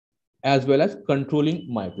as well as controlling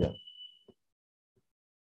myopia.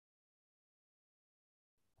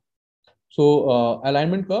 So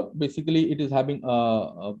alignment curve, basically it is having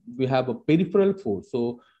we have a peripheral force.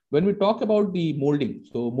 So when we talk about the molding,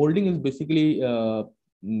 so molding is basically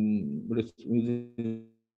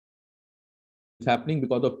is happening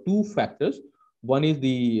because of two factors. One is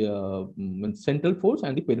the central force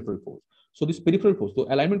and the peripheral force. So this peripheral force, so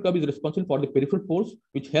alignment curve is responsible for the peripheral force,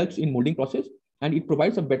 which helps in molding process, and it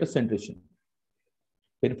provides a better centration.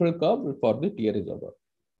 Peripheral curve for the tear reservoir.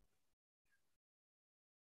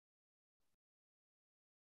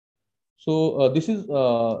 So this is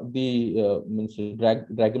the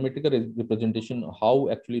diagrammatic representation of how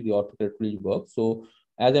actually the orthokeratoconus works. So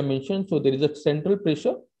as I mentioned, so there is a central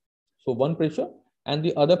pressure, so one pressure, and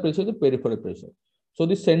the other pressure is the peripheral pressure. So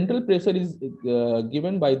the central pressure is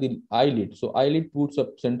given by the eyelid. So eyelid puts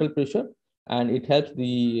up central pressure, and it helps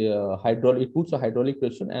the hydraulic. It puts a hydraulic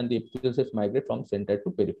pressure, and the epithelial cells migrate from center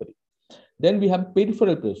to periphery. Then we have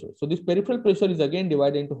peripheral pressure. So this peripheral pressure is again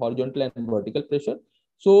divided into horizontal and vertical pressure.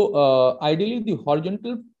 So ideally, the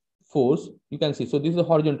horizontal force, you can see, so this is a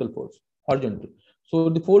horizontal force, horizontal. So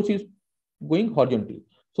the force is going horizontally.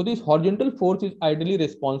 So this horizontal force is ideally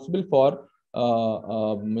responsible for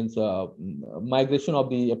migration of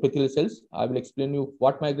the epithelial cells. I will explain you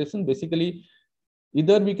what migration. Basically,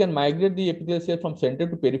 either we can migrate the epithelial cell from center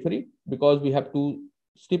to periphery because we have to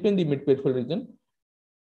stiffen the mid-peripheral region.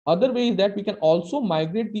 Other way is that we can also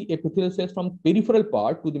migrate the epithelial cells from peripheral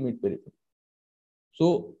part to the mid-periphery.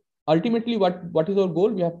 So ultimately, what is our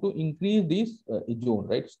goal? We have to increase this zone,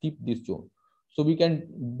 right? Steep this zone. So we can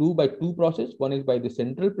do by two process. One is by the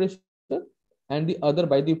central pressure, and the other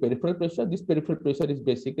by the peripheral pressure. This peripheral pressure is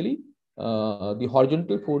basically the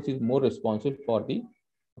horizontal force is more responsible for the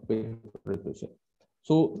peripheral pressure.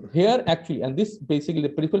 So here actually, and this basically the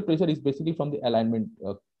peripheral pressure is basically from the alignment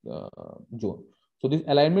zone. So this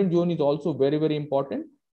alignment zone is also very, very important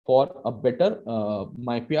for a better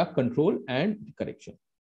myopia control and correction.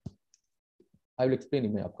 I will explain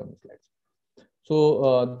in my upcoming slides.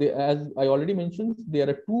 So as I already mentioned, there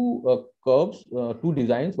are two curves, two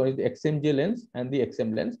designs. One is the XMJ lens and the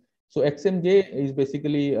XM lens. So XMJ is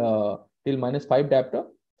basically till -5 diopter.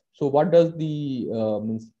 So what does the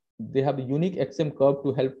means? They have the unique XM curve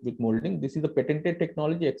to help with molding. This is a patented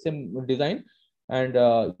technology, XM design, and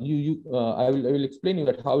I will explain you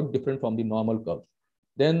that how it's different from the normal curves.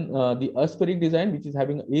 Then the aspheric design, which is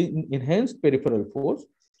having enhanced peripheral force.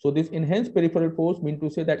 So this enhanced peripheral force means to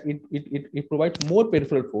say that it provides more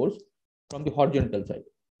peripheral force from the horizontal side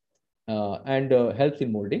and helps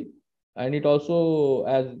in molding. And it also,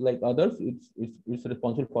 as like others, it's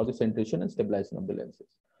responsible for the centration and stabilization of the lenses.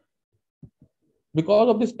 Because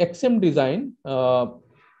of this XM design,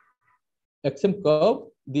 XM curve,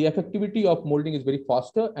 the effectivity of molding is very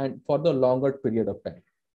faster and for the longer period of time.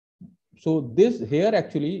 So this here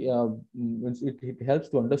actually it helps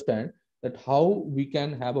to understand that how we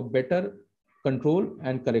can have a better control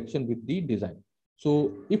and correction with the design.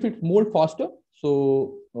 So if it mold faster,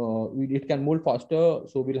 so it can mold faster,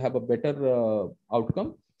 so we'll have a better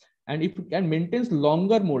outcome. And if it can maintain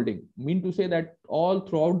longer molding, mean to say that all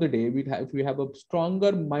throughout the day we have a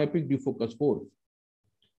stronger myopic defocus force,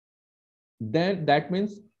 then that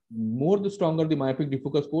means more the stronger the myopic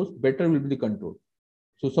defocus force, better will be the control.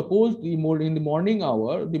 So suppose the mold in the morning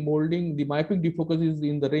hour, the myopic defocus is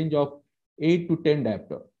in the range of 8 to 10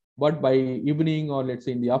 diopter. But by evening or let's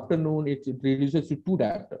say in the afternoon, it reduces to 2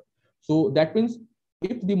 diopter. So that means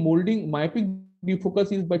if the myopic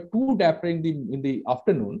defocus is by 2 diopter in the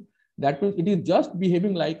afternoon, that means it is just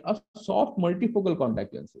behaving like a soft multifocal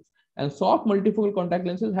contact lenses. And soft multifocal contact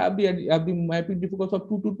lenses have the myopic defocus of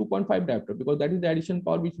 2 to 2.5 diopter, because that is the addition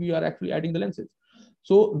power which we are actually adding the lenses.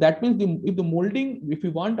 So that means if the molding, if we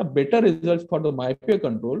want a better results for the myopia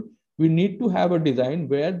control, we need to have a design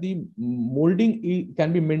where the molding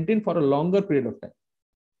can be maintained for a longer period of time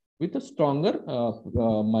with a stronger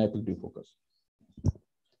myopic defocus.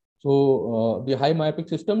 So the high myopic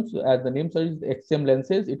systems, as the name suggests, XM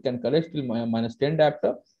lenses, it can correct till -10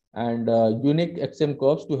 diopter, and unique XM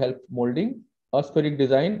curves to help molding. Aspheric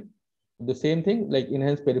design, the same thing, like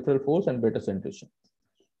enhanced peripheral force and better centration.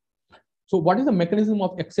 So what is the mechanism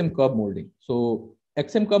of XM curve molding? So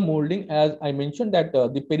XM curve molding, as I mentioned, that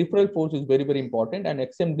the peripheral force is very, very important, and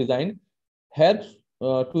XM design helps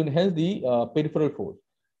to enhance the peripheral force.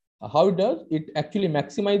 How it does? It actually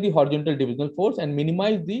maximizes the horizontal divisional force and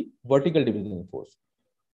minimize the vertical divisional force.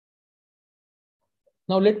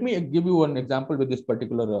 Now let me give you an example with this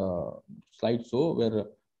particular slide. So where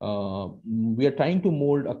we are trying to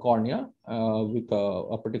mold a cornea with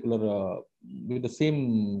a particular with the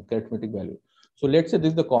same keratometric value. So let's say this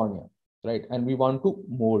is the cornea, right? And we want to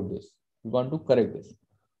mold this. We want to correct this.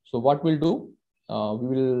 So what we'll do, we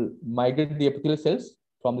will migrate the epithelial cells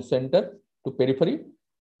from the center to periphery.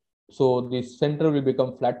 So the center will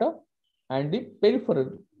become flatter and the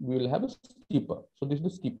peripheral will have a steeper. So this is the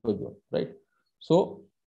steeper zone, right? So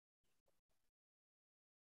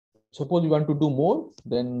suppose we want to do more,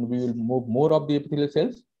 then we will move more of the epithelial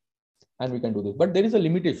cells and we can do this. But there is a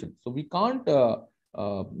limitation. So we can't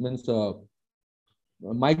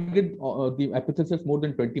migrate the epithelial cells more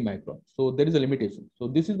than 20 microns. So there is a limitation. So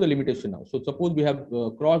this is the limitation now. So suppose we have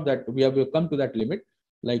crossed that, we have come to that limit,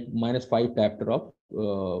 like -5 diopter of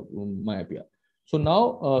myopia. So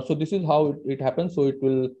now, so this is how it happens. So it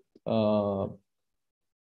will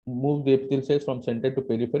move the epithelial cells from center to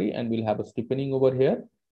periphery, and we'll have a stiffening over here,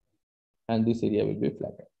 and this area will be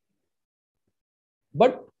flatter.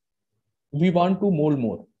 But we want to mold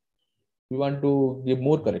more. We want to give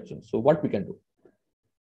more correction. So what we can do?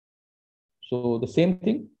 So the same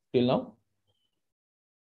thing till now.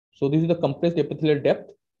 So this is the compressed epithelial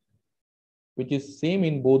depth, which is same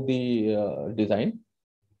in both the design.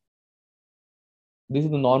 This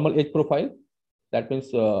is the normal edge profile. That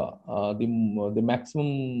means the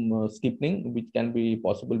maximum steepening which can be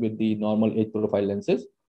possible with the normal edge profile lenses.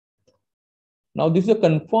 Now this is a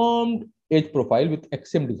confirmed edge profile with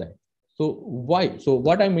XM design. So why? So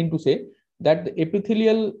what I mean to say that the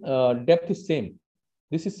epithelial depth is same.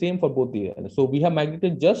 This is same for both the. So we have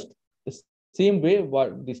migrated just the same way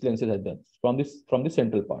what these lenses have done from the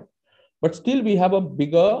central part, but still we have a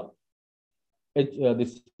bigger edge,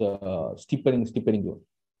 steepening zone.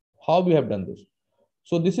 How we have done this?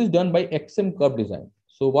 So this is done by XM curve design.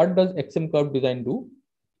 So what does XM curve design do?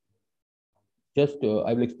 Just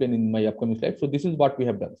I will explain in my upcoming slide. So this is what we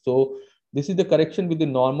have done. So this is the correction with the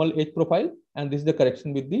normal edge profile, and this is the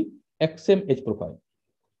correction with the XM edge profile.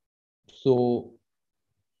 So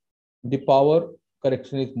the power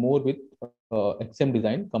correction is more with XM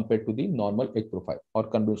design compared to the normal edge profile or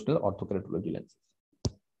conventional orthokeratology lenses.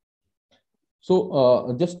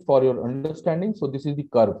 So just for your understanding, so this is the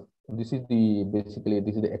curve. This is the basically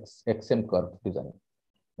this is the XM curve design.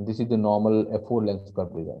 This is the normal F4 lens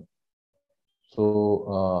curve design.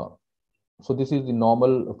 So so this is the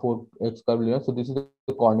normal 4x curve lens. So this is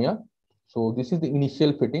the cornea. So this is the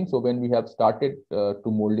initial fitting. So when we have started to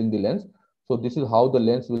molding the lens, so this is how the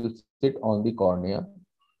lens will sit on the cornea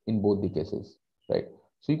in both the cases, right?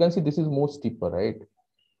 So you can see this is more steeper, right?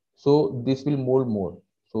 So this will mold more.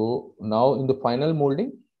 So now in the final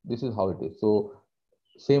molding, this is how it is. So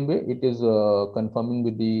same way it is confirming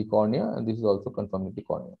with the cornea, and this is also confirming with the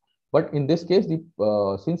cornea. But in this case,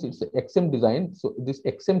 the since it's XM design, so this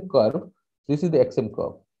XM curve, this is the XM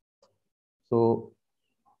curve. So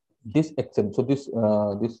this XM, so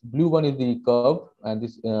this blue one is the curve, and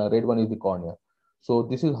this red one is the cornea. So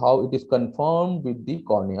this is how it is confirmed with the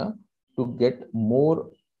cornea to get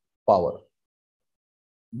more power.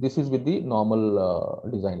 This is with the normal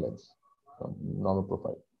design lens, normal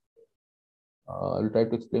profile. I will try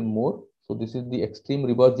to explain more. So this is the extreme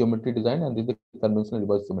reverse geometry design, and this is the conventional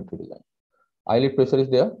reverse geometry design. Eyelid pressure is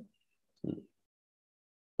there.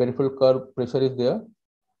 Peripheral curve pressure is there.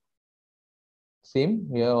 Same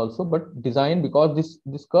here also, but design, because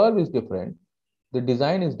this curve is different, the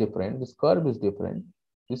design is different, this curve is different,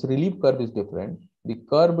 this relief curve is different, the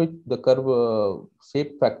curve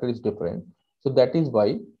shape factor is different. So that is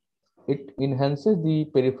why it enhances the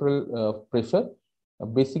peripheral pressure.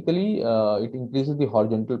 Basically, it increases the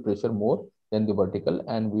horizontal pressure more than the vertical,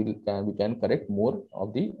 and we can correct more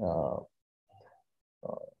of the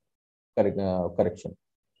correction.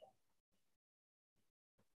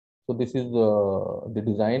 So this is the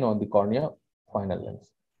design on the cornea final lens.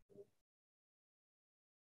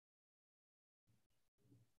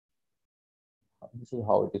 This is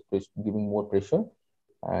how it is giving more pressure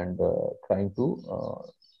and trying to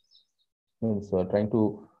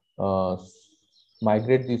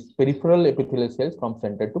migrate these peripheral epithelial cells from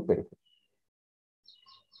center to periphery.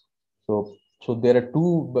 So there are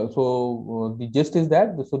two. So the gist is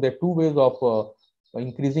that there are two ways of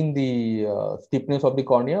increasing the stiffness of the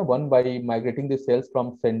cornea. One by migrating the cells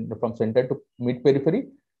from center to mid periphery.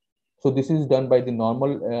 So this is done by the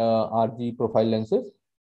normal RG profile lenses.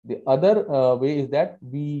 The other way is that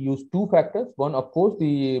we use two factors. One, of course,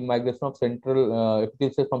 the migration of central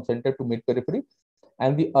epithelial cells from center to mid periphery,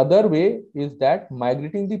 and the other way is that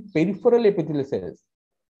migrating the peripheral epithelial cells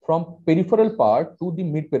from peripheral part to the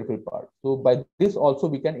mid peripheral part. So by this also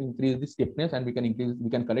we can increase the stiffness, and we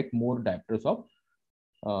can collect more diopters of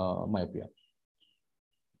myopia.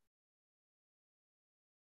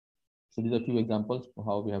 So these are a few examples of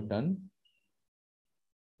how we have done.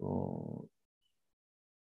 So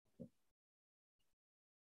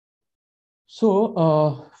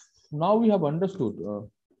So now we have understood.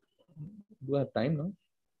 Do I have time now?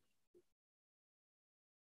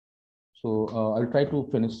 So I'll try to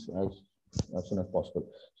finish as soon as possible.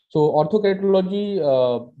 So orthokeratology,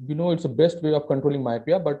 we know it's the best way of controlling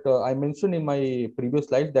myopia, but I mentioned in my previous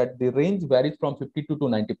slides that the range varies from 52 to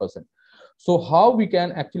 90%. So how we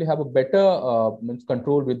can actually have a better means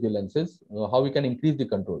control with the lenses, how we can increase the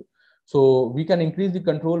control. So we can increase the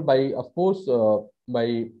control by, of course,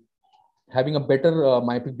 by having a better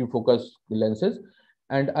myopic defocus lenses.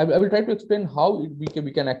 And I will try to explain how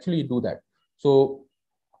we can actually do that. So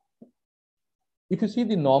if you see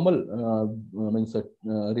the normal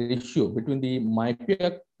ratio between the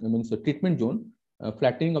myopia treatment zone,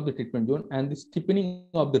 flattening of the treatment zone, and the steepening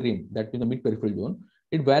of the rim, that is the mid peripheral zone,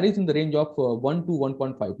 it varies in the range of 1 to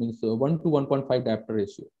 1.5, means 1 to 1.5 diopter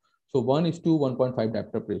ratio. So 1 is to 1.5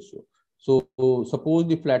 diopter ratio. So suppose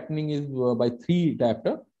the flattening is by 3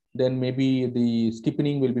 diopter, then maybe the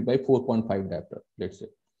steepening will be by 4.5 diopter, let's say.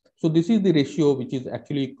 So this is the ratio which is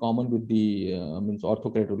actually common with the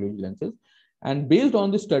orthokeratology lenses. And based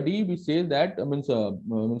on the study, we say that means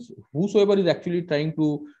whosoever is actually trying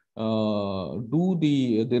to do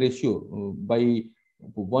the ratio by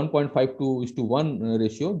 1.5 to 1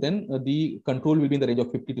 ratio, then the control will be in the range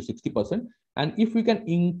of 50 to 60%. And if we can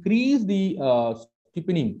increase the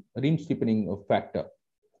rim steepening factor,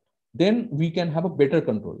 then we can have a better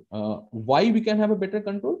control. Why we can have a better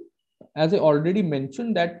control? As I already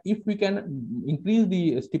mentioned, that if we can increase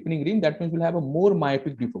the steepening rim, that means we'll have a more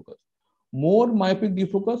myopic defocus. More myopic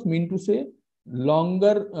defocus mean to say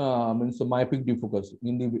longer means myopic defocus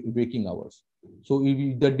in the waking hours. So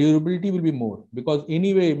the durability will be more, because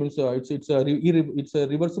anyway means it's a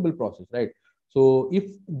reversible process, right? So if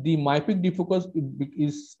the myopic defocus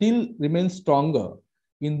is still remains stronger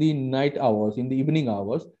in the night hours, in the evening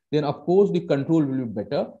hours, then of course the control will be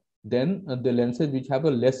better than the lenses which have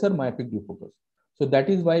a lesser myopic defocus. So that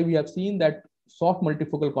is why we have seen that soft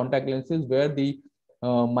multifocal contact lenses where the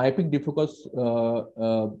myopic defocus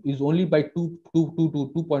is only by 2 to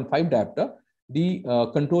 2.5 diopter, the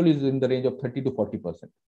control is in the range of 30 to 40%.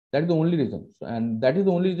 That is the only reason. And that is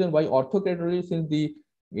the only reason why orthokeratology, since the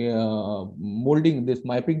molding, this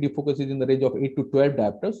myopic defocus is in the range of 8 to 12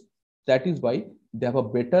 diopters, that is why they have a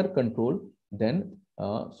better control than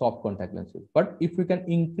soft contact lenses. But if we can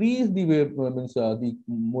increase the the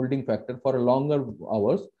molding factor for longer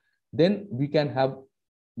hours, then we can have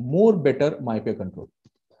more better myopia control.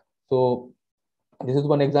 So this is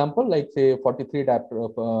one example, like say 43 diopter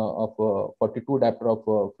of 42 diopter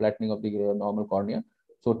of flattening of the normal cornea.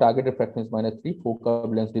 So target refraction is -3, focal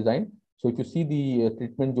lens design. So if you see the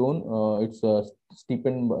treatment zone, it's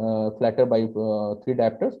steepened flatter by 3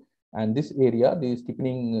 diopters, and this area the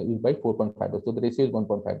steepening is by 4.5. So the ratio is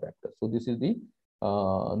 1.5 diopters. So this is the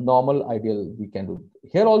normal ideal we can do.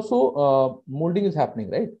 Here also molding is happening,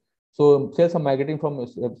 right? So cells are migrating from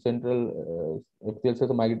central epithelial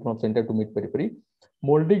cells are migrating from center to mid periphery.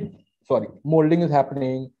 Molding is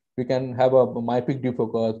happening. We can have a myopic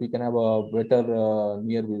defocus. We can have a better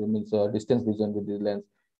near vision, means distance vision with this lens.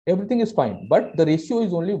 Everything is fine, but the ratio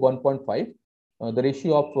is only 1.5. The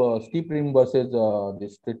ratio of steep rim versus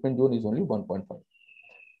this treatment zone is only 1.5.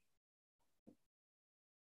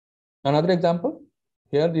 Another example,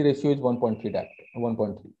 here the ratio is 1.3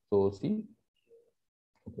 1.3. So see,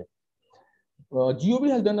 okay. GOV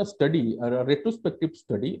has done a study, a retrospective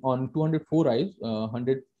study on 204 eyes,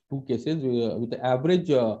 102 cases with the average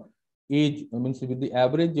age, means with the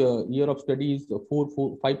average year of study is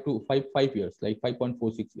 5 years, like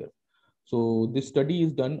 5.46 years. So this study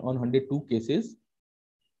is done on 102 cases.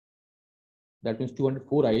 That means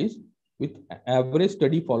 204 eyes with average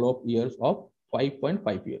study follow-up years of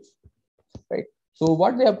 5.5 years, right? So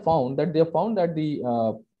what they have found that the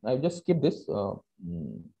I just skip this.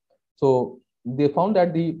 So they found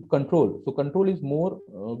that the control. So control is more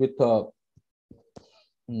with.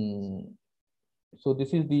 So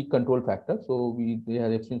this is the control factor. So they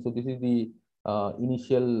have seen. So this is the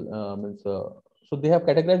initial means. So they have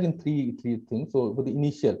categorized in three things. So for the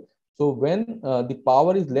initial. So when the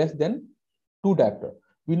power is less than 2 diopter,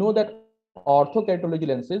 we know that orthokeratology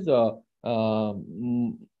lenses.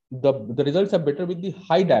 The results are better with the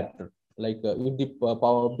high diopter. Like if the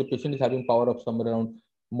power of the patient is having power of somewhere around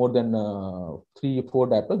more than 3 or 4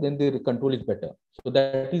 diopters, then the control is better. So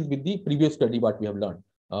that is with the previous study what we have learned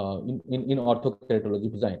in orthokeratology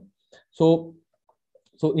design. So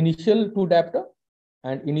initial 2 diopter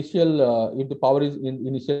and initial if the power is in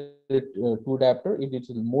initial 2 diopter, if it's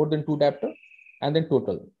more than 2 diopter, and then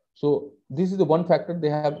total. So this is the one factor they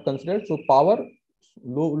have considered. So power,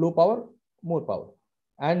 low power, more power.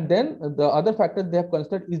 And then the other factor they have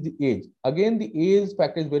considered is the age. Again, the age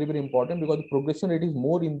factor is very, very important because the progression rate is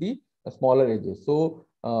more in the smaller ages. So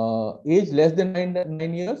age less than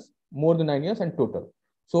 9 years, more than 9 years, and total.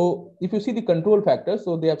 So if you see the control factor,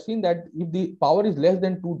 so they have seen that if the power is less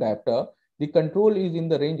than 2 diopter, the control is in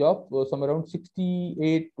the range of somewhere around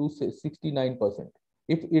 68 to 69%.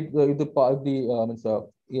 If the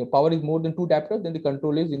power is more than 2 diopters, then the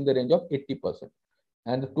control is in the range of 80%.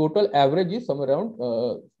 And the total average is somewhere around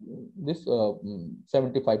this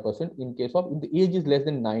 75% in case of if the age is less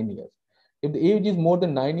than 9 years. If the age is more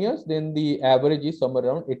than 9 years, then the average is somewhere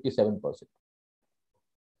around 87%.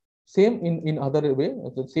 Same in other way,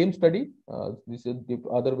 the same study. This is the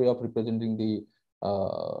other way of representing the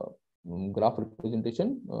graph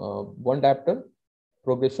representation. One diopter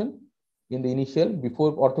progression in the initial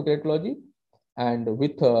before orthokeratology, and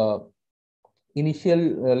with initial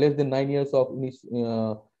less than 9 years of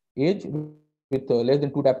age, with less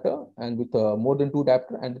than 2 diopter, and with more than 2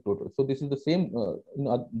 diopter, and the total. So this is the same in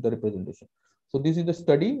the representation. So this is the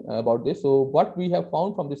study about this. So what we have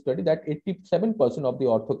found from this study that 87% of the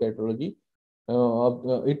orthokeratology,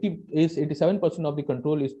 87% of the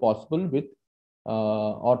control is possible with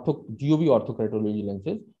GOV orthokeratology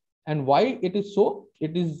lenses. And why it is so?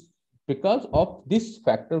 It is because of this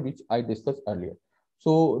factor which I discussed earlier.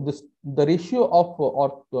 So the ratio of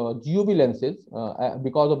GOV lenses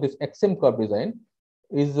because of this XM curve design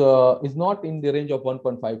is not in the range of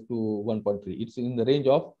 1.5 to 1.3. It's in the range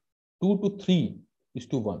of 2 to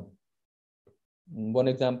 3:1. One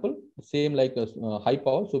example, same like a high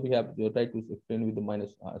power. So we have tried to explain with the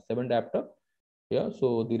 -7 diopter. Yeah,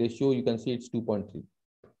 so the ratio you can see it's 2.3.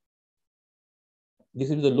 This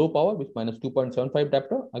is the low power with -2.75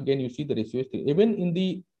 diopter. Again, you see the ratio is 3. Even in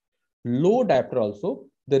the low diopter also,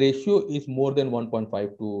 the ratio is more than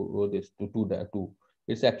 1.5 to this to 2.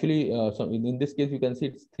 It's actually so in this case you can see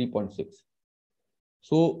it's 3.6.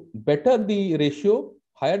 So better the ratio,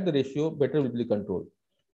 higher the ratio, better will be the control.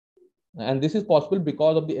 And this is possible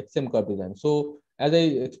because of the XM curve design. So as I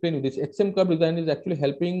explained, this XM curve design is actually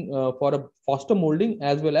helping for a faster molding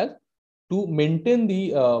as well as to maintain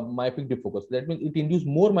the myopic defocus. That means it induces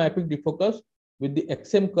more myopic defocus with the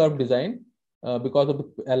XM curve design because of the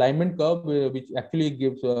alignment curve, which actually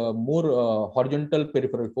gives more horizontal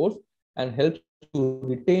peripheral force and helps to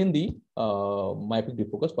retain the myopic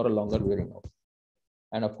defocus for a longer wearing out.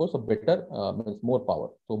 And of course, a better means more power.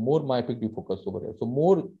 So more myopic defocus over here. So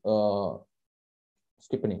more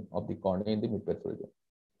stiffening of the cornea in the mid-peripheral region.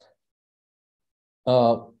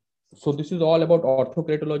 So this is all about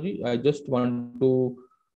orthokeratology. I just want to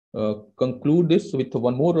conclude this with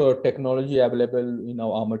one more technology available in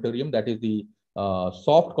our armatorium, that is the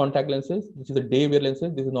soft contact lenses. This is a day wear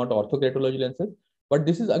lenses. This is not orthokeratology lenses, but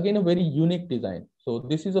this is again a very unique design. So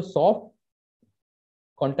this is a soft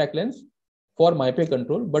contact lens for myopia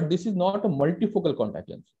control, but this is not a multifocal contact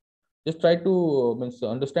lens. Just try to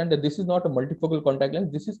understand that this is not a multifocal contact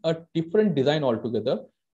lens. This is a different design altogether.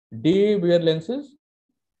 Day wear lenses,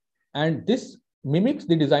 and this mimics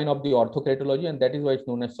the design of the orthokeratology, and that is why it's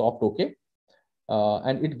known as soft OK.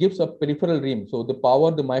 And it gives a peripheral rim. So the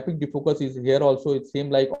power, the myopic defocus is here also. It's same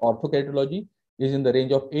like orthokeratology, is in the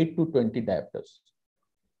range of 8 to 20 diopters.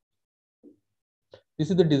 This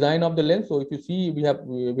is the design of the lens. So if you see, we have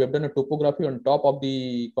done a topography on top of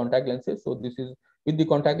the contact lenses. So this is with the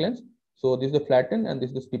contact lens. So this is the flatten and this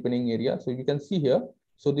is the steepening area. So you can see here.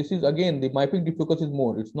 So this is again the myopic defocus is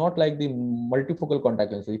more. It's not like the multifocal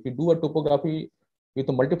contact lenses. If you do a topography with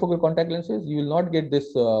the multifocal contact lenses, you will not get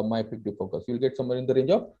this myopic defocus. You will get somewhere in the range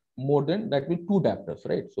of more than that with 2 diopters,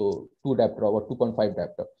 right? So 2 diopter or 2.5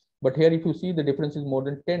 diopter. But here, if you see, the difference is more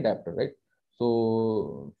than 10 diopter, right?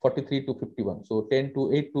 So 43 to 51. So 10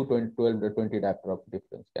 to 8 to 20, 12 to 20 diopter of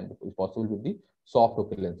difference is possible with the soft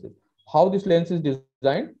OK lenses. How this lens is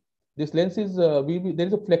designed? This lens is there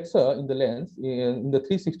is a flexor in the lens in the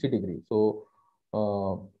 360 degree. So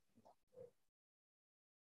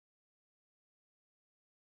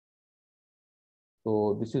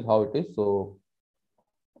so this is how it is. So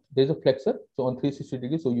there is a flexor. So on 360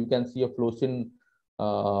 degrees, so you can see a fluorescein.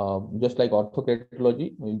 Just like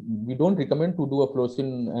orthokeratology, we don't recommend to do a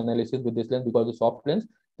fluorescein analysis with this lens because the soft lens.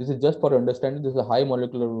 This is just for understanding. This is a high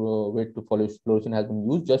molecular weight to follow fluorescein has been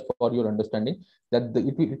used just for your understanding that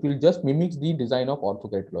it will just mimics the design of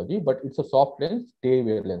orthokeratology, but it's a soft lens, day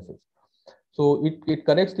wear lenses. So it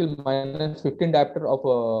corrects till -15 diopter of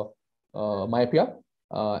myopia,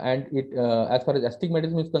 and it as far as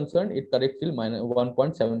astigmatism is concerned, it corrects till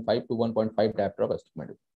 -1.75 to 1.5 diopter of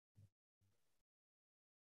astigmatism.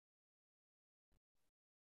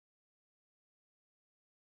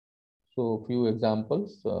 So few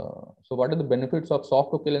examples. So what are the benefits of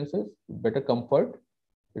soft okay lenses? Better comfort.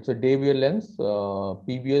 It's a day wear lens.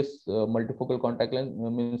 PBS multifocal contact lens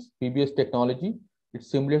means PBS technology. It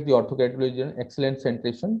simulates the orthokeratology, excellent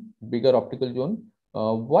centration, bigger optical zone.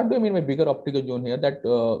 What do I mean by bigger optical zone here? That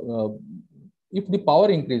if the power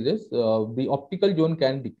increases, the optical zone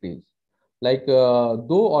can decrease. Like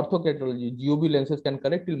though orthokeratology, GOB lenses can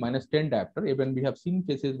correct till -10 diopter, even we have seen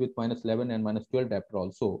cases with -11 and -12 diopter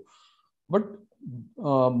also. But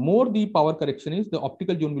more the power correction is, the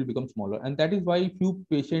optical zone will become smaller, and that is why few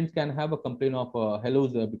patients can have a complaint of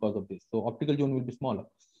halos because of this. So optical zone will be smaller.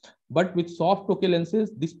 But with soft okay lenses,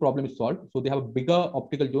 this problem is solved. So they have a bigger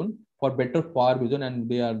optical zone for better far vision, and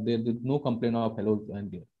there's no complaint of halos and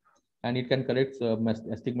there. And it can correct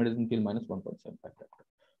astigmatism till -1.75.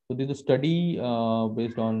 So this is a study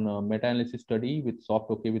based on meta-analysis study with soft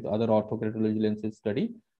okay with other orthokeratology lenses study.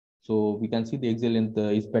 So we can see the axial length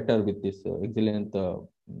is better with this axial length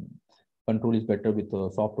control is better with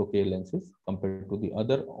soft okay lenses compared to the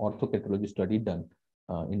other orthokeratology study done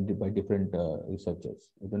by different researchers.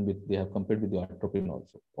 Even with they have compared with the atropine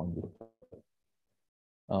also 0.05.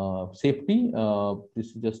 Safety, this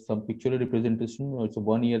is just some pictorial representation. It's a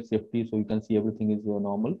 1 year safety, so you can see everything is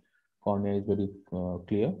normal. Cornea is very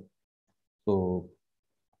clear. So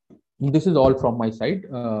this is all from my side.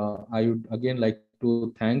 I would again like to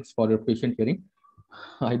thanks for your patient hearing.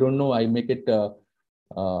 I don't know, I make it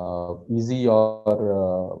easy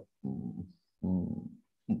or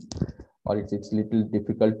it's little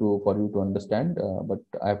difficult for you to understand, but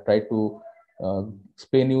I have tried to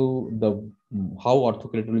explain you the how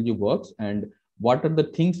orthokeratology works and what are the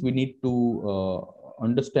things we need to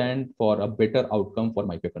understand for a better outcome for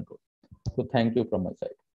myopia control. So thank you from my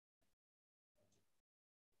side.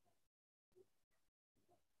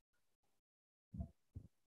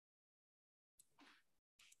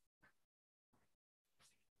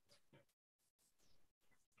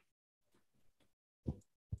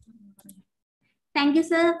 Thank you,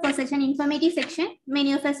 sir, for such an informative section.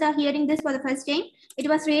 Many of us are hearing this for the first time. It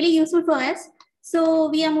was really useful for us. So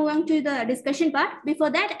we are moving to the discussion part.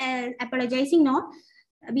 Before that, apologizing now,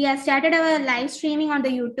 we have started our live streaming on the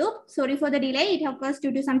YouTube. Sorry for the delay. It occurs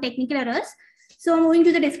due to some technical errors. So moving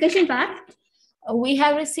to the discussion part. We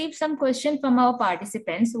have received some questions from our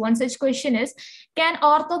participants. One such question is, can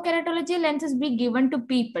orthokeratology lenses be given to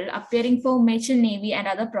people appearing for merchant navy and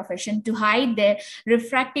other profession to hide their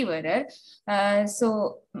refractive error?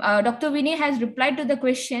 Dr. Vinay has replied to the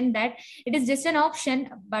question that it is just an option,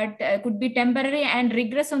 but could be temporary and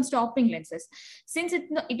regress on stopping lenses. Since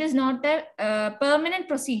it is not a permanent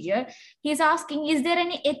procedure, he is asking, is there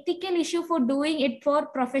any ethical issue for doing it for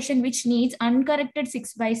profession which needs uncorrected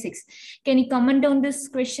 6x6? Can you comment on this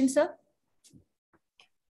question, sir?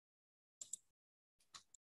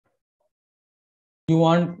 You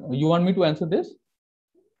want me to answer this?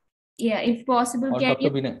 Yeah, if possible. Or can Dr.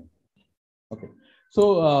 Vinay? Okay.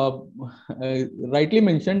 So rightly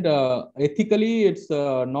mentioned, ethically it's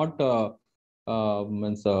not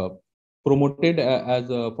promoted as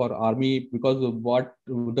for army, because of what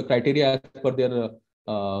the criteria as per their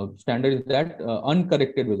standard is that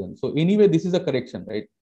uncorrected vision. So anyway, this is a correction, right?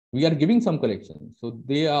 We are giving some correction. So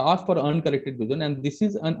they ask for uncorrected vision, and this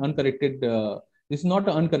is an uncorrected. This is not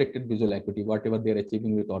an uncorrected visual acuity, whatever they are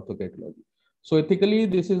achieving with orthokeratology. So ethically,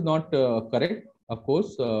 this is not correct, of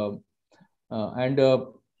course.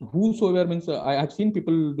 Whosoever means I have seen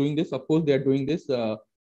people doing this. Of course, they are doing this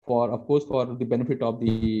for the benefit of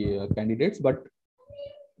the candidates, but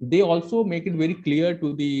they also make it very clear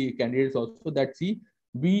to the candidates also that, see,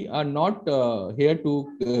 we are not here to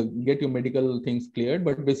get your medical things cleared,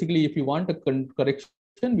 but basically if you want a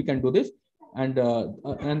correction, we can do this, and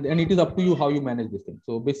it is up to you how you manage this thing.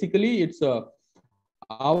 So basically it's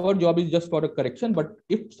our job is just for a correction, but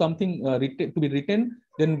if something to be written,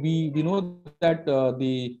 then we know that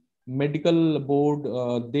the medical board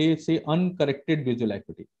they say uncorrected visual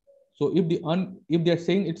acuity. So if they are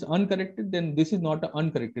saying it's uncorrected, then this is not an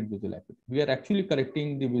uncorrected visual acuity. We are actually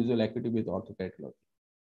correcting the visual acuity with orthokeratology.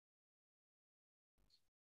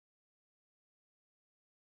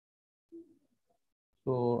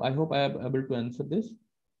 So I hope I am able to answer this.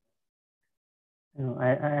 I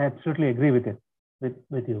absolutely agree with it.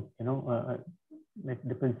 With you, it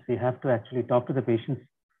depends. We have to actually talk to the patients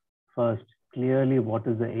first, clearly what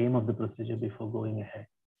is the aim of the procedure before going ahead,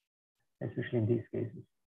 especially in these cases.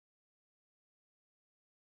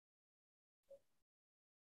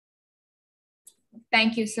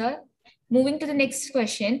 Thank you, sir. Moving to the next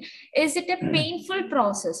question, is it a painful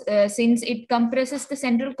process since it compresses the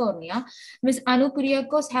central cornea? Ms. Anu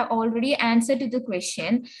Kuriakos have already answered to the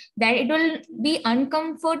question that it will be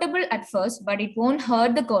uncomfortable at first, but it won't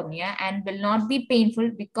hurt the cornea and will not be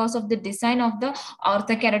painful because of the design of the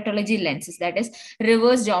orthokeratology lenses, that is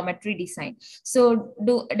reverse geometry design. So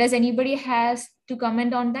does anybody has to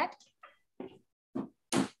comment on that?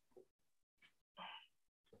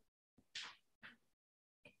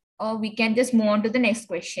 Or we can just move on to the next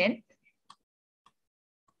question.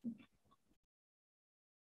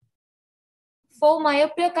 For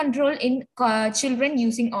myopia control in children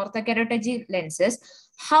using orthokeratology lenses,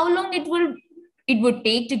 how long it would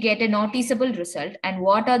take to get a noticeable result, and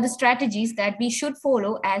what are the strategies that we should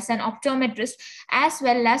follow as an optometrist as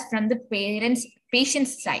well as from the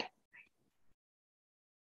patient's side?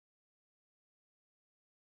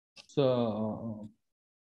 So,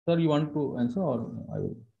 sir, you want to answer or I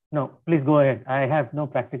will? No, please go ahead. I have no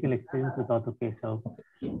practical experience with ortho, so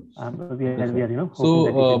we are hoping that you can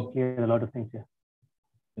clear a lot of things here.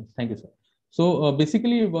 Thank you, sir. So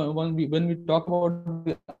basically, when we talk about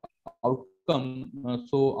the outcome,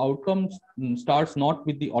 so outcomes starts not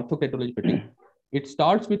with the orthokeratology fitting. It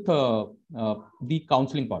starts with the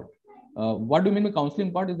counseling part. What do you mean by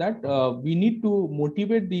counseling part is that we need to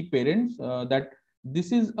motivate the parents that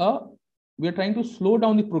this is we are trying to slow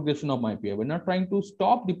down the progression of myopia. We're not trying to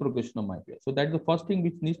stop the progression of myopia. So that's the first thing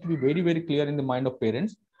which needs to be very, very clear in the mind of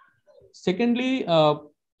parents. Secondly, we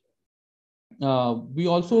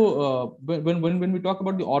also, when we talk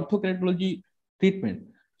about the orthokeratology treatment,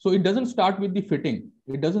 so it doesn't start with the fitting.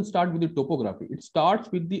 It doesn't start with the topography. It starts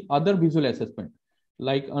with the other visual assessment.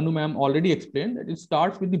 Like Anu ma'am already explained, that it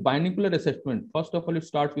starts with the binocular assessment. First of all, it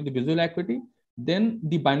starts with the visual acuity, then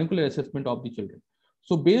the binocular assessment of the children.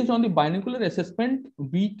 So based on the binocular assessment,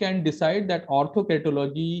 we can decide that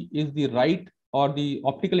orthokeratology is the right, or the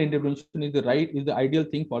optical intervention is the ideal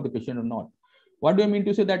thing for the patient or not. What do I mean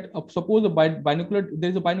to say? That suppose there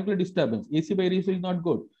is a binocular disturbance, AC by ratio is not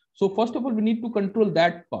good. So first of all, we need to control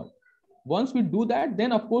that part. Once we do that,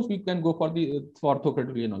 then of course we can go for the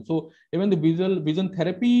orthokeratology and all. So even the vision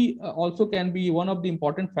therapy also can be one of the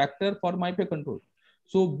important factor for myopia control.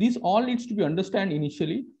 So this all needs to be understood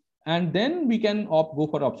initially, and then we can go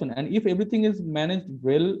for option. And if everything is managed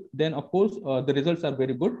well, then of course the results are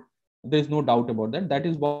very good. There is no doubt about that. That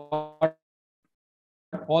is what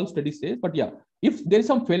all studies say. But yeah, if there is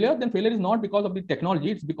some failure, then failure is not because of the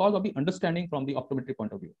technology, it's because of the understanding from the optometry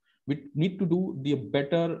point of view. We need to do the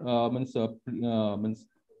better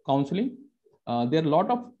counseling. There are a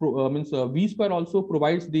lot of V-Square also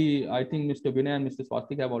provides the, I think Mr. Vinay and Mr.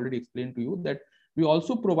 Swastik have already explained to you that we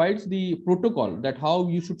also provides the protocol that how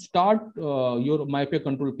you should start your myopia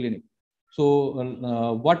control clinic. So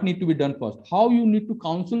what need to be done first, how you need to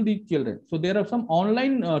counsel the children. So there are some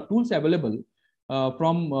online tools available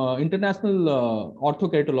from international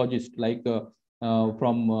orthokeratologists, like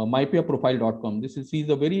from myopiaprofile.com. He's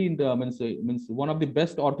a very one of the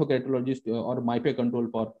best orthokeratologists or myopia control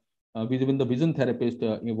for within the vision therapist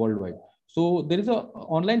worldwide. So there is a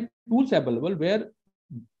online tools available where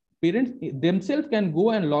parents themselves can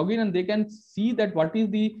go and log in, and they can see that what is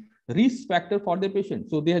the risk factor for the patient.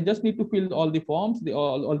 So they just need to fill all the forms,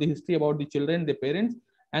 all the history about the children, the parents,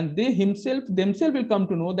 and they themselves will come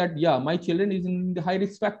to know that, yeah, my children is in the high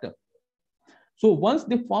risk factor. So once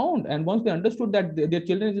they found and once they understood that their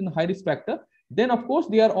children is in the high risk factor, then of course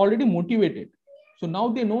they are already motivated. So now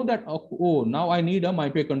they know that, oh, now I need a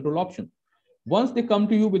myopia control option. Once they come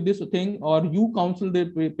to you with this thing, or you counsel the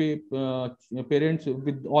parents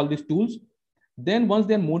with all these tools, then once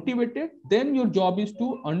they're motivated, then your job is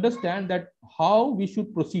to understand that how we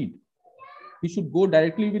should proceed. We should go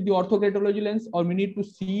directly with the orthokeratology lens, or we need to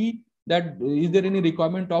see that is there any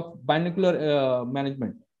requirement of binocular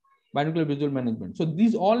management, binocular visual management. So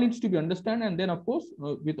these all needs to be understood, and then of course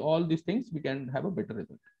with all these things we can have a better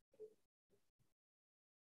result.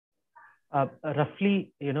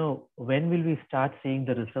 Roughly, when will we start seeing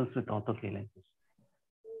the results with ortho-K lenses?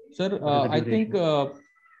 Sir, I think,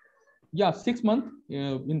 yeah, 6 months.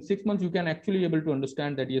 In 6 months, you can actually able to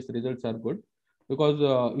understand that yes, results are good. Because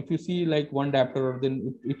if you see like 1 diopter,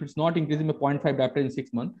 then if it's not increasing by 0.5 diopter in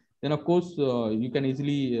 6 months, then of course you can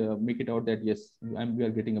easily make it out that yes, we are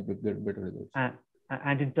getting a better results.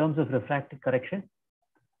 And in terms of refractive correction,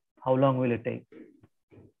 how long will it take?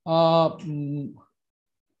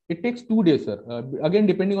 It takes 2 days, sir. Again,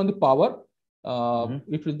 depending on the power.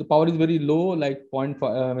 If the power is very low, like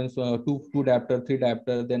 0.5 means 2 diopter, 3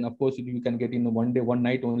 diopter, then of course you can get in 1 day, 1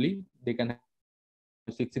 night only. They can have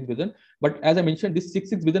 6/6 vision. But as I mentioned, this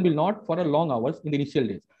 6/6 vision will not for a long hours in the initial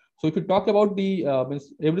days. So if you talk about the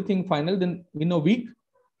everything final, then in a week,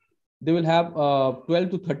 they will have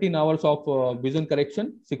 12 to 13 hours of vision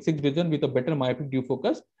correction, 6/6 vision with a better myopic due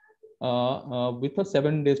focus with a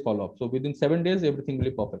 7 days follow-up. So within 7 days, everything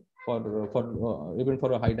will be perfect for even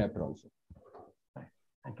for a high diopter also.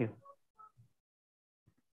 Thank you.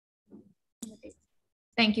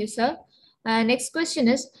 Thank you, sir. Next question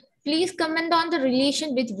is, please comment on the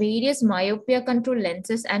relation with various myopia control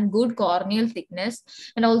lenses and good corneal thickness,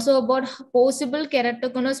 and also about possible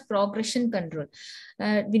keratoconus progression control.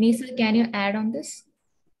 Vinay sir, can you add on this?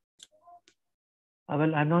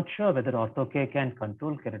 Well, I'm not sure whether ortho-K can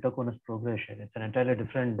control keratoconus progression. It's an entirely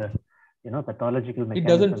different, pathological mechanism. It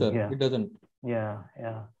doesn't, sir. Yeah. It doesn't.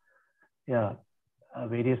 Yeah.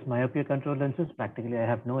 Various myopia control lenses. Practically, I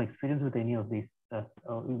have no experience with any of these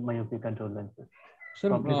myopia control lenses. Sir,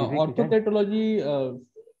 orthokeratology.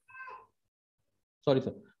 Sorry,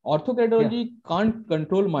 sir. Orthokeratology can't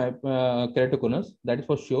control my keratoconus. That is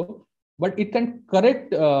for sure. But it can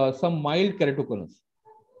correct some mild keratoconus.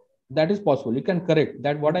 That is possible. It can correct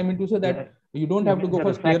that. What I mean to say that you don't have to go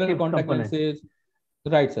for scleral contact lenses.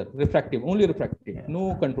 Right, sir. Refractive, only refractive. Yeah.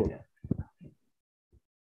 No control. Yeah.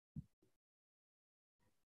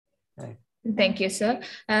 Right. Thank you, sir.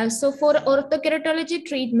 So for orthokeratology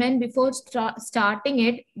treatment, before starting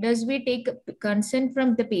it, does we take consent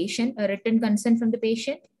from the patient, a written consent from the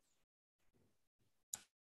patient?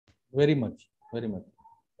 Very much, very much.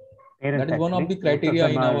 Parents, that is one of the criteria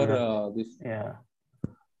in our this. Yeah.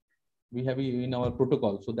 We have in our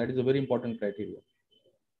protocol. So that is a very important criteria.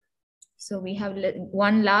 So we have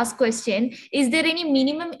one last question. Is there any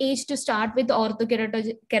minimum age to start with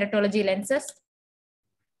orthokeratology lenses?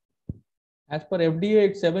 As per FDA,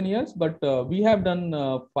 it's 7 years, but we have done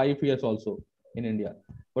 5 years also in India.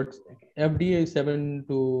 But FDA is 7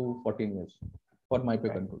 to 14 years for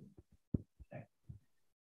myopia control.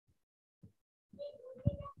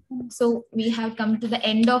 So we have come to the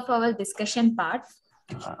end of our discussion part.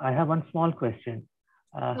 I have one small question.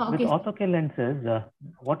 Okay. With ortho-K lenses,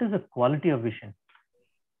 what is the quality of vision?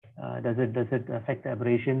 Does it affect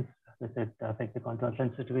aberrations? Does it affect the contrast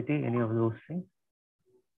sensitivity? Any of those things?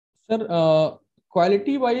 Sir,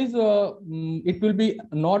 quality-wise, it will be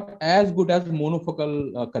not as good as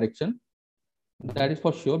monofocal correction. That is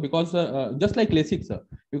for sure, because just like LASIK, sir.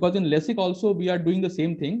 Because in LASIK also we are doing the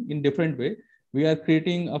same thing in different way. We are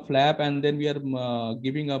creating a flap and then we are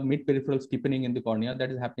giving a mid-peripheral stiffening in the cornea. That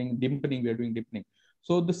is happening. Dimpening, we are doing dimpening.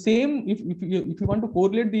 So the same, if you want to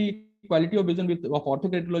correlate the quality of vision with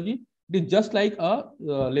orthokeratology, it is just like a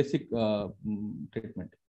LASIK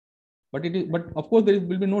treatment. But of course there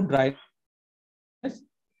will be no dryness.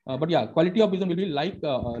 But yeah, quality of vision will be like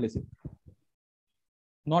LASIK,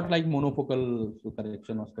 not like monofocal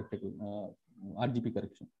correction or spectacle RGP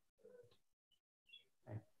correction.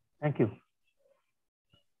 Thank you.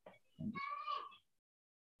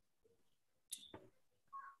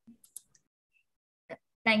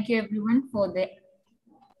 Thank you everyone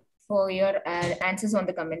for your answers on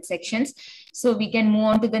the comment sections. So we can move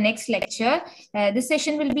on to the next lecture. This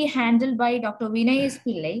session will be handled by Dr. Vinay S.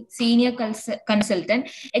 Pillai, Senior Consultant,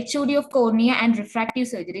 HOD of Cornea and Refractive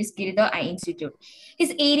Surgeries, Giridhar Eye Institute.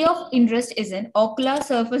 His area of interest is in ocular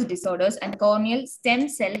surface disorders and corneal stem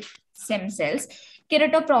cells,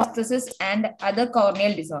 keratoprosthesis and other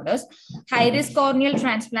corneal disorders, high-risk corneal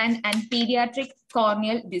transplant, and pediatric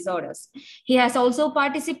corneal disorders. He has also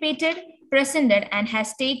participated, presented, and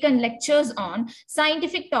has taken lectures on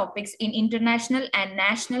scientific topics in international and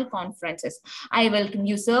national conferences. I welcome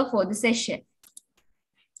you, sir, for the session.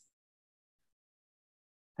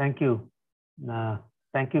 Thank you.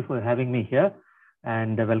 Thank you for having me here,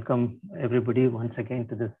 and welcome everybody once again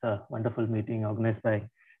to this wonderful meeting organized by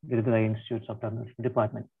Giridhar Institute's Optometry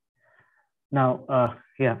Department. Now,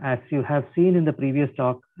 as you have seen in the previous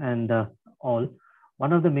talk and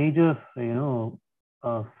one of the major,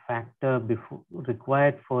 factor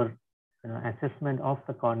required for assessment of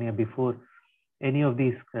the cornea before any of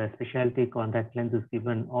these specialty contact lenses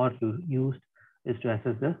given or used is to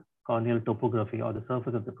assess the corneal topography or the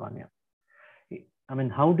surface of the cornea. I mean,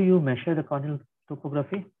 how do you measure the corneal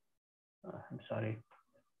topography? I'm sorry.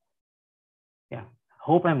 Yeah,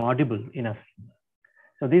 hope I'm audible enough.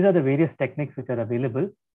 So these are the various techniques which are available.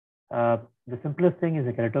 The simplest thing is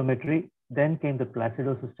the keratometry. Then came the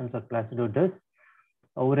Placido systems or Placido discs.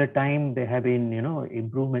 Over a time, there have been,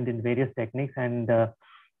 improvement in various techniques, and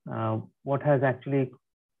what has actually,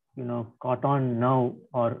 caught on now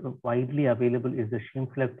or widely available is the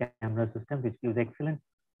Scheimpflug camera system, which gives excellent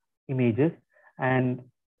images. And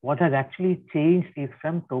what has actually changed is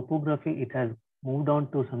from topography, it has moved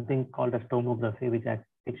on to something called as tomography, which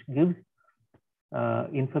gives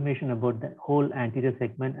information about the whole anterior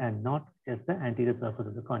segment and not just the anterior surface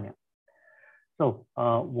of the cornea. So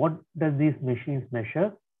what does these machines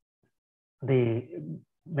measure? They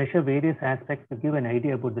measure various aspects to give an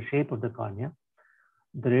idea about the shape of the cornea.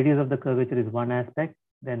 The radius of the curvature is one aspect,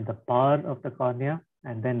 then the power of the cornea,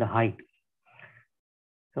 and then the height.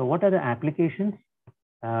 So what are the applications?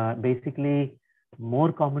 Basically,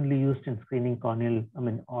 more commonly used in screening corneal,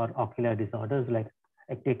 or ocular disorders like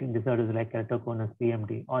ectatic disorders like keratoconus,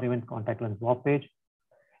 PMD, or even contact lens warpage.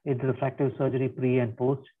 It's refractive surgery pre and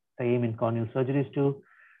post, same in corneal surgeries too.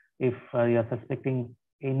 If you're suspecting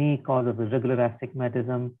any cause of irregular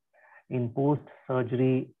astigmatism, in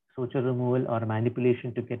post-surgery suture removal or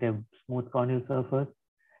manipulation to get a smooth corneal surface,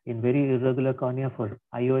 in very irregular cornea for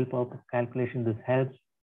IOL purpose calculation, this helps.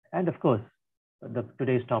 And of course,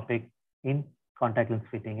 today's topic in contact lens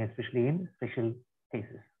fitting, especially in special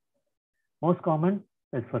cases. Most common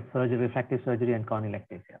is for surgery, refractive surgery and corneal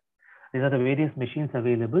ectasia. These are the various machines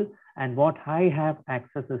available, and what I have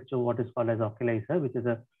access is to what is called as oculizer, which is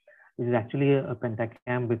actually a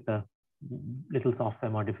pentacam with a little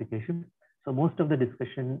software modification. So most of the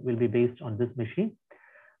discussion will be based on this machine,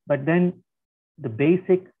 but then the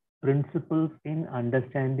basic principles in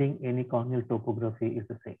understanding any corneal topography is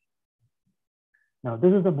the same. Now,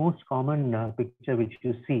 this is the most common picture which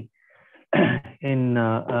you see in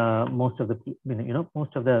most of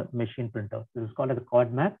the machine printers. This is called as a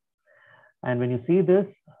chord map. And when you see this,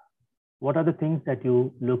 what are the things that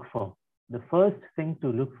you look for? The first thing to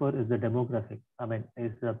look for is the demographic.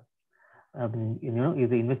 Is the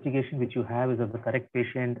investigation which you have is of the correct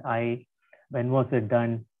patient eye, when was it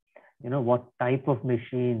done, what type of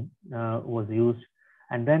machine was used.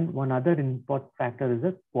 And then one other important factor is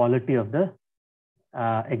the quality of the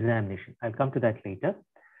examination. I'll come to that later.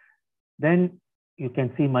 Then you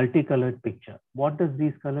can see multicolored picture. What does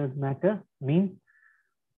these colors mean?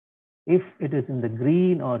 If it is in the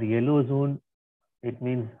green or yellow zone, it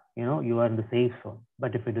means you are in the safe zone.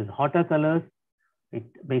 But if it is hotter colors, it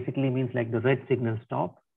basically means like the red signal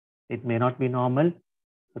stop. It may not be normal.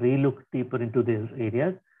 Relook deeper into these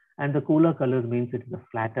areas. And the cooler colors means it is a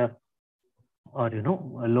flatter or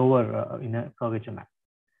a lower in a curvature map.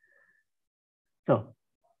 So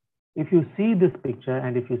if you see this picture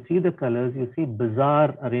and if you see the colors, you see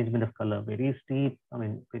bizarre arrangement of color, very steep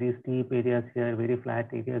areas here, very flat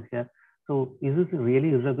areas here. So is this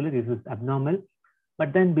really irregular? Is this abnormal?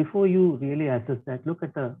 But then before you really assess that, look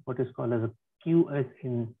at what is called as a QS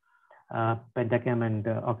in pentacam and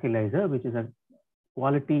oculizer, which is a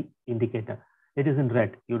quality indicator. It is in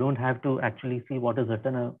red. You don't have to actually see what is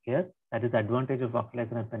written here. That is the advantage of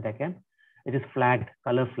oculizer and pentacam. It is flagged,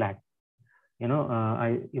 color flagged.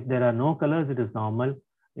 If there are no colors, it is normal.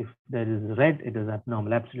 If there is red, it is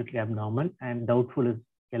abnormal, absolutely abnormal, and doubtful is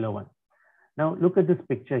yellow one. Now look at this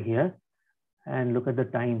picture here and look at the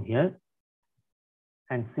time here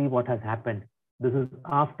and see what has happened. This is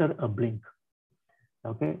after a blink.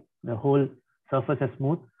 Okay, the whole surface is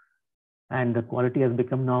smooth and the quality has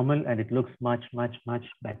become normal and it looks much, much, much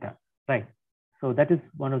better, right? So that is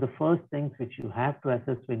one of the first things which you have to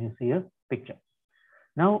assess when you see a picture.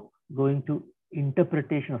 Now, going to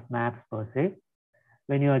interpretation of maps per se.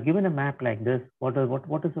 When you are given a map like this, what are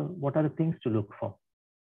the things to look for?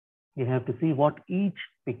 You have to see what each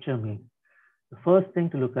picture means. The first thing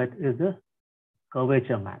to look at is the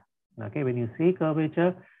curvature map. Okay, when you see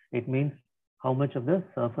curvature, it means how much of the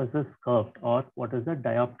surface is curved or what is the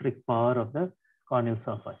dioptric power of the corneal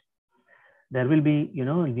surface. There will be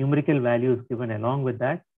numerical values given along with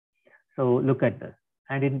that. So look at this.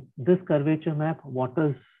 And in this curvature map, what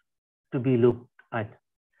is to be looked at?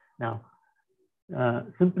 Now,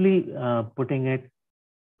 simply putting it,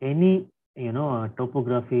 any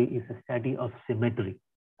topography is a study of symmetry.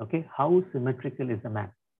 Okay, how symmetrical is the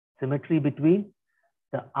map? Symmetry between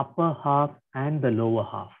the upper half and the lower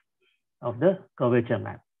half of the curvature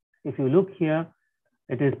map. If you look here,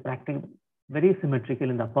 it is practically very symmetrical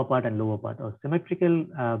in the upper part and lower part. Or symmetrical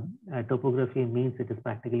topography means it is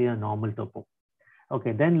practically a normal topo.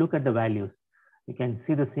 Okay, then look at the values. You can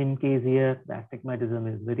see the same case here. The astigmatism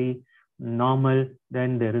is very normal.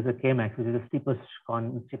 Then there is a K-max, which is the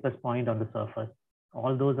steepest point on the surface.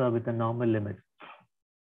 All those are with the normal limits.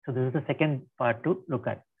 So this is the second part to look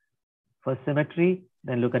at. First symmetry,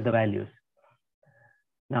 then look at the values.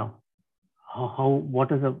 Now,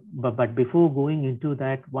 but before going into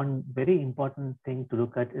that, one very important thing to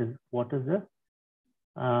look at is what is the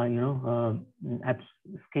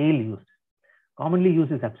scale used. Commonly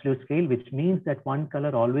used is absolute scale, which means that one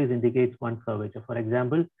color always indicates one curvature. For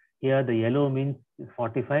example, here the yellow means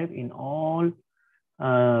 45 in all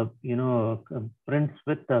prints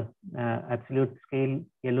with the absolute scale,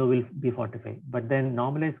 yellow will be 45. But then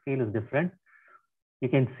normalized scale is different. You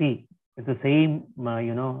can see it's the same,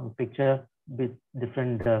 picture with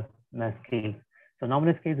different scales. So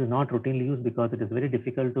normalized scale is not routinely used because it is very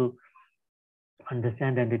difficult to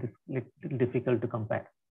understand and it is little difficult to compare.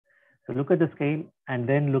 So look at the scale and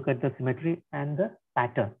then look at the symmetry and the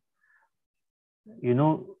pattern. You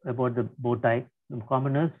know about the bow tie. The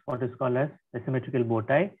common is what is called as a symmetrical bow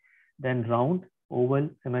tie, then round, oval,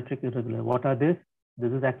 symmetric, irregular. What are this?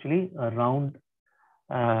 This is actually a round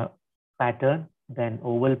pattern, then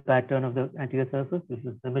oval pattern of the anterior surface. This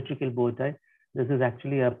is symmetrical bow tie. This is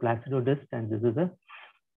actually a placido disc, and this is a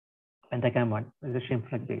pentacam one. This is a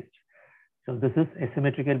Schimfleck based. So this is a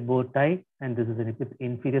symmetrical bow tie, and this is an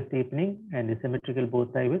inferior steepening and a symmetrical bow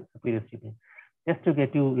tie with superior steepening. Just to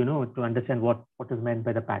get you, to understand what is meant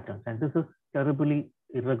by the patterns. And this is terribly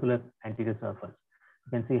irregular anterior surface. You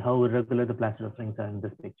can see how irregular the placido strings are in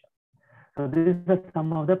this picture. So these are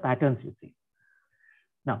some of the patterns you see.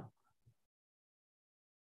 Now,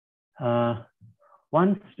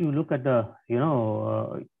 once you look at the,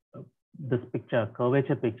 this picture,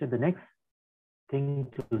 curvature picture, the next thing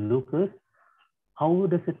to look is how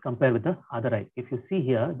does it compare with the other eye? If you see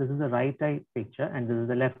here, this is the right eye picture and this is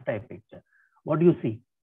the left eye picture. What do you see?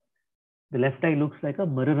 The left eye looks like a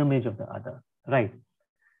mirror image of the other, right?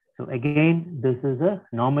 So again, this is a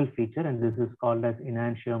normal feature and this is called as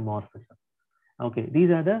enantiomorphism. Okay,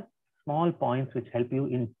 these are the small points which help you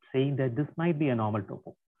in saying that this might be a normal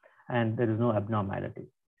topo and there is no abnormality.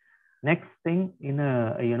 Next thing in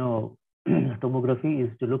a, tomography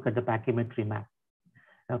is to look at the pachymetry map.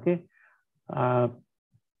 Okay,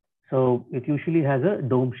 so it usually has a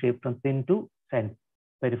dome shape from thin to thin,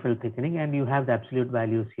 peripheral thickening, and you have the absolute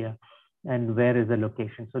values here and where is the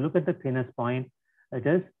location. So look at the thinnest point, it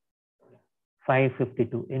is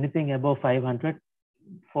 552. Anything above 500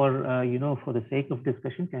 for for the sake of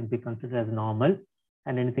discussion can be considered as normal,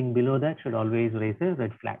 and anything below that should always raise a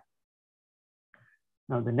red flag.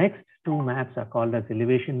 Now the next two maps are called as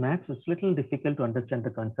elevation maps. It's a little difficult to understand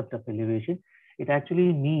the concept of elevation. It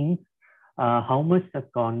actually means how much the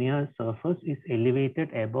cornea surface is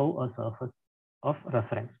elevated above a surface of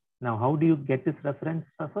reference. Now, how do you get this reference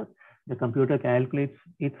surface? The computer calculates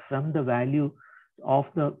it from the value of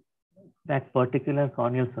that particular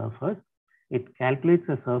corneal surface. It calculates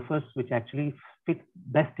a surface which actually fits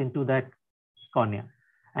best into that cornea.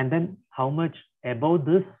 And then how much above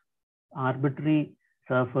this arbitrary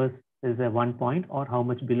surface is a 1 point or how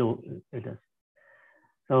much below it is.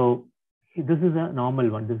 So this is a normal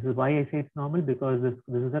one. This is why I say it's normal, because this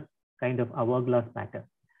is a kind of hourglass pattern.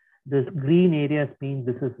 This green areas mean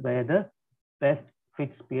this is where the best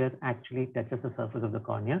fit spear actually touches the surface of the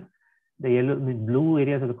cornea. The yellow, blue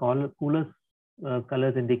areas of the coolest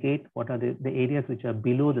colors indicate what are the areas which are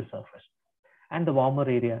below the surface, and the warmer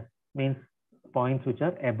areas means points which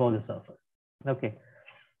are above the surface. Okay.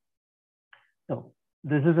 So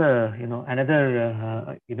this is a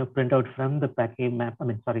another printout from the packing map.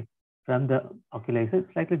 From the oculi. So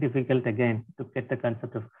it's slightly difficult again to get the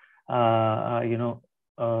concept of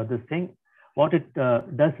this thing. What it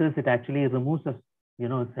does is it actually removes the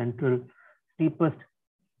central steepest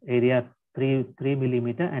area 3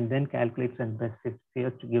 millimeter and then calculates and best fit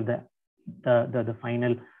spheres to give the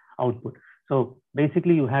final output. So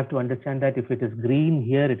basically you have to understand that if it is green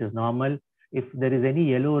here, it is normal. If there is any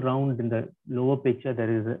yellow round in the lower picture, there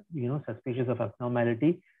is a suspicious of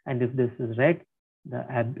abnormality. And if this is red,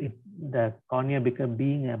 the cornea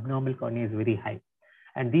being abnormal cornea is very high.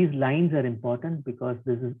 And these lines are important because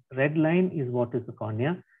this is red line is what is the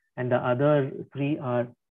cornea, and the other three are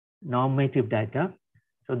normative data.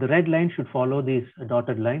 So the red line should follow these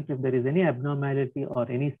dotted lines. If there is any abnormality or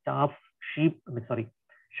any sharp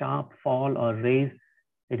fall or raise,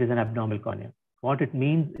 it is an abnormal cornea. What it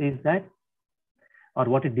means is that, or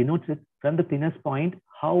what it denotes is from the thinnest point,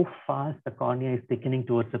 how fast the cornea is thickening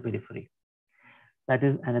towards the periphery. That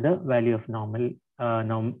is another value of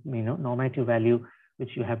normative value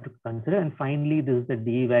which you have to consider. And finally, this is the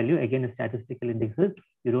D value, again a statistical indices.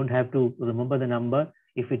 You don't have to remember the number.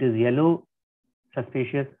 If it is yellow,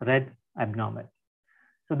 suspicious, red, abnormal.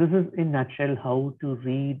 So this is in a nutshell how to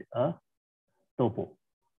read a topo.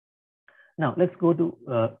 Now let's go to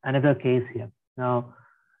another case here. Now,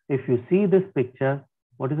 if you see this picture,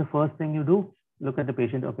 what is the first thing you do? Look at the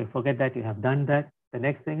patient. Okay, forget that, you have done that. The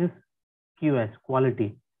next thing is QS,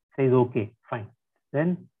 quality, says okay, fine.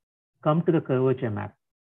 Then come to the curvature map.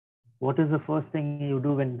 What is the first thing you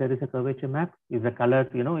do when there is a curvature map? Is the color,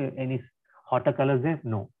 any hotter colors there?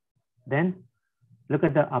 No. Then look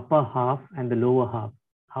at the upper half and the lower half.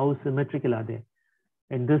 How symmetrical are they?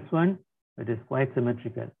 In this one, it is quite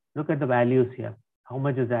symmetrical. Look at the values here. How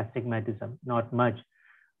much is the astigmatism? Not much.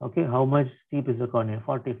 Okay, how much steep is the cornea?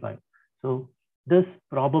 45. So this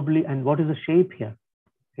probably, and what is the shape here?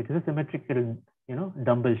 It is a symmetrical,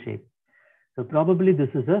 dumbbell shape. So probably this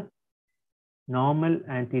is a normal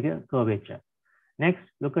anterior curvature. Next,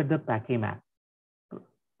 look at the Pachy map.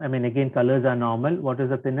 I mean, again, colors are normal. What is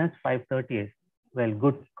the thinness? 530. Well,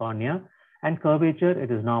 good cornea. And curvature,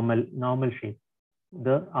 it is normal shape.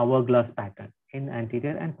 The hourglass pattern in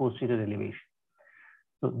anterior and posterior elevation.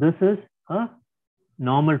 So this is a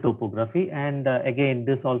normal topography, and again,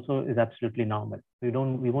 this also is absolutely normal. We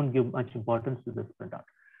won't give much importance to this printout.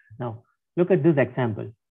 Now, look at this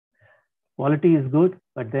example. Quality is good,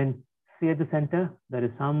 but then see at the center, there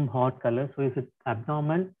is some hot color. So is it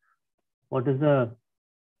abnormal? What is the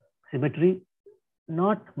symmetry?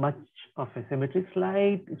 Not much of a symmetry,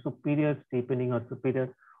 slight superior steepening or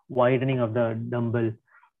superior widening of the dumbbell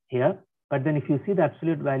here. But then if you see the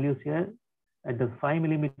absolute values here, at the 5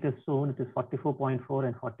 millimeter zone, it is 44.4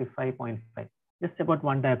 and 45.5. Just about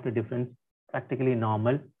 1 diopter difference, practically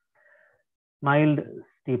normal. Mild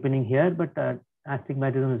steepening here, but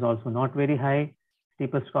astigmatism is also not very high.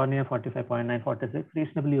 Steepest cornea, 45.9, 46,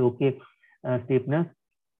 reasonably okay steepness.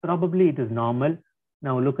 Probably it is normal.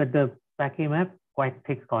 Now look at the Pachy map, quite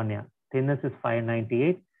thick cornea. Thinness is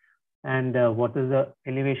 598. And what is the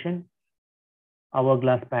elevation?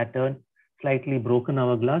 Hourglass pattern, slightly broken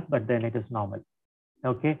hourglass, but then it is normal.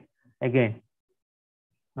 Okay, again,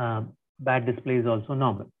 bad display is also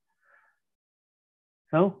normal.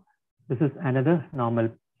 So this is another normal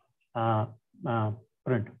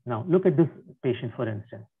print. Now look at this patient, for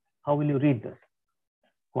instance. How will you read this?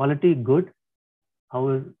 Quality good. How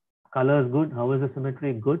is colors good? How is the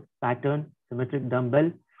symmetry good? Pattern, symmetric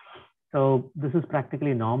dumbbell. So this is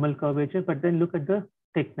practically normal curvature, but then look at the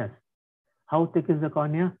thickness. How thick is the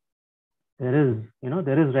cornea? There is,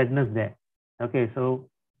 there is redness there. Okay, so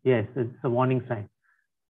yes, it's a warning sign.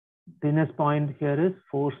 Thinnest point here is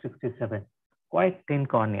 467, quite thin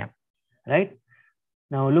cornea, right?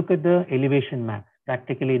 Now look at the elevation map,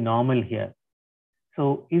 practically normal here.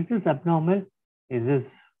 So is this abnormal? Is this,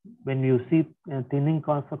 when you see thinning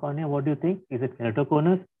of the cornea, what do you think? Is it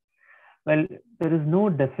keratoconus? Well, there is no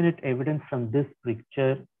definite evidence from this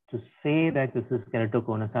picture to say that this is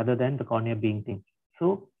keratoconus other than the cornea being thin.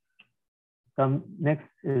 So next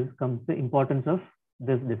comes the importance of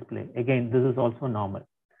this display. Again, this is also normal.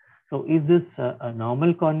 So is this a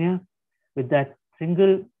normal cornea? With that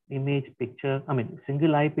single image picture,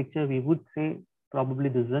 single eye picture, we would say probably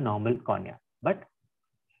this is a normal cornea, but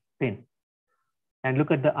thin. And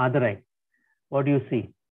look at the other eye. What do you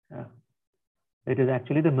see? It is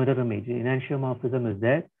actually the mirror image. Enantiomorphism is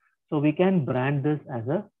there. So we can brand this as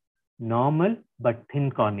a normal but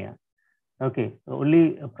thin cornea. Okay, the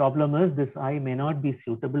only problem is this eye may not be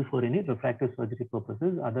suitable for any refractive surgery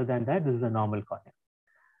purposes. Other than that, this is a normal cornea.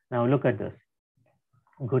 Now look at this.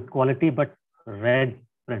 Good quality but red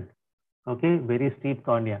print. Okay, very steep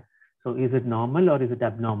cornea. So is it normal or is it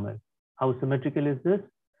abnormal? How symmetrical is this?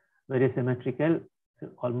 Very symmetrical,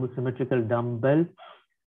 almost symmetrical dumbbell.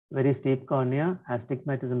 Very steep cornea.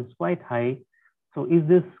 Astigmatism is quite high. So is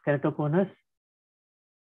this keratoconus?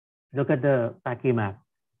 Look at the Pachy map.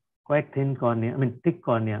 Quite thin cornea, thick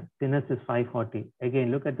cornea. Thinness is 540.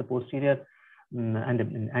 Again, look at the posterior and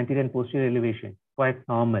anterior and posterior elevation. Quite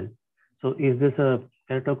normal. So is this a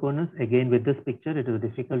keratoconus? Again, with this picture, it is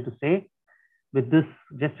difficult to say. With this,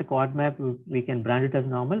 just a quad map, we can brand it as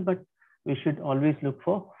normal, but we should always look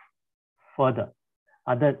for further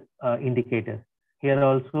other indicators. Here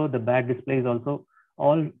also, the bad display is also,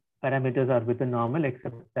 all parameters are within normal,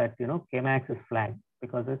 except that, Kmax is flagged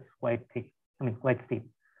because it's quite thick, quite steep.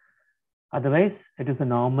 Otherwise, it is a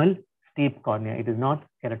normal steep cornea. It is not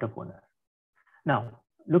keratoconus. Now,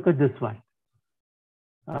 look at this one.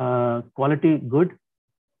 Quality good.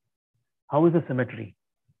 How is the symmetry?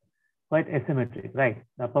 Quite asymmetric, right?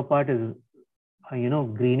 The upper part is,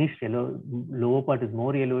 greenish yellow. Lower part is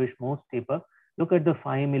more yellowish, more steeper. Look at the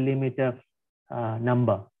 5 millimeter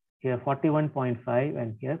number. Here 41.5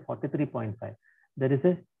 and here 43.5. There is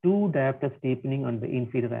a 2 diopter steepening on the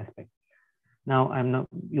inferior aspect. Now,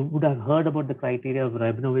 you would have heard about the criteria of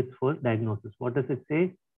Rabinowitz for diagnosis. What does it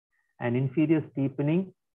say? An inferior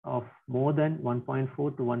steepening of more than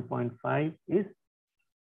 1.4 to 1.5 is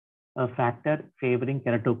a factor favoring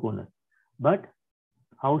keratoconus. But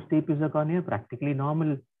how steep is the cornea? Practically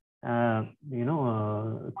normal,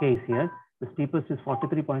 case here. The steepest is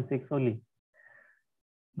 43.6 only.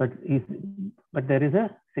 But there is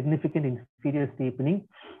a significant inferior steepening.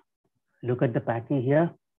 Look at the Pachy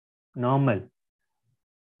here. Normal.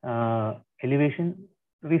 Elevation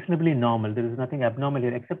reasonably normal. There is nothing abnormal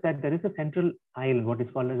here, except that there is a central island, what is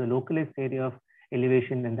called as a localized area of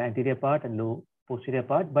elevation in the anterior part and low posterior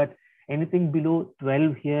part. But anything below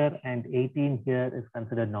 12 here and 18 here is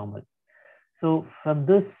considered normal. So from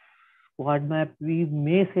this quad map, we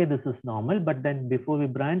may say this is normal, but then before we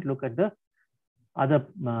brand, look at the other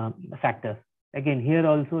factors. Again, here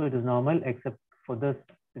also it is normal, except for this,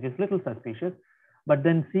 which is little suspicious. But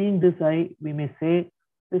then seeing this eye, we may say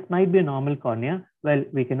this might be a normal cornea. Well,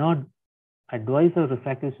 we cannot advise a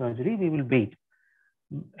refractive surgery. We will wait.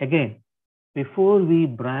 Again, before we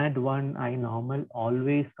brand one eye normal,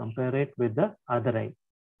 always compare it with the other eye.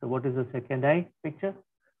 So what is the second eye picture?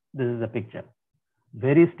 This is the picture.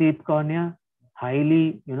 Very steep cornea,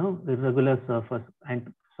 highly, irregular surface,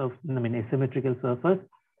 and so asymmetrical surface,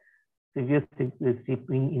 severe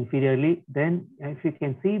steeping inferiorly. Then if you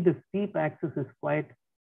can see, the steep axis is quite,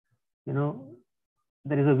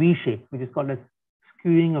 there is a V shape, which is called as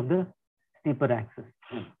skewing of the steeper axis.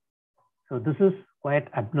 So this is quite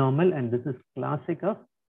abnormal, and this is classic of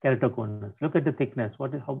keratoconus. Look at the thickness.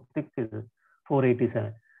 How thick is it?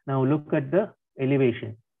 487. Now look at the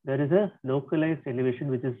elevation. There is a localized elevation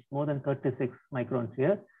which is more than 36 microns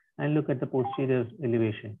here, and look at the posterior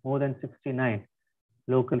elevation, more than 69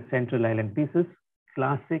 local central island. This is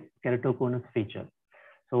classic keratoconus feature.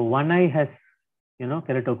 So one eye has,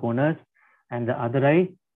 keratoconus, and the other eye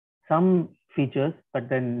some features, but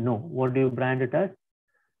then no. What do you brand it as?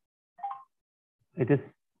 It is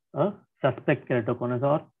a suspect keratoconus,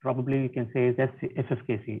 or probably you can say it's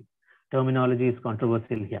FFKC. Terminology is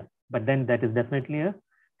controversial here, but then that is definitely a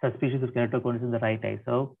suspicious of keratoconus in the right eye.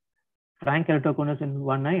 So frank keratoconus in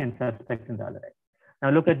one eye and suspect in the other eye. Now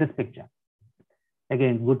look at this picture.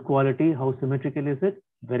 Again, good quality. How symmetrical is it?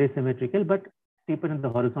 Very symmetrical, but steeper in the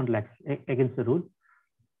horizontal axis against the rule.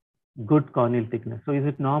 Good corneal thickness. So is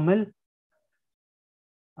it normal?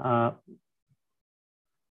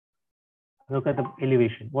 Look at the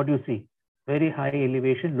elevation. What do you see? Very high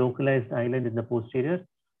elevation, localized island in the posterior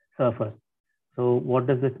surface. So what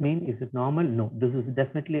does this mean? Is it normal? No, this is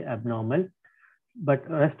definitely abnormal, but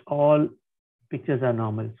rest all pictures are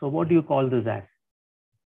normal. So what do you call this as?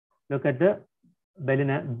 Look at the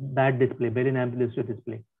bad display, Bellin ambulatory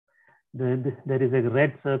display. There is a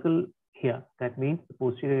red circle here. That means the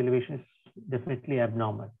posterior elevation is definitely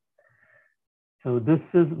abnormal. So this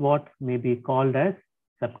is what may be called as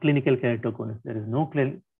subclinical keratoconus. There is no,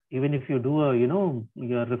 even if you do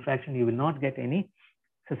your refraction, you will not get any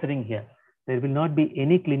scissoring here. There will not be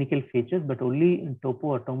any clinical features, but only in topo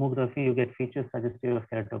or tomography you get features suggestive of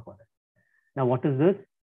keratoconus. Now, what is this?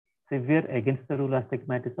 Severe against the rule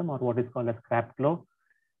astigmatism, or what is called as crabbed claw.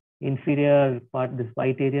 Inferior part, this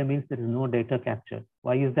white area means there is no data capture.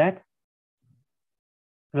 Why is that?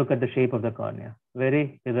 Look at the shape of the cornea.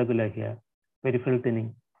 Very irregular here. Peripheral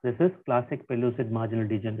thinning. This is classic pellucid marginal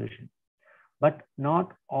degeneration. But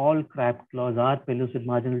not all crabbed claws are pellucid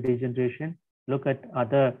marginal degeneration. Look at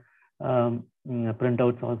other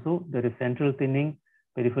printouts also. There is central thinning.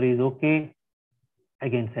 Periphery is okay.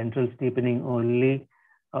 Again, central steepening only.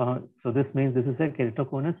 So this means this is a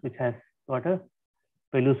keratoconus which has got a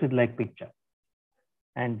pellucid-like picture.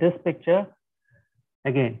 And this picture,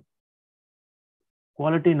 again,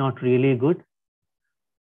 quality not really good.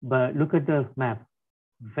 But look at the map.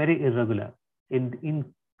 Very irregular. In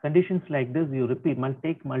conditions like this, you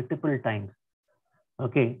take multiple times,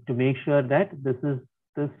 okay, to make sure that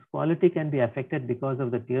this quality can be affected because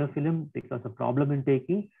of the tear film, because of problem in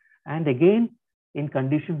taking, and again in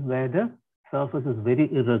conditions where the surface is very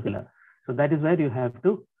irregular. So that is where you have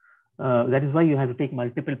to. That is why you have to take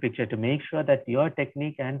multiple pictures to make sure that your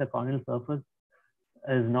technique and the corneal surface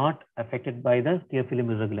is not affected by the tear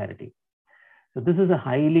film irregularity. So this is a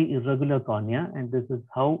highly irregular cornea, and this is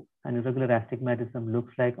how an irregular astigmatism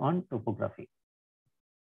looks like on topography.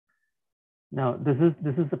 Now, this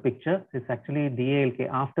is the picture. It's actually DALK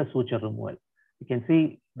after suture removal. You can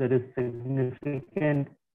see there is significant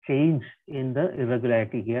change in the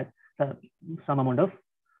irregularity here, some amount of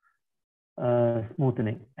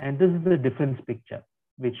smoothening. And this is the difference picture,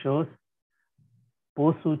 which shows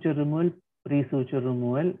post-suture removal, pre-suture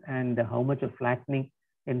removal, and how much of flattening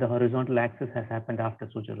in the horizontal axis has happened after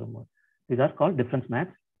suture removal. These are called difference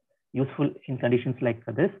maps, useful in conditions like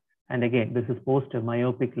this. And again, this is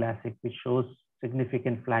post-myopic classic, which shows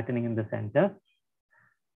significant flattening in the center.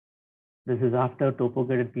 This is after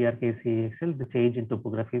topo-guided PRK-CXL, the change in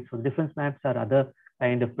topography. So difference maps are other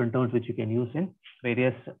kind of printouts which you can use in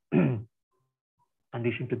various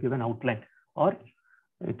conditions to give an outline or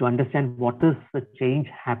to understand what is the change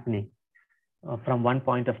happening from one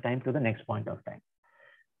point of time to the next point of time.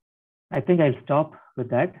 I think I'll stop with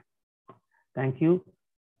that. Thank you.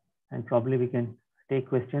 and probably we can take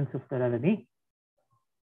questions if there are any.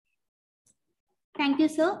 Thank you,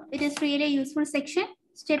 sir. It is really a useful section.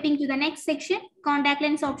 Stepping to the next section, contact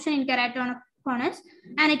lens option in keratoconus,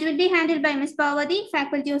 and it will be handled by Ms. Pavati,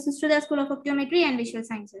 Faculty of Susruta School of Optometry and Visual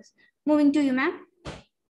Sciences. Moving to you, ma'am.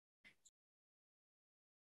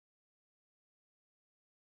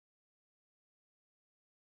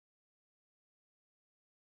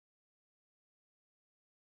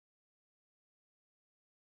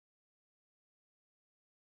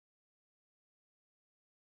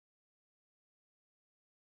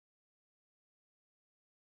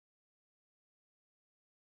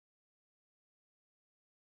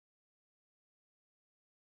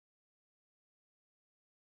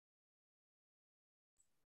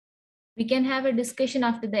 We can have a discussion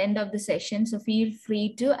after the end of the session, so feel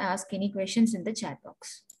free to ask any questions in the chat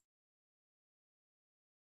box.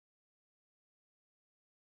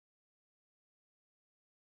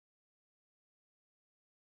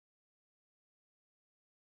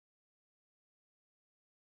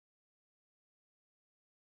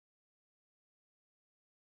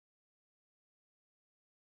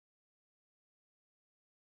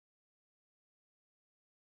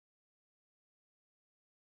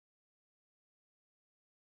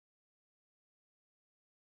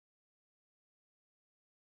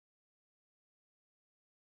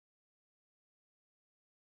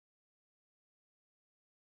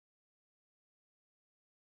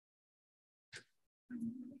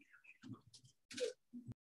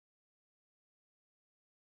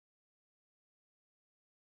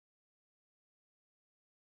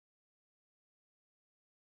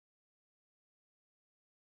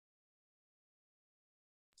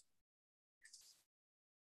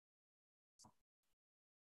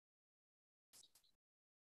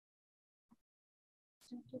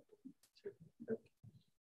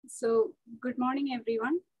 So, good morning,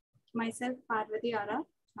 everyone. Myself, Parvati Ara,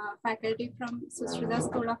 faculty from Susruta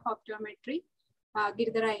School of Optometry,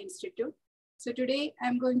 Giridhar Institute. So today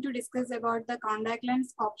I'm going to discuss about the contact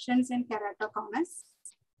lens options in keratoconus.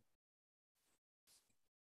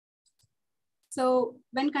 So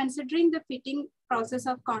when considering the fitting process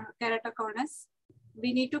of keratoconus,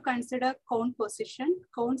 we need to consider cone position,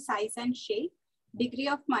 cone size and shape, degree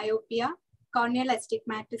of myopia, corneal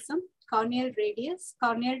astigmatism, corneal radius,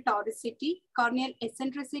 corneal toricity, corneal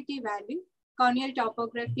eccentricity value, corneal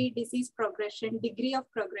topography, disease progression, degree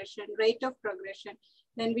of progression, rate of progression,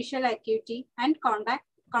 then visual acuity, and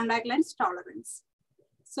contact lens tolerance.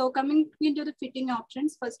 So coming into the fitting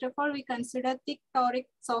options, first of all, we consider thick toric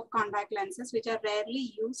soft contact lenses, which are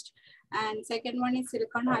rarely used. And second one is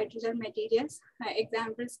silicone hydrogel materials,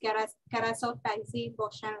 examples Keratoconus, IC,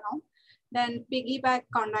 Bosch and Long. Then piggyback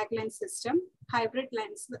contact lens system, hybrid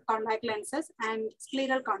lens contact lenses, and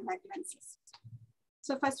scleral contact lenses.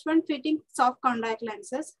 So first one, fitting soft contact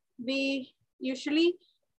lenses. We usually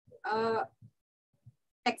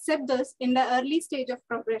accept this in the early stage of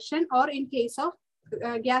progression or in case of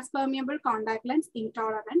gas permeable contact lens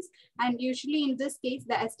intolerance, and usually in this case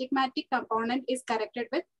the astigmatic component is corrected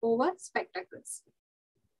with over spectacles.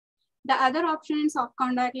 The other option in soft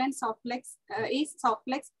contact lens is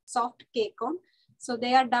soft K-cone. So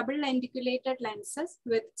they are double lenticulated lenses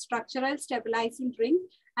with structural stabilizing ring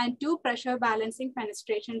and 2 pressure balancing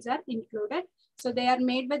fenestrations are included. So they are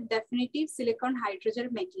made with definitive silicone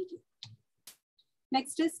hydrogel material.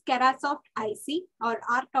 Next is Keratoconus IC or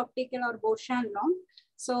Art Optical or Bosch and Long.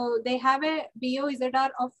 So they have a BOZR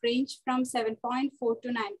of range from 7.4 to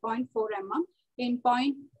 9.4 mm in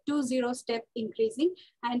 0.20 step increasing,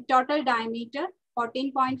 and total diameter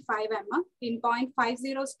 14.5 mm in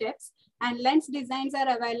 0.50 steps, and lens designs are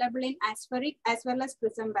available in aspheric as well as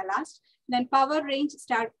prism ballast. Then power range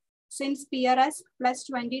start since PRS plus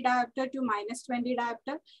 20 diopter to minus 20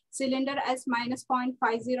 diopter, cylinder as minus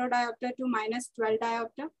 0.50 diopter to minus 12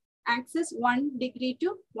 diopter, axis 1 degree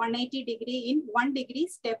to 180 degree in 1 degree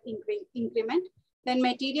step increment. Then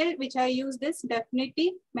material which I used is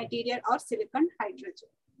definitive material or silicone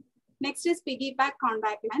hydrogel. Next is piggyback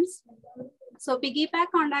contact lens. So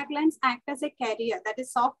piggyback contact lens act as a carrier, that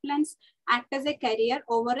is soft lens act as a carrier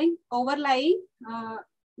overlying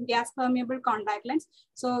gas permeable contact lens.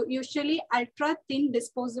 So usually ultra thin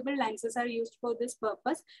disposable lenses are used for this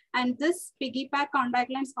purpose, and this piggyback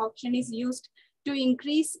contact lens option is used to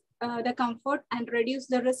increase the comfort and reduce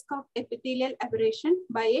the risk of epithelial aberration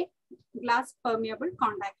by a glass permeable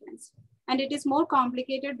contact lens. And it is more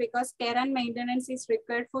complicated because care and maintenance is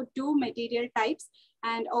required for 2 material types,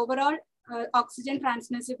 and overall oxygen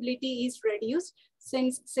transmissibility is reduced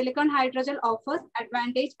since silicone hydrogel offers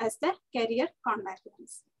advantage as the carrier contact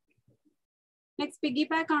lens. Next,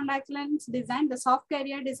 piggyback contact lens design. The soft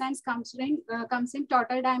carrier designs comes in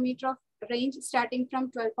total diameter of range starting from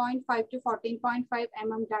 12.5 to 14.5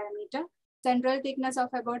 mm diameter. Central thickness of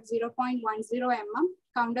about 0.10 mm.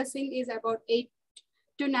 Countersink is about 8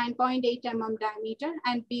 to 9.8 mm diameter,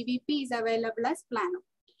 and BVP is available as plano.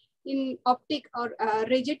 In optic or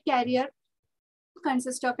rigid carrier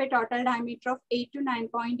consists of a total diameter of 8 to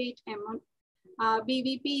 9.8 mm.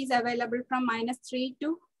 BVP is available from -3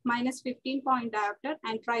 to -15 point diopter,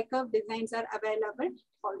 and tri-curve designs are available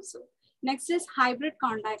also. Next is hybrid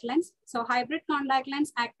contact lens. So hybrid contact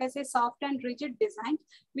lens act as a soft and rigid design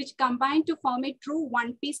which combine to form a true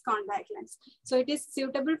one-piece contact lens. So it is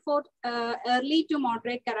suitable for early to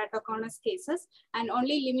moderate keratoconus cases, and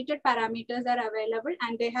only limited parameters are available,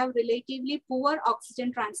 and they have relatively poor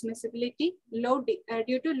oxygen transmissibility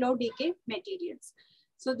due to low decay materials.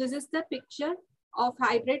 So this is the picture of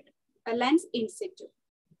hybrid lens in situ.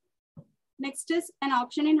 Next is an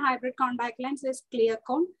option in hybrid contact lens is clear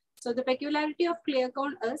cone. So the peculiarity of clear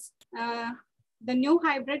cone is the new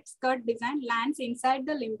hybrid skirt design lands inside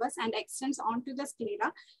the limbus and extends onto the sclera.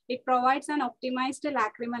 It provides an optimized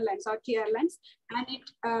lacrimal lens or tear lens, and it,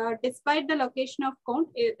 despite the location of cone,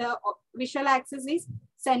 the visual axis is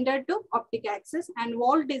centered to optic axis, and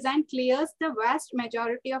wall design clears the vast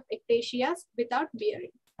majority of ectasias without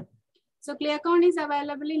bearing. So clear cone is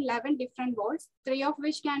available in 11 different walls, 3 of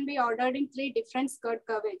which can be ordered in 3 different skirt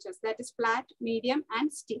curvatures, that is flat, medium,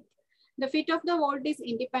 and steep. The fit of the wall is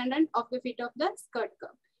independent of the fit of the skirt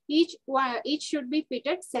curve. Each should be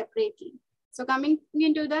fitted separately. So coming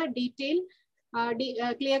into the detail,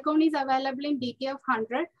 clear cone is available in DK of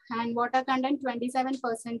 100 and water content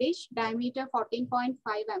 27%, diameter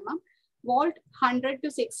 14.5 mm, vault 100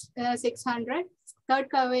 to 600, skirt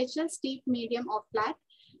curvature steep, medium, or flat.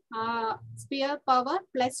 Sphere power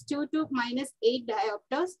 +2 to -8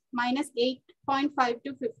 diopters, -8.5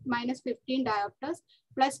 to -15 diopters,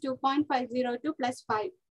 +2.50 to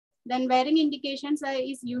 +5. Then wearing indications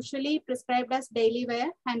is usually prescribed as daily wear,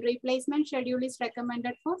 and replacement schedule is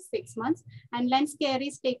recommended for 6 months, and lens care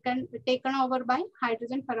is taken over by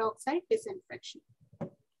hydrogen peroxide disinfection.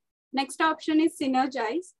 Next option is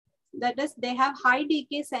Synergize. That is, they have high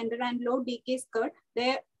decay center and low decay skirt.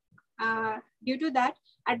 Due to that,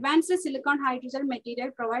 advanced silicon hydrogel material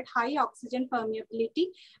provide high oxygen permeability,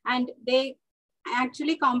 and they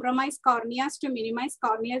actually compromise corneas to minimize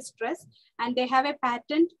corneal stress, and they have a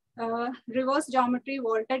patent reverse geometry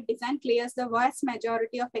vaulted design clears the vast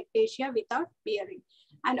majority of ectasia without bearing,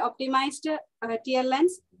 and optimized tear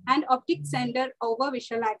lens and optic center over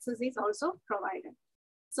visual axis is also provided.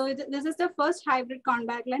 So this is the first hybrid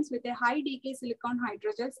contact lens with a high decay silicon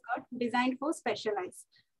hydrogel skirt designed for specialized.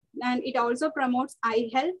 And it also promotes eye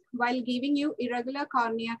health while giving you irregular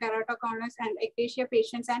cornea, keratoconus, and ectasia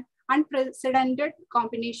patients an unprecedented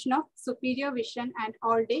combination of superior vision and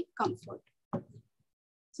all-day comfort.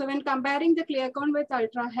 So when comparing the clear cone with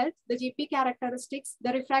ultra health, the GP characteristics,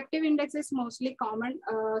 the refractive index is mostly common,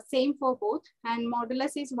 same for both, and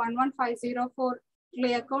modulus is 1150 for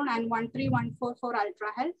clear cone and 1314 for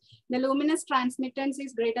ultra health. The luminous transmittance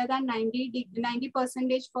is greater than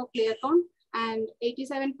 90% for clear cone and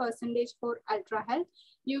 87% for ultra health.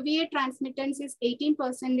 UVA transmittance is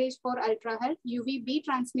 18% for ultra health. UVB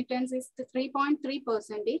transmittance is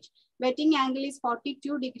 3.3%. Wetting angle is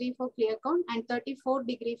 42 degree for clear cone and 34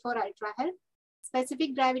 degree for ultra health.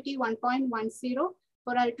 Specific gravity 1.10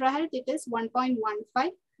 for ultra health. It is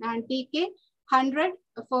 1.15, and TK 100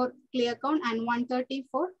 for clear cone and 130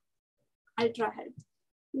 for ultra health.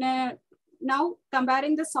 Now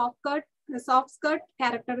comparing the soft skirt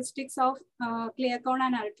characteristics of clear cone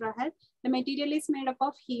and ultra health. The material is made up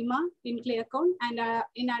of HEMA in clear cone, and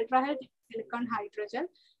in ultra health silicon hydrogel.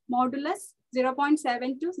 Modulus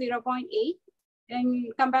 0.7 to 0.8.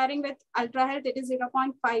 And comparing with ultra health, it is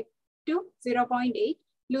 0.5 to 0.8.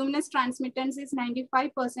 Luminous transmittance is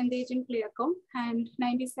 95% in clear cone and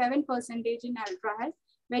 97% in ultra health.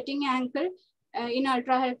 Wetting angle in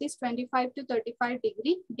ultra health is 25 to 35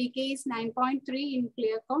 degree. Decay is 9.3 in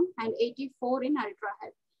clear cone and 84 in ultra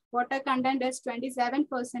health. Water content is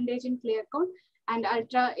 27% in clear cone, and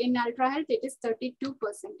in ultra health it is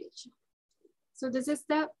 32%. So this is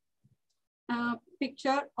the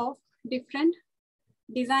picture of different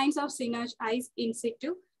designs of Synergize in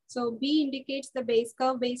situ. So B indicates the base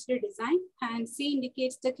curve based design, and C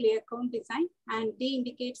indicates the clear cone design, and D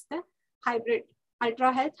indicates the hybrid,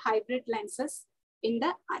 ultra health hybrid lenses in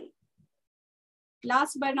the eye.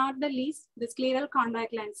 Last but not the least, the scleral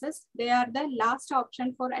contact lenses. They are the last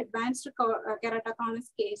option for advanced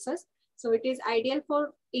keratoconus cases. So it is ideal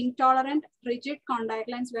for intolerant, rigid contact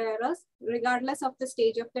lens wearers, regardless of the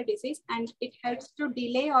stage of the disease, and it helps to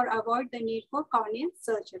delay or avoid the need for corneal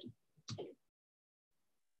surgery.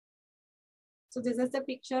 So this is the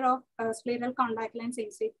picture of scleral contact lens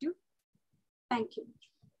in situ. Thank you.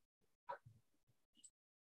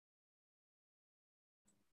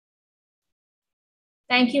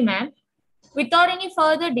 Thank you, ma'am. Without any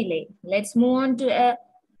further delay, let's move on to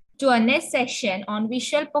our next section on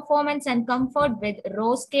visual performance and comfort with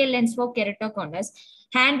rose scale lens for keratoconus,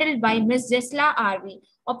 handled by Ms. Jesla RV,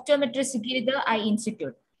 Optometrist, Giridhar Eye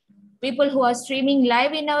Institute. People who are streaming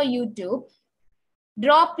live in our YouTube,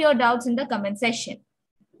 drop your doubts in the comment section.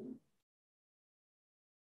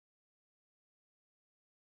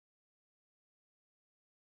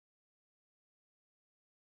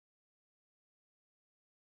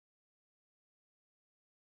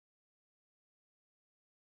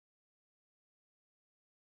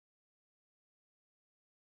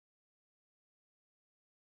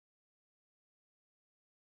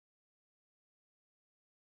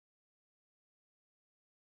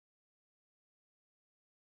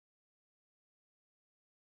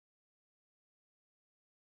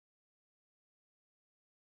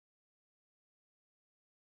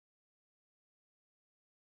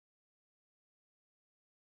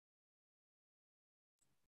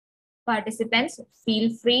 Participants, feel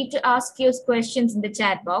free to ask your questions in the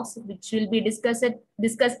chat box, which will be discussed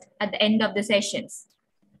at the end of the sessions.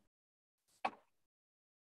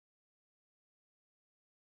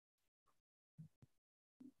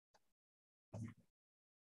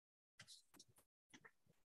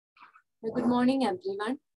 Good morning,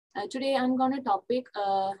 everyone. Today I'm going to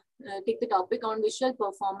take the topic on visual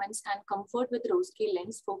performance and comfort with rose scale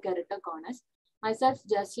lens for keratoconus. Myself,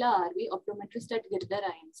 Jesla RV, optometrist at Giridhar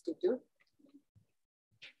Eye Institute.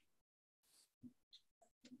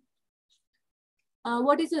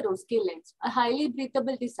 What is a rose scale lens? A highly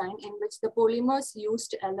breathable design in which the polymers used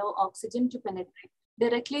to allow oxygen to penetrate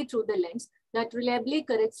directly through the lens that reliably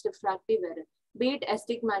corrects refractive error, be it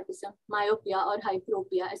astigmatism, myopia, or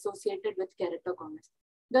hyperopia associated with keratoconus.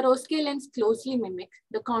 The rose scale lens closely mimics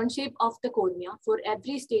the cone shape of the cornea for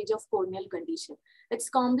every stage of corneal condition. Its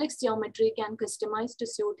complex geometry can customize to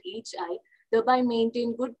suit each eye, thereby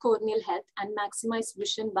maintain good corneal health and maximize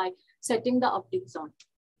vision by setting the optic zone.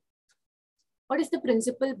 What is the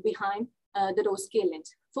principle behind the rose scale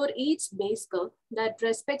lens? For each base curve that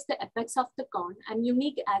respects the apex of the cone and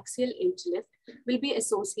unique axial edge lift will be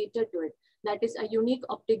associated to it. That is a unique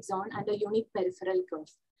optic zone and a unique peripheral curve.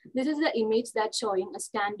 This is the image that's showing a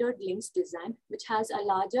standard lens design, which has a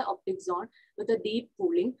larger optic zone with a deep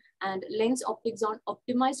pooling and lens optic zone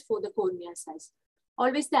optimized for the cornea size.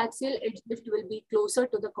 Always the axial edge lift will be closer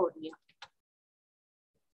to the cornea.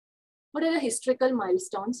 What are the historical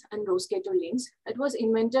milestones and rose scale lens? It was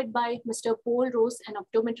invented by Mr. Paul Rose, an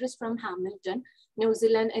optometrist from Hamilton, New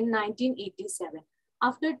Zealand in 1987.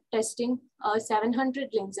 After testing 700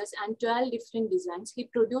 lenses and 12 different designs, he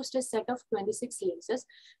produced a set of 26 lenses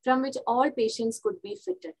from which all patients could be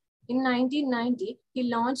fitted. In 1990,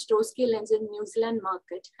 he launched rose scale lens in New Zealand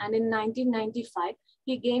market, and in 1995,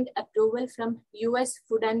 he gained approval from US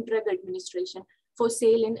Food and Drug Administration for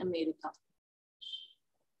sale in America.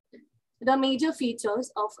 The major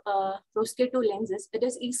features of rose scale lenses, it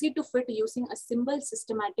is easy to fit using a simple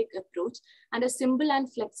systematic approach, and a simple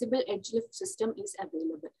and flexible edge lift system is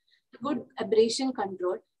available. Good aberration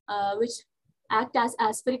control, which act as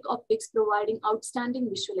aspheric optics, providing outstanding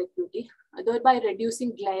visual acuity, thereby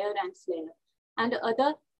reducing glare and flare. And the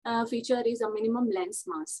other feature is a minimum lens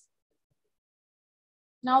mass.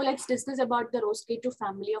 Now let's discuss about the rose scale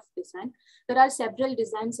family of design. There are several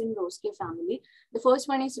designs in rose scale family. The first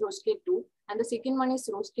one is rose scale 2, and the second one is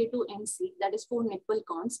rose scale NC, that is for nipple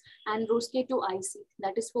cones, and rose scale IC,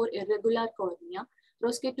 that is for irregular cornea,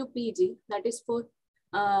 rose scale PG, that is for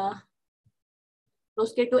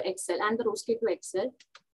rose scale XL, and the rose scale XL.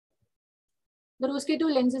 The rose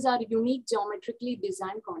scale lenses are unique geometrically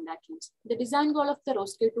designed contact lens. The design goal of the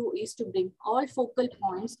rose scale is to bring all focal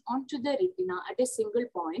points onto the retina at a single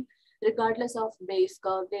point, regardless of base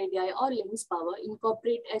curve, radii, or lens power,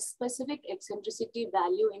 incorporate a specific eccentricity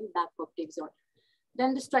value in back optic zone.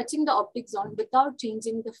 Then stretching the optic zone without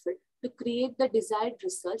changing the fit to create the desired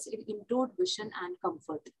results in improved vision and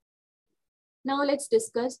comfort. Now let's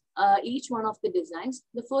discuss each one of the designs.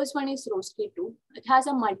 The first one is rose scale 2. It has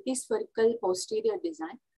a multi-spherical posterior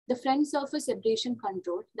design, the front surface aberration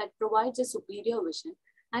control that provides a superior vision.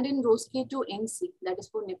 And in rose scale NC, that is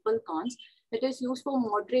for nipple cones, it is used for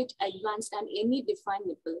moderate, advanced, and any defined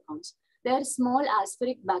nipple cones. There is small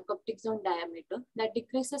aspheric back optic zone diameter that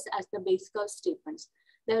decreases as the base curve steepens.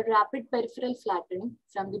 The rapid peripheral flattening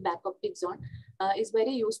from the back optic zone is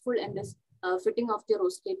very useful in this fitting of the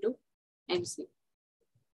ROSK2 NC.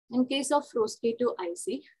 In case of ROSK2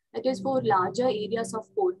 IC, it is for larger areas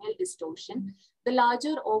of corneal distortion. The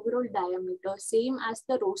larger overall diameter, same as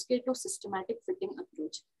the ROSK2 systematic fitting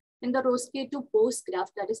approach. In the ROSK2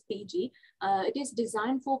 post-graft, that is PG, it is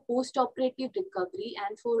designed for post-operative recovery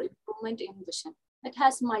and for improvement in vision. It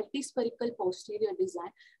has multi-spherical posterior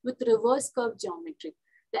design with reverse curve geometry.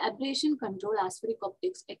 The aberration control aspheric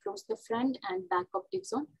optics across the front and back optic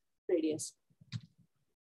zone radius.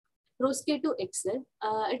 ROSK2 XL,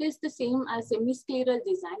 it is the same as semiscleral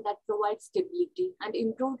design that provides stability and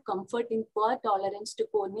improved comfort in poor tolerance to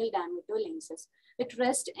corneal diameter lenses. It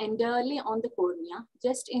rests entirely on the cornea,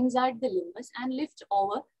 just inside the limbus, and lifts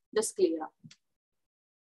over the sclera.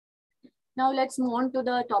 Now let's move on to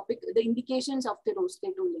the topic, the indications of the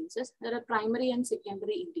ROSK2 lenses. There are primary and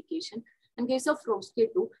secondary indication. In case of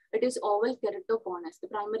ROSK2, it is oval keratoconus. The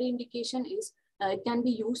primary indication is it can be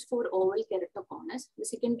used for oval keratoconus. The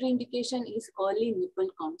secondary indication is early nipple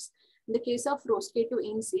cones. In the case of ROSK2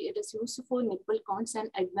 NC, it is used for nipple cones and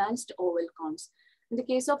advanced oval cones. In the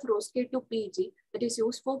case of ROSK2 PG, it is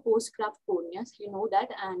used for post-graft corneas, you know that,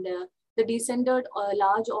 and the descended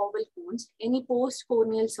large oval cones, any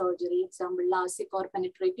post-corneal surgery, example LASIK or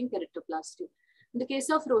penetrating keratoplasty. In the case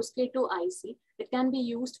of ROSK2 IC, it can be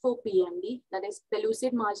used for PMD, that is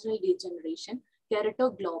pellucid marginal degeneration,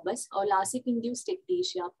 keratoglobus or LASIK-induced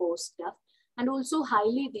ectasia post-graft, and also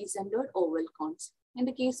highly descended oval cones. In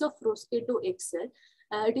the case of ROSK2 XL,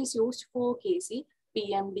 it is used for KC,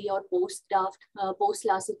 PMD or post-graft,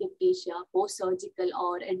 post-LASIK ectasia, post-surgical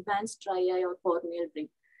or advanced dry eye or corneal ring.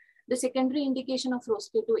 The secondary indication of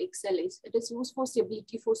ROSK2 XL is it is used for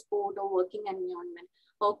stability for sport or working environment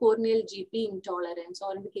or corneal GP intolerance,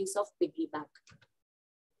 or in the case of piggyback.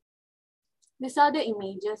 These are the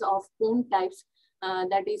images of cone types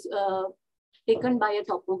that is taken by a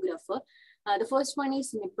topographer. The first one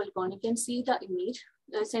is nipple cone. You can see the image.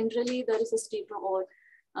 Centrally, there is a strip or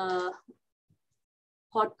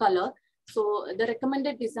hot color. So the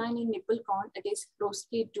recommended design in nipple cone, it is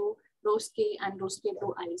ROSK2, ROSK and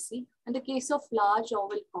ROSK2 IC. In the case of large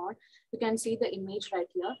oval cone, you can see the image right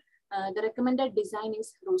here. The recommended design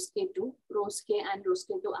is ROSK2, ROSK and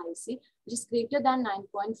ROSK2 IC, which is greater than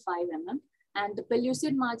 9.5 mm. And the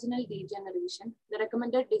pellucid marginal degeneration, the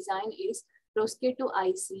recommended design is ROSK2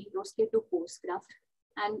 IC, ROSK2 postgraft.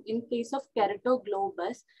 And in case of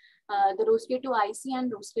keratoglobus, the ROSK2 IC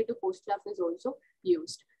and ROSK2 postgraft is also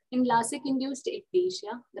used. In LASIK-induced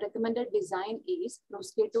ectasia, the recommended design is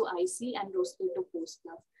ROSK2 IC and ROSK2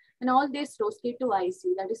 postgraft. And all this ROSK2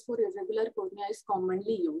 IC, that is for irregular cornea, is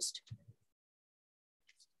commonly used.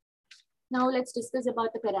 Now let's discuss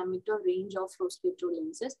about the parameter range of ROSK2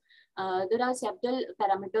 lenses. There are several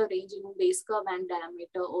parameter range in base curve and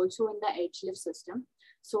diameter, also in the edge lift system.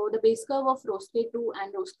 So the base curve of ROSK2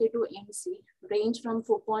 and ROSK2 NC range from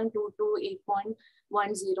 4.2 to 8.10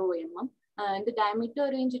 mm. In the diameter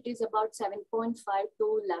range, it is about 7.5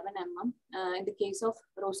 to 11 mm in the case of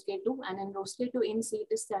ROSK2, and in ROSK2 NC,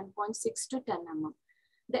 it is 7.6 to 10 mm.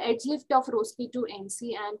 The edge lift of ROSK2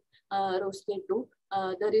 NC and ROSK2,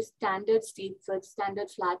 there is standard steep fit, standard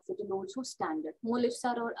flat fit, and also standard. More lifts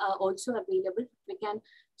are also available. We can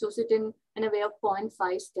choose it in a way of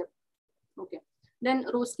 0.5 step. Okay. Then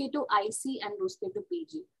ROSK2 IC and ROSK2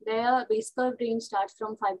 PG. Their base curve range starts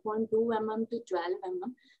from 5.2 mm to 12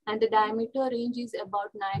 mm, and the diameter range is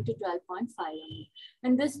about 9 to 12.5 mm.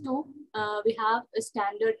 In this too, we have a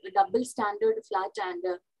standard, double standard flat and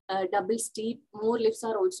double steep. More lifts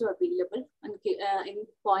are also available in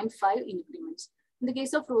 0.5 increments. In the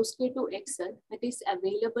case of ROSK2 XL, it is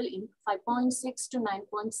available in 5.6 to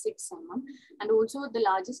 9.6 mm, and also the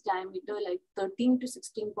largest diameter like 13 to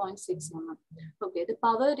 16.6 mm. Okay, the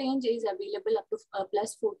power range is available up to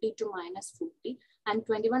plus 40 to minus 40, and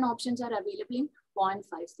 21 options are available in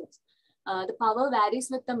 0.5 steps. The power varies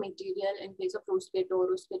with the material. In case of ROSK2 or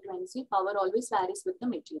ROSK2 NC, power always varies with the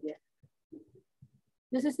material.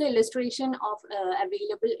 This is the illustration of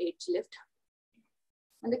available edge lift.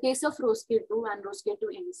 In the case of ROSK2 and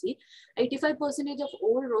ROSK2 NC, 85% of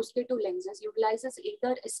all ROSK2 lenses utilizes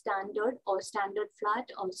either a standard or standard flat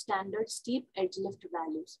or standard steep edge lift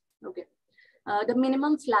values. Okay. The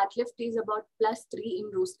minimum flat lift is about plus 3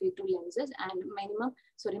 in ROSK2 lenses, and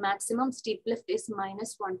maximum steep lift is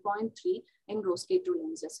minus 1.3 in ROSK2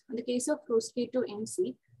 lenses. In the case of ROSK2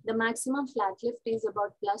 NC, the maximum flat lift is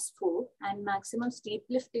about plus 4 and maximum steep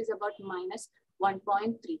lift is about minus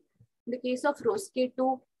 1.3. In the case of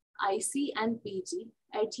ROSK2 IC and PG,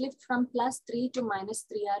 edge lift from plus 3 to minus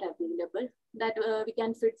 3 are available that we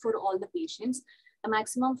can fit for all the patients. The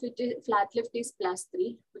maximum flat lift is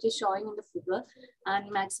 +3, which is showing in the figure,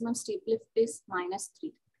 and maximum steep lift is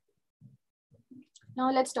 -3. Now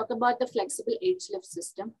let's talk about the flexible edge lift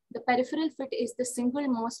system. The peripheral fit is the single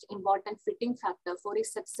most important fitting factor for a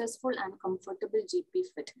successful and comfortable GP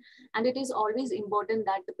fit. And it is always important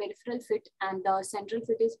that the peripheral fit and the central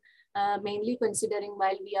fit is mainly considering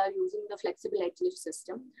while we are using the flexible edge lift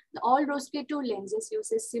system. All Rosquet 2 lenses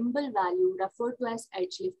use a symbol value referred to as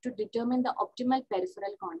edge lift to determine the optimal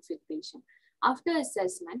peripheral configuration. After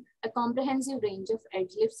assessment, a comprehensive range of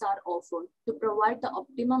edge lifts are offered to provide the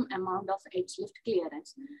optimum amount of edge lift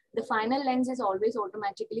clearance. The final lens is always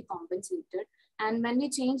automatically compensated, and when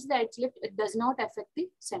we change the edge lift, it does not affect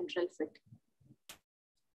the central fit.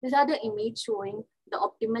 These are the image showing the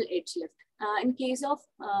optimal edge lift. In case of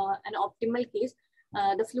an optimal case,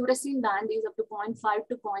 the fluorescein band is up to 0.5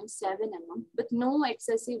 to 0.7 mm with no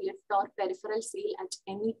excessive lift or peripheral seal at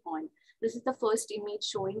any point. This is the first image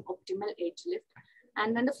showing optimal edge lift.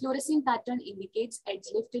 And when the fluorescein pattern indicates edge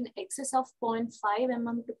lift in excess of 0.5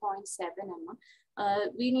 mm to 0.7 mm,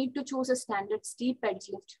 we need to choose a standard steep edge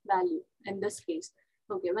lift value in this case.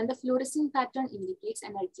 Okay, when the fluorescein pattern indicates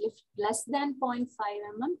an edge lift less than 0.5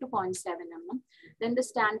 mm to 0.7 mm, then the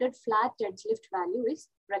standard flat edge lift value is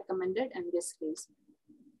recommended in this case.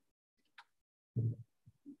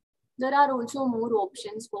 There are also more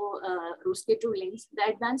options for Rosquet 2 lens. The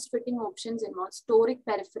advanced fitting options involve toric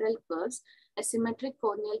peripheral curves, asymmetric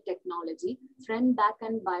corneal technology, front, back,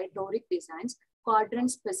 and bi-toric designs,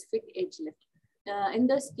 quadrant-specific edge lift. In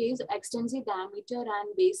this case, extensive diameter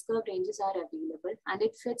and base curve ranges are available, and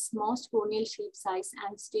it fits most corneal shape, size,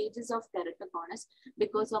 and stages of keratoconus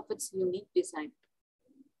because of its unique design.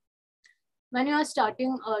 When you are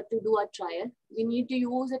starting to do a trial, we need to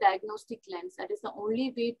use a diagnostic lens. That is the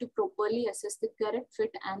only way to properly assess the correct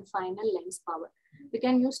fit and final lens power. We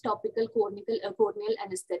can use topical corneal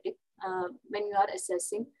anesthetic when you are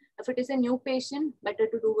assessing. If it is a new patient, better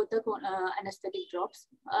to do with the anesthetic drops.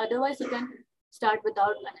 Otherwise, you can start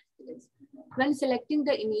without anesthetics. When selecting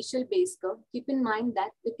the initial base curve, keep in mind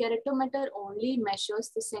that the keratometer only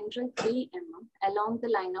measures the central 3 mm along the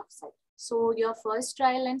line of sight. So your first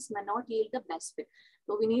trial lens may not yield the best fit.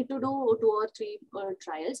 So we need to do 2 or 3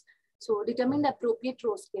 trials. So determine the appropriate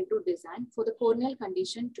Rosquet 2 design for the corneal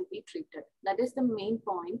condition to be treated. That is the main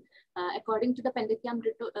point. According to the Pendicam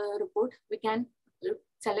report, we can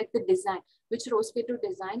select the design, which Rosquet 2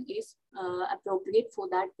 design is appropriate for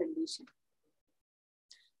that condition.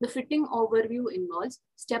 The fitting overview involves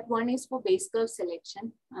step 1 is for base curve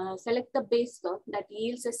selection. Select the base curve that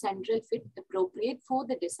yields a central fit appropriate for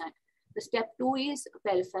the design. The step 2 is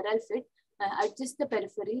peripheral fit. Adjust the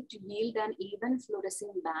periphery to yield an even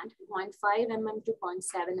fluorescein band, 0.5 mm to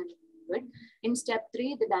 0.7 mm width. In step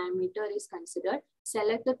 3, the diameter is considered.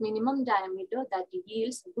 Select the minimum diameter that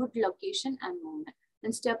yields good location and movement.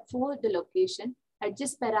 In step 4, the location.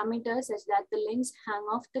 Adjust parameters such that the lens hang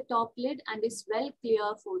off the top lid and is well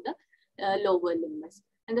clear for the lower limbus.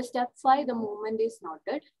 In the step 5, the movement is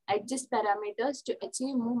noted. Adjust parameters to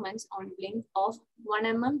achieve movements on blink of 1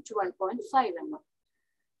 mm to 1.5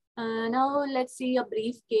 mm. Now let's see a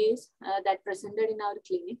brief case that presented in our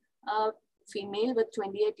clinic. A female with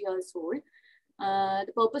 28 years old.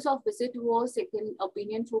 The purpose of visit was second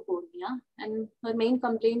opinion for cornea, and her main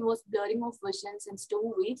complaint was blurring of vision since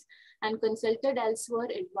 2 weeks, and consulted elsewhere,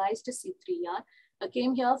 advised C3R,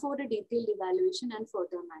 came here for a detailed evaluation and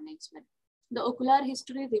further management. The ocular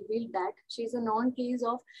history revealed that she is a known case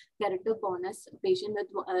of keratoconus patient with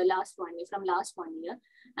from last 1 year,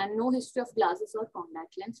 and no history of glasses or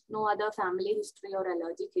contact lens, no other family history or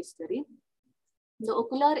allergic history. The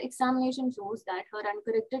ocular examination shows that her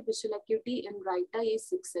uncorrected visual acuity in right eye is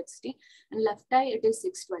 660, and left eye it is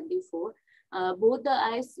 624. Both the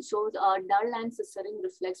eyes shows a dull and scissoring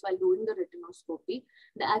reflex while doing the retinoscopy.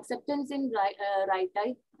 The acceptance in right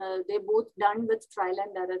eye, they both done with trial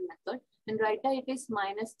and error method. In right eye, it is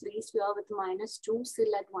 -3 sphere with -2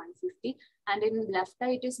 seal at 150. And in left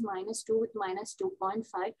eye, it is -2 with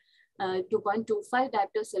 -2.5, 2.25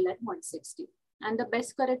 diopter seal at 160. And the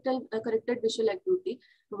best corrected visual acuity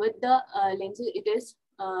with the lenses, it is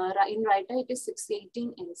in right eye, it is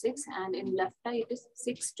 618 N6, and in left eye, it is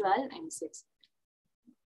 612 N6.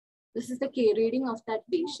 This is the K reading of that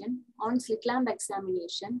patient. On slit lamp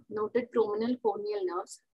examination, noted prominent corneal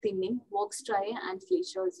nerves, thinning, Vogt striae, and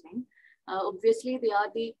Fleischer's ring. Obviously, they are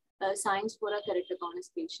the signs for a keratoconus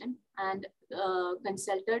patient, and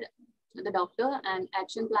consulted the doctor, and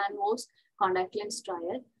action plan was contact lens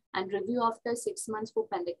trial and review after 6 months for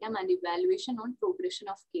Pendicam and evaluation on progression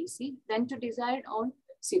of KC, then to decide on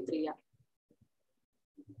C3R.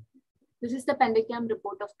 This is the pendicam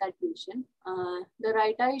report of that patient. The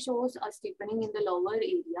right eye shows a steepening in the lower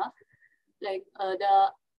area, like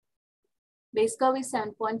the base curve is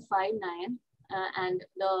 7.59 and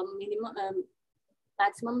the minimum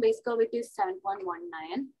maximum base curve it is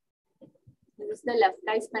 7.19. This is the left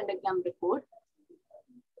eye pendicam report.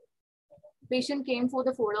 Patient came for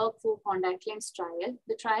the follow-up for contact lens trial.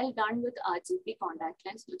 The trial done with RGP contact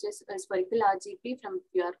lens, which is a spherical RGP from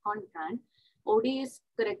Purecon brand. OD is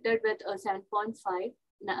corrected with a 7.5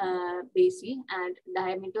 base and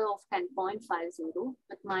diameter of 10.50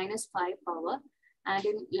 with -5 power. And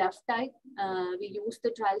in left eye, we used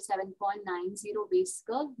the trial 7.90 base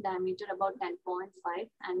curve, diameter about 10.5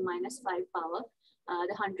 and -5 power,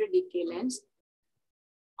 the 100 DK lens.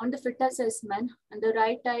 On the fit assessment, on the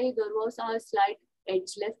right eye, there was a slight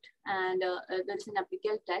edge lift and there is an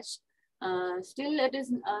apical test. Still, it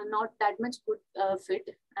is not that much good fit.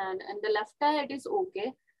 And in the left eye, it is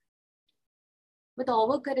okay. With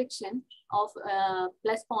overcorrection of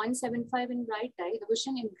plus 0.75 in right eye, the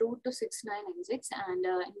vision improved to 6.9 N6, and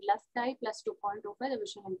in left eye plus 2.25, the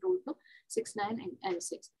vision improved to 6.9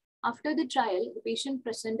 N6. After the trial, the patient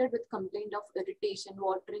presented with complaint of irritation,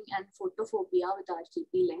 watering, and photophobia with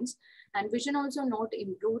RGP lens, and vision also not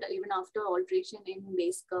improved even after alteration in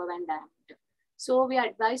base curve and diameter. So we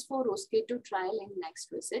advised for ROSK2 trial in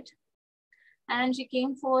next visit, and she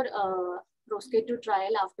came for ROSK2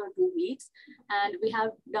 trial after 2 weeks, and we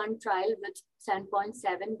have done trial with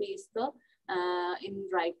 7.7 base curve in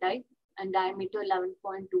right eye and diameter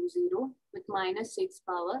 11.20 with -6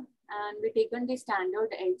 power, and we taken the standard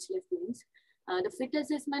edge lift lens. The fit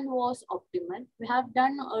assessment was optimal. We have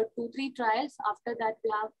done 2-3 trials. After that, we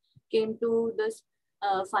have came to this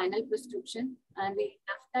final prescription, and the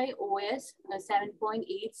left eye OS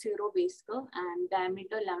 7.80 base curve and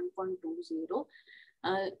diameter 11.20.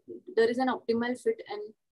 There is an optimal fit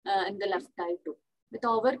in the left eye too. With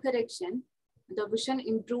overcorrection, the vision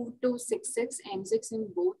improved to 6.6 N6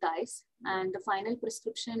 in both eyes, and the final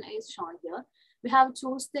prescription is shown here. We have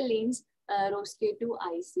choose the lens ROSK2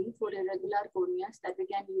 IC for irregular corneas that we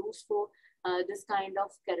can use for this kind of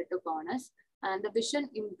keratoconus, and the vision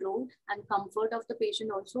improved and comfort of the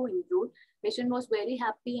patient also improved. Patient was very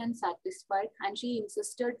happy and satisfied, and she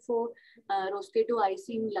insisted for ROSK2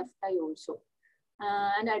 IC in left eye also.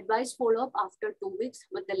 And advised follow-up after 2 weeks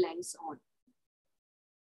with the lens on.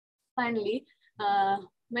 Finally,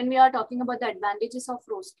 when we are talking about the advantages of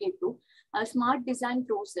ROSK2, a smart design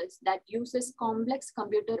process that uses complex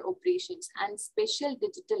computer operations and special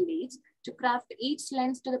digital leads to craft each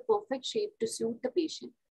lens to the perfect shape to suit the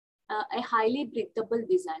patient. A highly breathable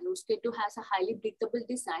design. ROSK2 has a highly breathable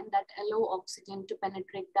design that allows oxygen to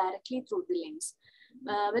penetrate directly through the lens.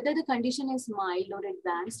 Whether the condition is mild or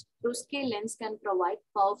advanced, ROSK lens can provide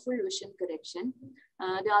powerful vision correction.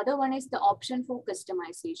 The other one is the option for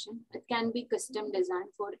customization. It can be custom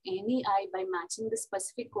designed for any eye by matching the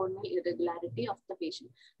specific corneal irregularity of the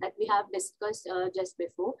patient that we have discussed just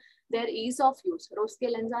before. Their ease of use. ROSK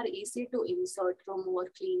lenses are easy to insert,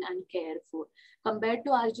 remove, clean, and care for. Compared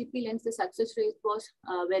to RGP lens, the success rate was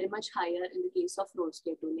very much higher in the case of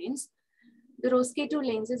ROSK2 lens. The ROSK2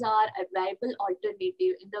 lenses are a viable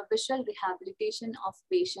alternative in the visual rehabilitation of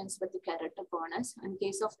patients with the keratoconus in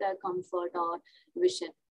case of their comfort or vision.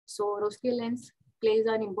 So ROSK lens plays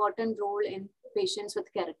an important role in patients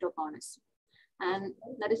with keratoconus. And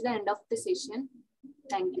that is the end of the session.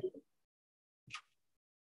 Thank you.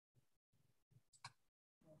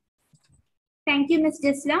 Thank you, Ms.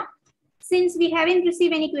 Jesla. Since we haven't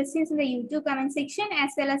received any questions in the YouTube comment section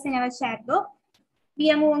as well as in our chat box, we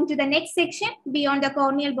are moving to the next section, Beyond the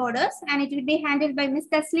Corneal Borders, and it will be handled by Ms.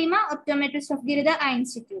 Taslima, optometrist of Giridhar Eye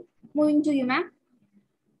Institute. Moving to you, ma'am.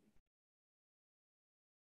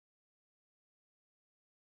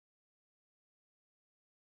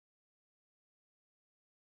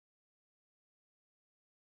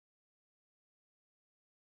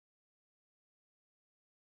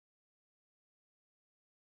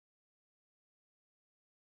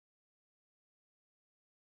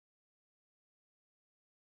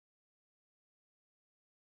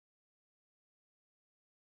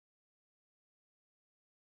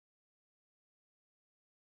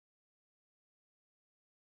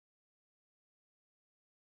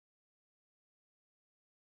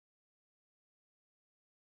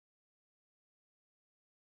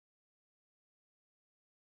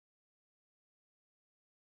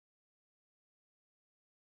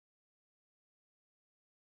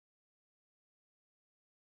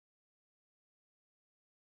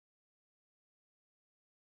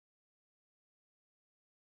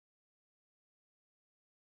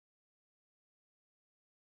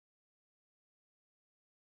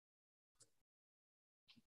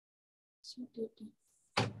 Good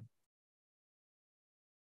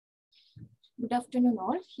afternoon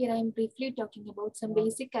all. Here I am briefly talking about some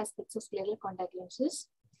basic aspects of scleral contact lenses.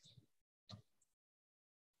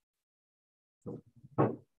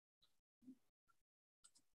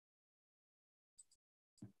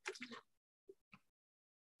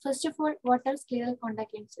 First of all, what are scleral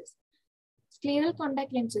contact lenses? Scleral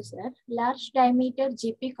contact lenses are large diameter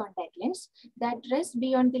GP contact lens that rest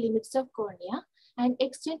beyond the limits of cornea and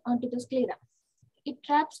extend onto the sclera. It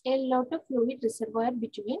traps a lot of fluid reservoir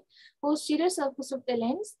between posterior surface of the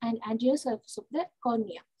lens and anterior surface of the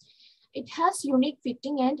cornea. It has unique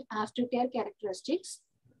fitting and aftercare characteristics.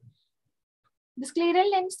 The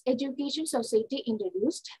Scleral Lens Education Society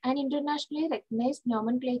introduced an internationally recognized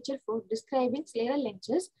nomenclature for describing scleral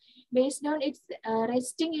lenses based on its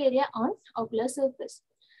resting area on ocular surface.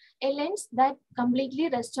 A lens that completely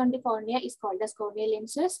rests on the cornea is called as corneal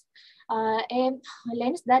lenses. A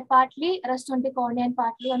lens that partly rests on the cornea and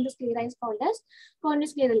partly on the sclera is called as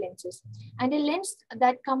corneoscleral lenses. And a lens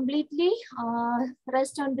that completely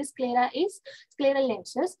rests on the sclera is scleral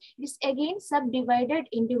lenses. It is again subdivided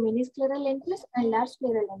into mini scleral lenses and large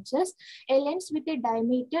scleral lenses. A lens with a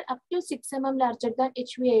diameter up to 6 mm larger than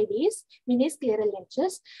HVAD is mini scleral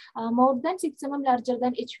lenses. More than 6 mm larger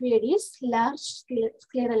than HVAD is large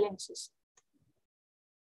scleral lenses.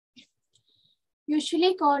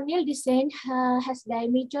 Usually, corneal design has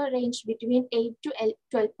diameter range between 8 to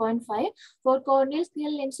 12.5. For corneal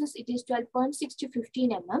scleral lenses, it is 12.6 to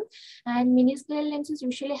 15 mm. And mini scleral lenses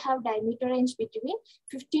usually have diameter range between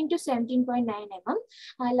 15 to 17.9 mm.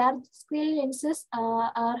 Large scleral lenses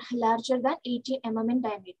are larger than 18 mm in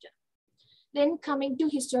diameter. Then coming to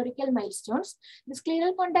historical milestones, the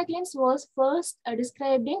scleral contact lens was first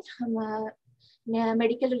described in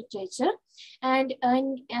medical literature, and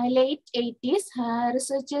in late 80s,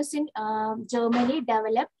 researchers in Germany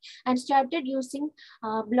developed and started using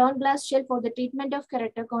blown glass shell for the treatment of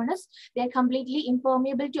keratoconus. They are completely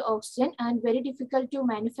impermeable to oxygen and very difficult to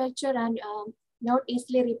manufacture and not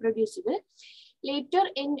easily reproducible. Later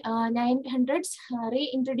in 900s,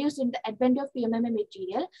 reintroduced in the advent of PMMA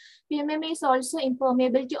material. PMMA is also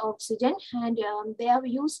impermeable to oxygen, and they have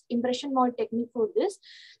used impression mold technique for this.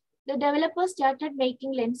 The developers started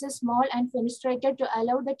making lenses small and fenestrated to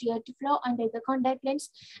allow the tear to flow under the contact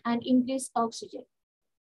lens and increase oxygen.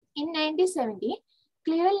 In 1970,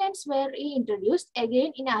 clear lens were reintroduced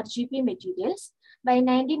again in RGP materials. By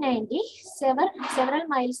 1990, several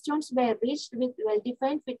milestones were reached with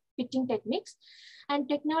well-defined fitting techniques and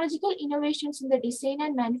technological innovations in the design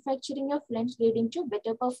and manufacturing of lens leading to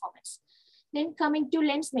better performance. Then coming to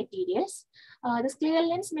lens materials, the scleral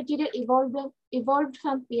lens material evolved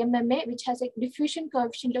from PMMA, which has a diffusion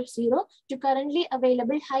coefficient of 0, to currently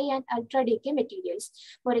available high and ultra decay materials.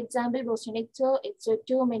 For example, Boston Exo,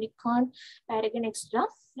 Exo2, Menicon, Paragon, etc.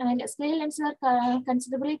 And scleral lenses are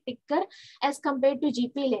considerably thicker as compared to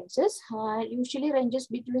GP lenses, usually ranges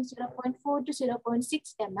between 0.4 to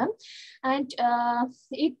 0.6 mm. And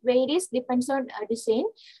it varies, depends on design,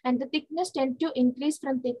 and the thickness tends to increase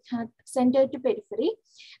from center to periphery.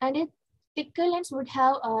 And a thicker lens would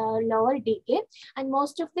have lower decay, and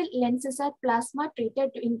most of the lenses are plasma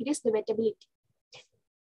treated to increase the wettability.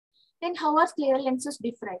 Then how are scleral lenses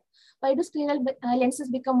different? Why do scleral lenses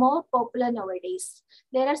become more popular nowadays?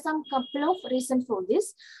 There are some couple of reasons for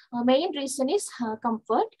this. Main reason is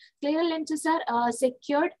comfort. Scleral lenses are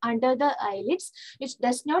secured under the eyelids, which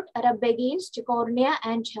does not rub against cornea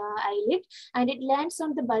and eyelid, and it lands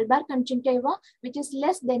on the bulbar conjunctiva, which is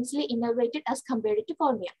less densely innervated as compared to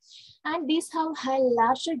cornea. And these have a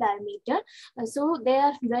larger diameter, so they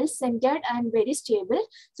are well centered and very stable.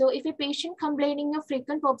 So if a patient complaining of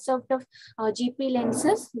frequent pops out of GP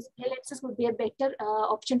lenses, scleral lenses would be a better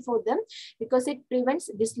option for them because it prevents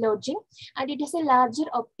dislodging, and it has a larger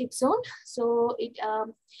optic zone, so it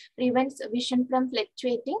prevents vision from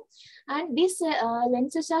fluctuating. And these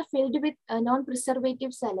lenses are filled with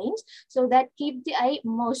non-preservative salines, so that keep the eye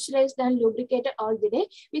moisturized and lubricated all the day,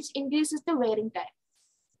 which increases the wearing time.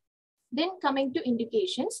 Then coming to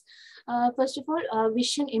indications, first of all,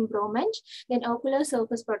 vision improvement, then ocular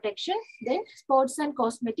surface protection, then sports and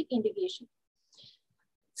cosmetic indication.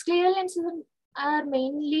 Scleral lenses are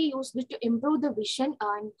mainly used to improve the vision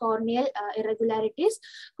and corneal irregularities.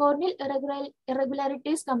 Corneal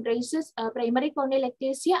irregularities comprises primary corneal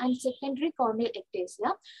ectasia and secondary corneal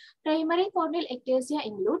ectasia. Primary corneal ectasia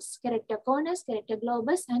includes keratoconus,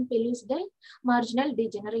 keratoglobus, and pellucidal marginal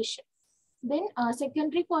degeneration. Then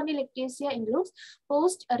secondary corneal ectasia includes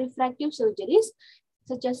post-refractive surgeries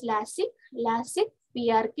such as LASIK,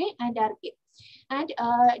 PRK, and RK. And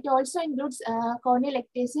it also includes corneal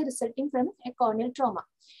ectasia resulting from a corneal trauma.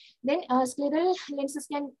 Then scleral lenses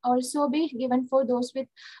can also be given for those with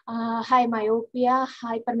high myopia,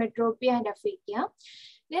 hypermetropia, and aphakia.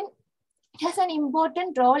 Then it has an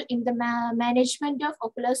important role in the management of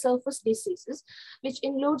ocular surface diseases, which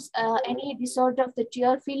includes any disorder of the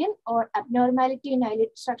tear film or abnormality in eyelid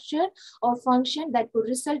structure or function that could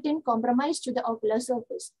result in compromise to the ocular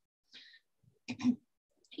surface.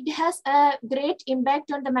 It has a great impact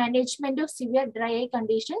on the management of severe dry eye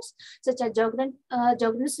conditions such as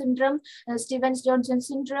Sjogren syndrome, Stevens-Johnson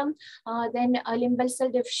syndrome, then limbal cell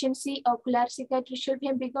deficiency, ocular cicatricial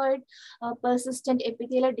pemphigoid, persistent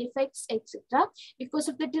epithelial defects, etc. because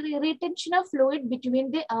of the retention of fluid between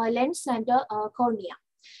the lens and the cornea.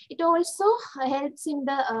 It also helps in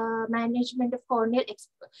the management of corneal.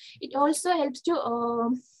 It also helps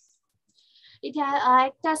to it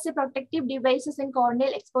acts as a protective devices in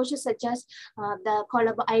corneal exposure such as the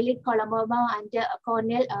eyelid coloboma and the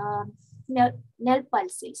corneal nerve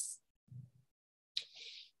pulses.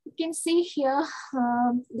 You can see here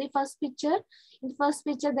the first picture. In the first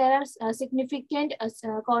picture, there are significant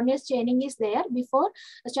corneal staining is there before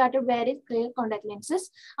I started wearing clear contact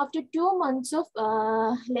lenses. After 2 months of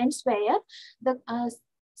lens wear, the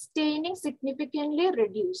staining significantly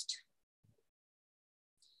reduced.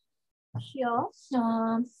 Here,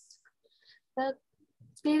 the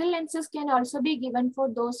scleral lenses can also be given for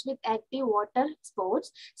those with active water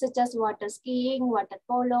sports, such as water skiing, water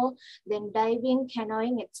polo, then diving,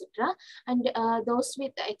 canoeing, etc. And those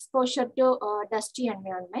with exposure to dusty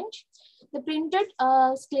environment. The printed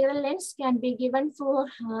scleral lens can be given for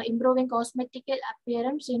improving cosmetical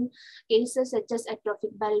appearance in cases such as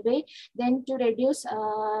atrophic bulbae, then to reduce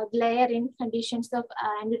glare in conditions of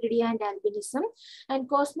aniridia and albinism. And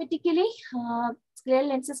cosmetically, scleral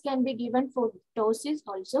lenses can be given for ptosis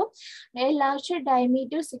also. A larger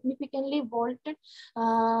diameter, significantly vaulted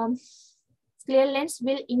scleral lens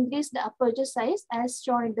will increase the aperture size as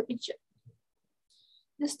shown in the picture.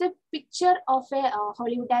 This is the picture of a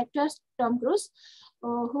Hollywood actor, Tom Cruise,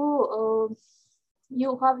 who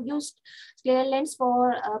you have used scleral lens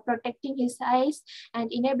for protecting his eyes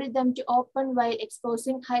and enable them to open while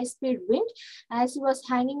exposing high-speed wind, as he was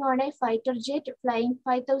hanging on a fighter jet flying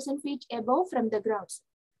 5,000 feet above from the ground.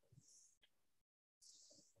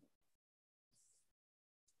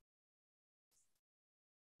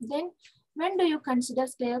 Then, when do you consider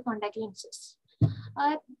scleral contact lenses?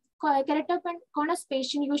 Keratoconus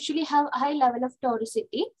patients usually have a high level of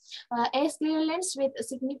toricity. A scleral lens with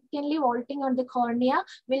significantly vaulting on the cornea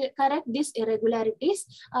will correct these irregularities,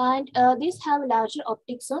 and these have larger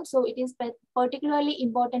optic zone. So it is particularly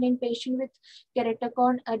important in patients with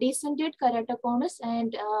descended keratoconus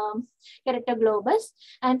and keratoglobus,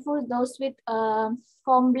 and for those with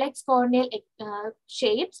complex corneal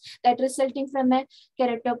shapes that resulting from a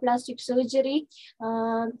keratoplastic surgery.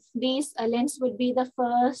 These lens would be the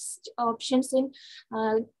first options in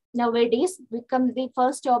nowadays, become the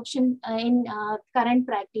first option in current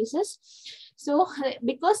practices. So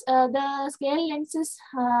because the scleral lenses,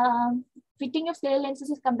 fitting of scleral lenses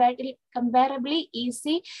is comparably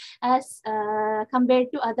easy as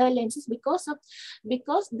compared to other lenses because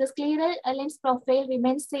the scleral lens profile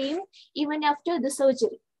remains same even after the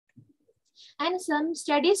surgery. And some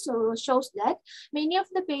studies shows that many of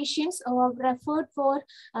the patients referred for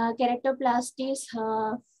keratoplasties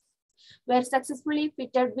were successfully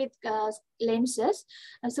fitted with lenses.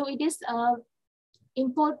 So it is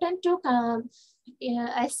important to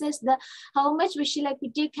assess how much visual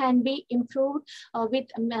acuity can be improved with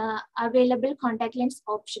available contact lens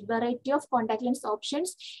option, variety of contact lens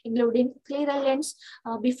options, including scleral lens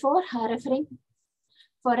before referring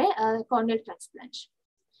for a corneal transplant.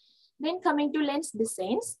 Then coming to lens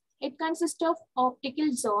designs, it consists of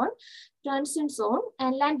optical zone, transition zone,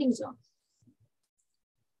 and landing zone.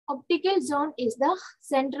 Optical zone is the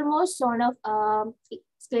centermost zone of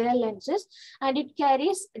scleral lenses, and it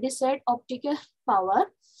carries desired optical power.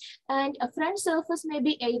 And a front surface may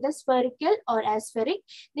be either spherical or aspheric.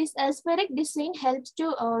 This aspheric design helps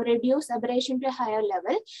to reduce aberration to a higher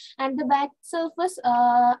level, and the back surface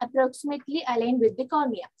approximately aligned with the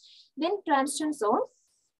cornea. Then transition zone.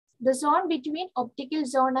 The zone between optical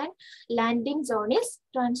zone and landing zone is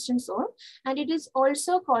transition zone, and it is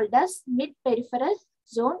also called as mid-peripheral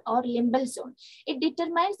zone or limbal zone. It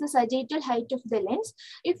determines the sagittal height of the lens.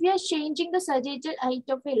 If we are changing the sagittal height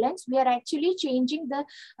of a lens, we are actually changing the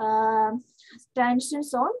transition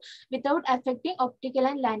zone without affecting optical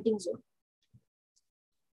and landing zone.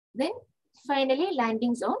 Then finally,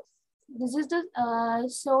 landing zone. This is the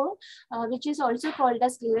zone, which is also called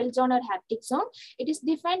as scleral zone or haptic zone. It is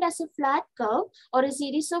defined as a flat curve or a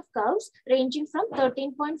series of curves ranging from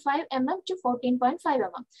 13.5 mm to 14.5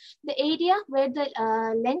 mm. The area where the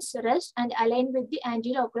lens rests and align with the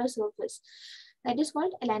anterior ocular surface, that is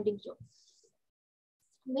called a landing zone.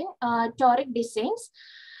 Then toric designs.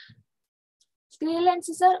 Scleral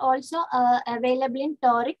lenses are also available in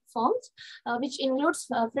toric forms, which includes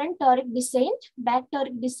front toric design, back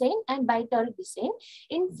toric design, and bitoric design.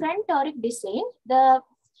 In front toric design, the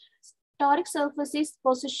toric surface is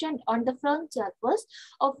positioned on the front surface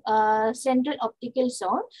of central optical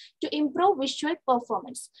zone to improve visual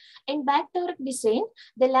performance. In back toric design,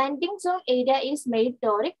 the landing zone area is made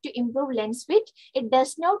toric to improve lens fit. It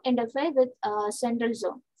does not interfere with central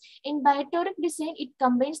zone. In bitoric design, it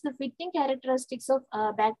combines the fitting characteristics of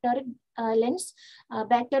back toric lens,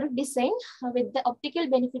 back toric design with the optical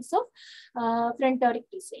benefits of front toric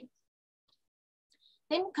design.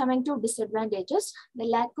 Then coming to disadvantages, the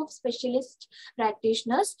lack of specialist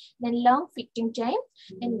practitioners, then long fitting time,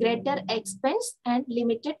 and greater expense and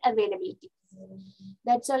limited availability.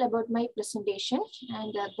 That's all about my presentation,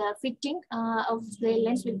 and the fitting of the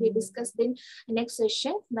lens will be discussed in the next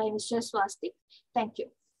session by Mr. Swastik. Thank you.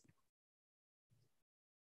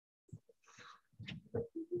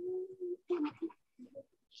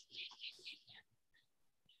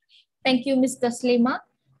 Thank you, Ms. Taslima.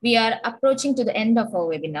 We are approaching to the end of our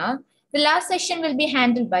webinar. The last session will be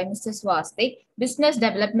handled by Mr. Swastik, Business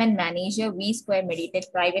Development Manager, V Square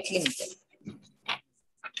Meditech Private Limited.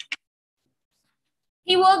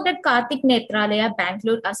 He worked at Karthik Netralaya,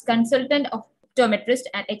 Bangalore as consultant of optometrist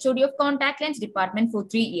and HOD of contact lens department for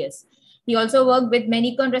 3 years. He also worked with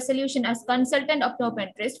Manicon Resolution as consultant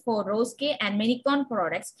optometrist for Roske and Manicon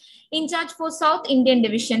products, in charge for South Indian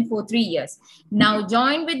division for 3 years. Now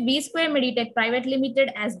joined with V Square Meditech Private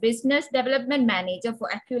Limited as business development manager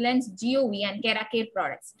for Aculens, GOV and Keratoconus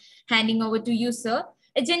products. Handing over to you, sir.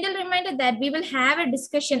 A gentle reminder that we will have a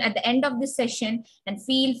discussion at the end of this session, and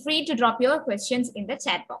feel free to drop your questions in the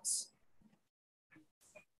chat box.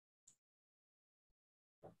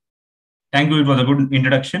 Thank you. It was a good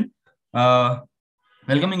introduction.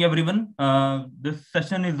 Welcoming everyone. This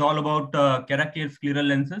session is all about Keratoconus scleral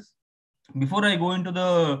lenses. Before I go into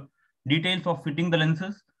the details of fitting the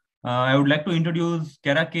lenses, I would like to introduce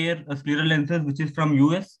Keratoconus scleral lenses, which is from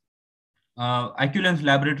US. Aculens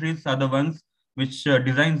Laboratories are the ones which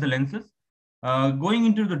designs the lenses. Going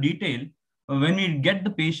into the detail, when we get the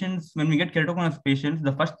patients, when we get keratoconus patients,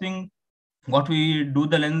 the first thing what we do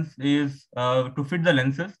the lens is to fit the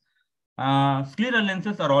lenses. Scleral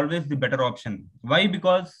lenses are always the better option. Why?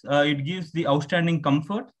 Because it gives the outstanding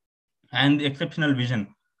comfort and the exceptional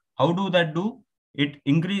vision. How do that do? It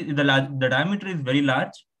increase the diameter is very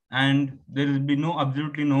large, and there will be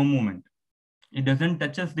absolutely no movement. It doesn't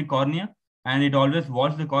touches the cornea, and it always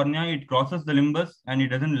walls the cornea. It crosses the limbus, and it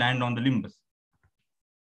doesn't land on the limbus.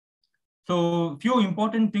 So few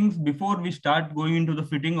important things before we start going into the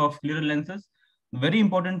fitting of scleral lenses. The very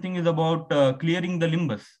important thing is about clearing the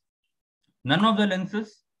limbus. None of the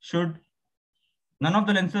lenses should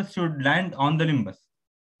land on the limbus.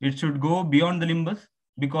 It should go beyond the limbus,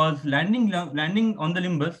 because landing on the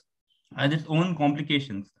limbus has its own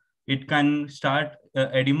complications. It can start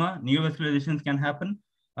edema, neovascularizations can happen,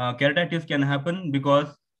 keratitis can happen, because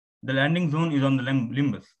the landing zone is on the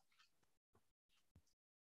limbus.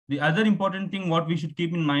 The other important thing what we should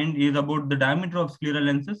keep in mind is about the diameter of scleral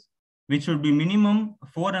lenses, which should be minimum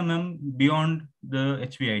 4 mm beyond the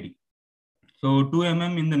HVID. So 2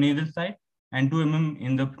 mm in the nasal side and 2 mm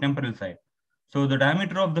in the temporal side. So the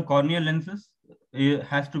diameter of the corneal lenses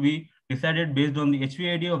has to be decided based on the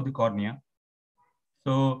HVID of the cornea.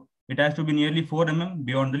 So it has to be nearly 4 mm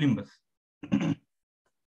beyond the limbus.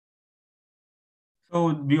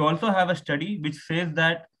 So we also have a study which says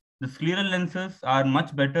that the scleral lenses are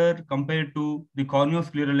much better compared to the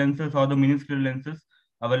corneoscleral lenses or the miniscleral lenses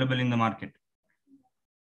available in the market.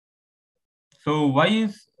 So why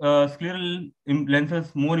is scleral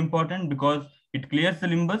lenses more important? Because it clears the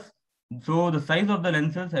limbus. So the size of the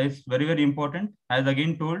lenses is very, very important. As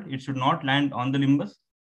again told, it should not land on the limbus.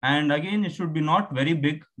 And again, it should be not very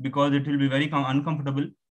big, because it will be very uncomfortable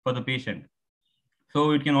for the patient.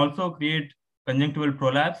 So it can also create conjunctival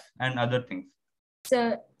prolapse and other things.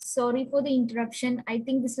 Sir, sorry for the interruption. I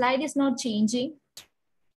think the slide is not changing.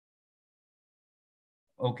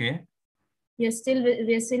 Okay. We are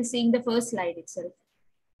still seeing the first slide itself.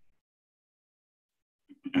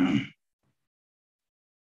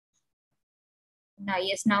 Now,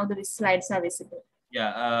 yes, now the slides are visible.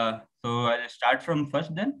 Yeah. So I'll start from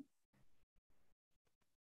first then.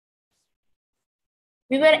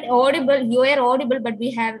 We were audible, you were audible, but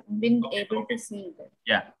we have been able to see that.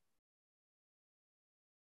 Yeah.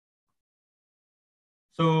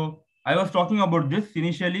 So I was talking about this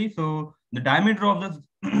initially. So the diameter of the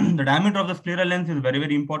the diameter of the scleral lens is very,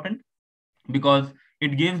 very important because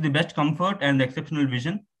it gives the best comfort and the exceptional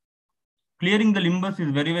vision. Clearing the limbus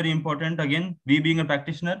is very, very important. Again, we being a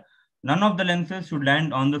practitioner, none of the lenses should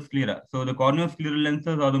land on the sclera. So the corneoscleral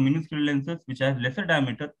lenses or the miniscleral lenses, which have lesser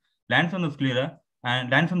diameter, lands on the sclera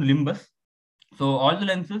and lands on the limbus. So all the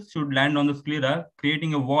lenses should land on the sclera,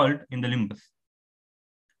 creating a vault in the limbus.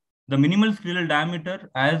 The minimal scleral diameter,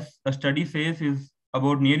 as a study says, is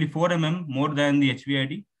about nearly 4 mm more than the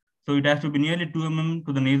HVID. So it has to be nearly 2 mm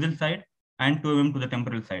to the nasal side and 2 mm to the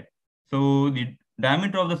temporal side. So the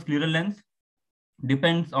diameter of the scleral lens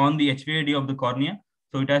depends on the HVID of the cornea.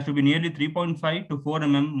 So it has to be nearly 3.5 to 4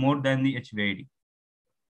 mm more than the HVID.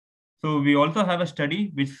 So we also have a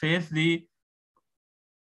study which says the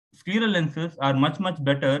scleral lenses are much, much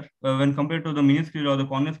better when compared to the miniscleral or the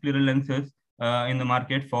corneoscleral lenses in the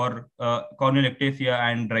market for corneal ectasia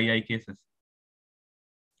and dry eye cases.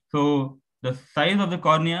 So the size of the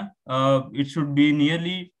cornea, it should be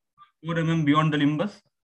nearly 4 mm beyond the limbus,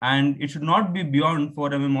 and it should not be beyond 4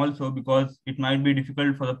 mm also because it might be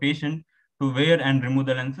difficult for the patient to wear and remove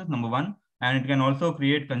the lenses, number one, and it can also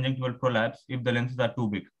create conjunctival prolapse if the lenses are too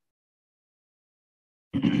big.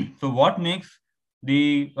 So what makes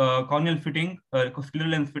the corneal fitting,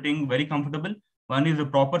 scleral lens fitting very comfortable? One is the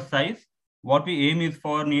proper size. What we aim is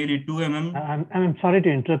for nearly 2 mm. I'm sorry to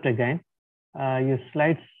interrupt again. Your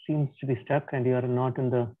slides seems to be stuck and you are not in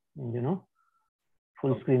the,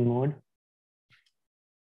 full screen mode.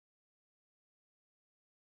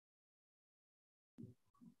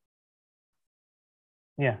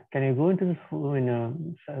 Yeah, can you go into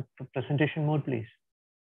the presentation mode, please?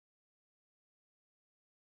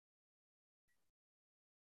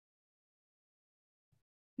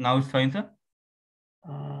 Now it's fine, sir?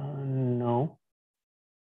 No.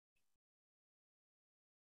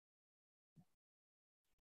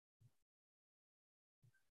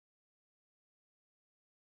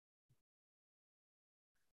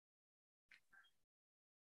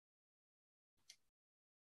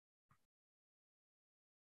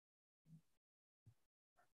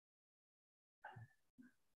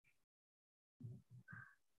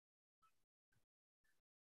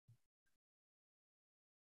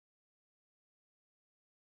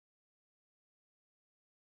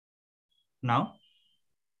 Now?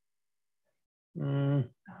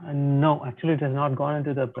 No, actually it has not gone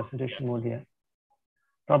into the presentation mode yet.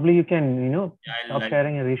 Probably you can, stop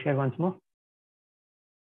sharing and reshare once more.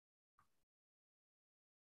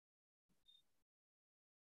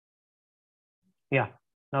 Yeah,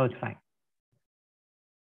 now it's fine.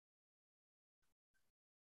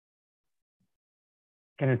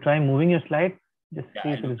 Can you try moving your slide? Just see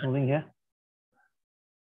if it is moving here.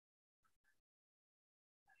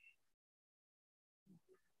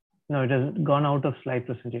 No, it has gone out of slide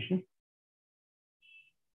presentation.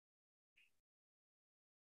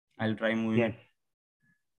 I'll try moving. Yes.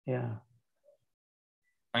 Yeah.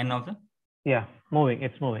 Fine now, sir? Yeah, moving.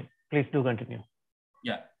 It's moving. Please do continue.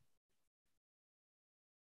 Yeah.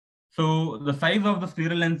 So the size of the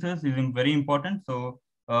scleral lenses is very important. So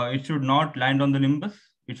it should not land on the limbus.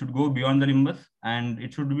 It should go beyond the limbus, and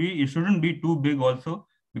it shouldn't be too big also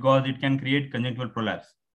because it can create conjunctival prolapse.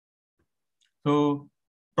 So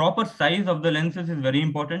proper size of the lenses is very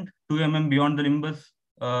important. 2 mm beyond the limbus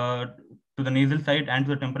to the nasal side and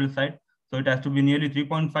to the temporal side. So it has to be nearly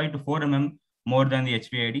 3.5 to 4 mm more than the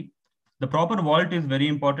HVID. The proper vault is very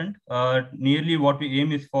important. Nearly what we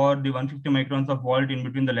aim is for the 150 microns of vault in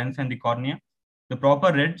between the lens and the cornea. The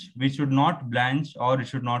proper edge, which should not blanch or it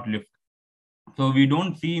should not lift. So we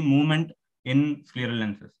don't see movement in scleral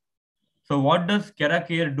lenses. So what does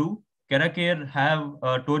Keracare do? Keracare have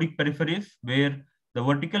toric peripheries where the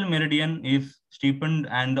vertical meridian is steepened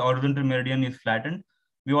and the horizontal meridian is flattened.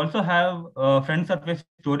 We also have front surface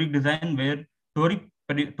toric design where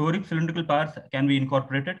toric cylindrical parts can be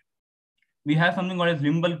incorporated. We have something called as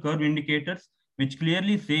limbal curve indicators, which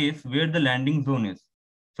clearly says where the landing zone is.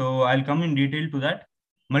 So I'll come in detail to that.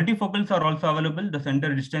 Multifocals are also available, the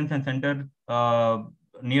center distance and center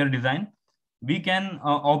near design. We can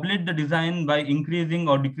oblate the design by increasing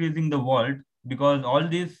or decreasing the vault because all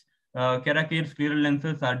these Keracare scleral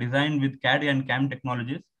lenses are designed with CAD and CAM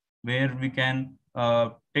technologies where we can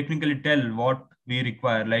technically tell what we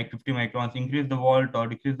require, like 50 microns, increase the vault or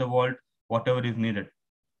decrease the vault, whatever is needed.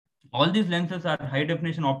 All these lenses are high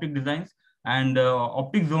definition optic designs and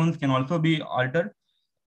optic zones can also be altered.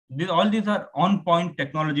 all these are on-point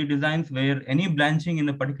technology designs where any blanching in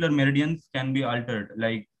the particular meridians can be altered.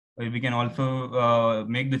 Like we can also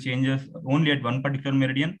make the changes only at one particular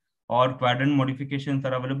meridian, or quadrant modifications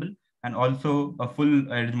are available, and also a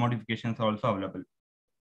full edge modifications are also available.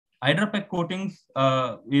 Hydropec coatings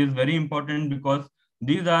is very important because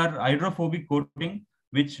these are hydrophobic coating,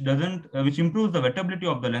 which improves the wettability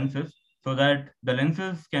of the lenses, so that the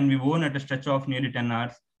lenses can be worn at a stretch of nearly 10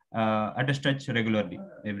 hours at a stretch regularly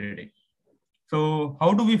every day. So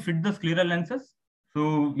how do we fit the scleral lenses?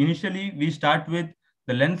 So initially we start with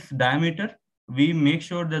the lens diameter. We make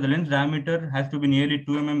sure that the lens diameter has to be nearly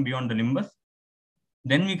 2 mm beyond the limbus.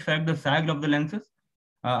 Then we select the sag of the lenses.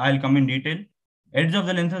 I'll come in detail. Edge of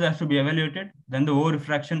the lenses has to be evaluated. Then the over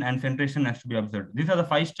refraction and centration has to be observed. These are the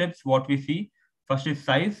 5 steps what we see. First is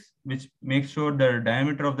size, which makes sure the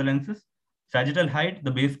diameter of the lenses. Sagittal height,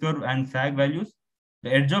 the base curve and sag values.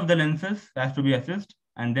 The edge of the lenses has to be assessed,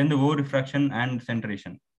 and then the over refraction and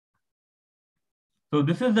centration. So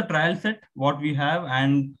this is the trial set what we have,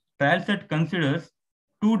 and trial set considers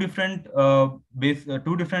two different diameters,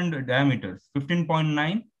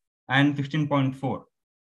 15.9 and 16.4.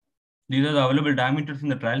 These are the available diameters in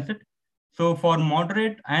the trial set. So for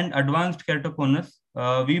moderate and advanced keratoconus,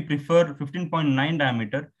 we prefer 15.9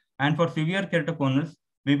 diameter, and for severe keratoconus,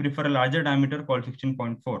 we prefer a larger diameter called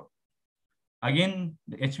 16.4. Again,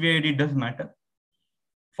 the HVID does matter.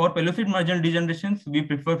 For pellucid marginal degenerations, we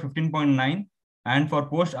prefer 15.9, and for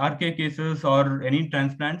post-RK cases or any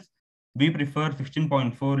transplants, we prefer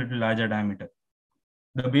 16.4, little larger diameter.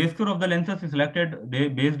 The base curve of the lenses is selected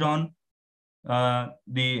based on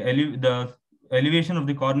the elevation of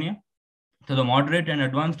the cornea. So the moderate and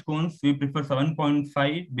advanced cones, we prefer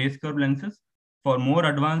 7.5 base curve lenses. For more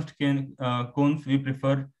advanced cones, we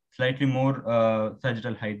prefer slightly more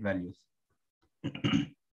sagittal height values.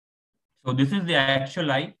 So this is the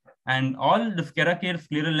actual eye, and all the Keracare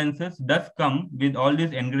scleral lenses does come with all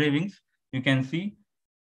these engravings. You can see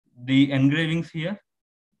the engravings here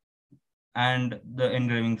and the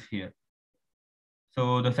engravings here.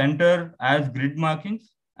 So the center has grid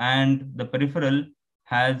markings, and the peripheral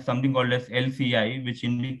has something called as LCI, which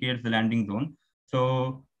indicates the landing zone.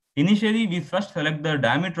 So initially, we first select the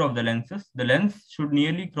diameter of the lenses. The lens should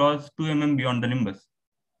nearly cross 2 mm beyond the limbus.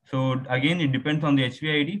 So again, it depends on the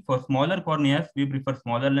HVID. For smaller corneas, we prefer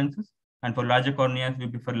smaller lenses, and for larger corneas, we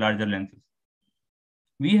prefer larger lenses.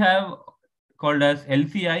 We have called as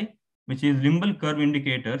LCI, which is limbal curve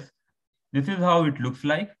indicators. This is how it looks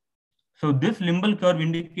like. So this limbal curve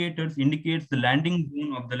indicators indicates the landing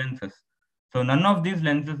zone of the lenses. So none of these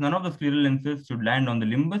lenses, none of the scleral lenses should land on the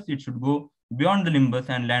limbus. It should go beyond the limbus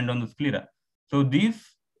and land on the sclera. So these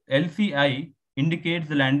LCI indicates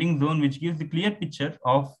the landing zone, which gives the clear picture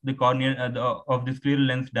of the corneal of the scleral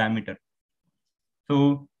lens diameter.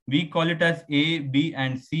 So we call it as A, B,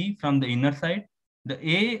 and C from the inner side. The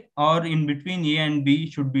A or in between A and B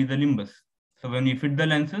should be the limbus. So when we fit the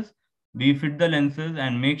lenses, we fit the lenses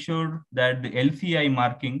and make sure that the LCI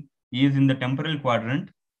marking is in the temporal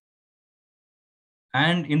quadrant.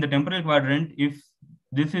 And in the temporal quadrant, if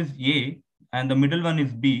this is A and the middle one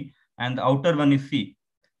is B and the outer one is C,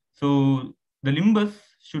 so the limbus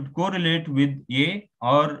should correlate with A,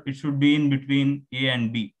 or it should be in between A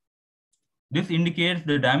and B. This indicates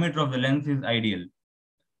the diameter of the lens is ideal.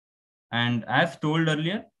 And as told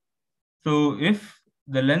earlier, so if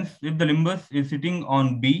the limbus is sitting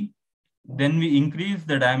on B, then we increase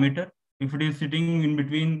the diameter. If it is sitting in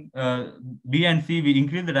between B and C, we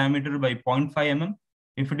increase the diameter by 0.5 mm.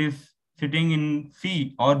 If it is sitting in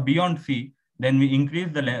C or beyond C, then we increase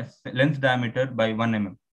the lens diameter by 1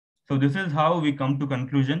 mm. So this is how we come to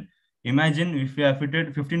conclusion. Imagine if we have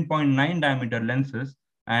fitted 15.9 diameter lenses,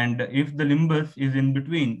 and if the limbus is in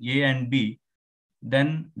between A and B,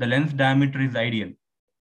 then the lens diameter is ideal.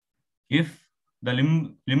 If the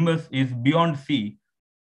limbus is beyond C,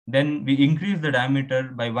 then we increase the diameter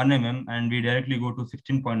by 1 mm and we directly go to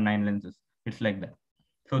 16.9 lenses. It's like that.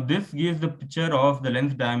 So this gives the picture of the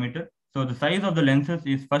lens diameter. So the size of the lenses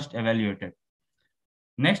is first evaluated.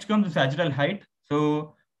 Next comes the sagittal height.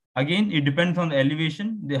 So again, it depends on the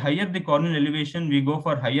elevation. The higher the corneal elevation, we go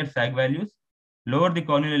for higher sag values. Lower the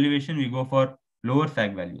corneal elevation, we go for lower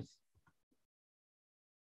sag values.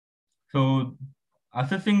 So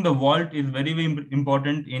assessing the vault is very, very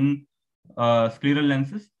important in scleral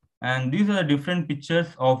lenses. And these are the different pictures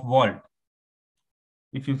of vault.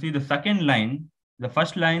 If you see the second line, the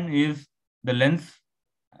first line is the lens,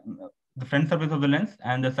 the front surface of the lens,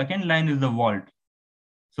 and the second line is the vault.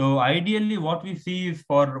 So ideally what we see is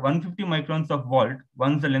for 150 microns of vault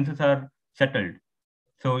once the lenses are settled.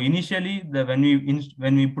 So initially when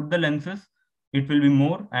we put the lenses, it will be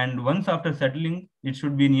more. And once after settling, it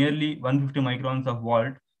should be nearly 150 microns of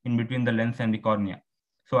vault in between the lens and the cornea.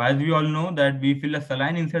 So as we all know that we fill a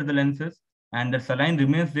saline inside the lenses, and the saline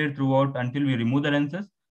remains there throughout until we remove the lenses,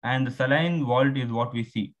 and the saline vault is what we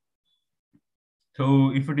see.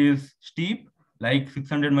 So if it is steep, like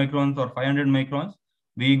 600 microns or 500 microns,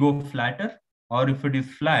 we go flatter, or if it is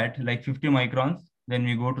flat, like 50 microns, then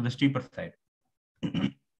we go to the steeper side.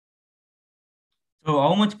 So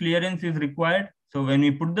how much clearance is required? So when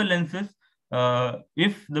we put the lenses,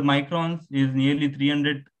 if the microns is nearly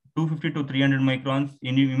 250 to 300 microns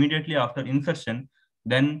immediately after insertion,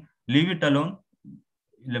 then leave it alone.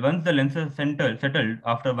 Once the lenses settled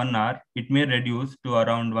after 1 hour, it may reduce to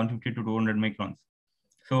around 150 to 200 microns.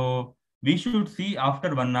 So we should see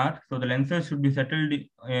after 1 hour. So the lenses should be settled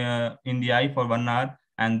in the eye for 1 hour,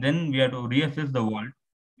 and then we have to reassess the vault,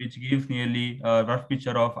 which gives nearly a rough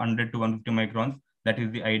picture of 100 to 150 microns. That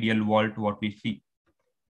is the ideal vault what we see.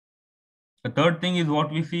 The third thing is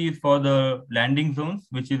what we see is for the landing zones,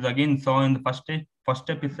 which is again saw in the first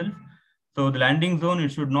step itself. So the landing zone, it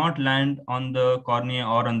should not land on the cornea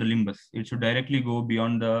or on the limbus. It should directly go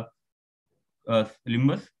beyond the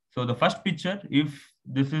limbus. So the first picture, if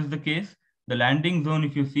this is the case, the landing zone,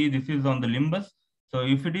 if you see, this is on the limbus. So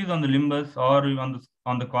if it is on the limbus or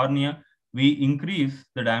on the cornea, we increase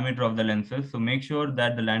the diameter of the lenses. So make sure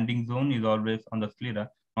that the landing zone is always on the sclera,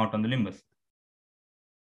 not on the limbus.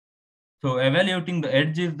 So evaluating the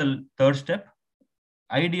edge is the third step.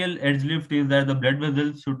 Ideal edge lift is that the blood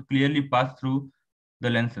vessels should clearly pass through the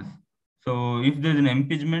lenses. So if there's an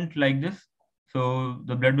impingement like this, so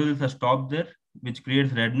the blood vessels are stopped there, which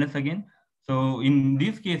creates redness again. So in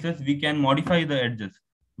these cases, we can modify the edges.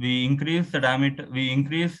 We increase the diameter, we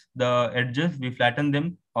increase the edges, we flatten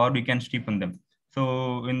them, or we can steepen them.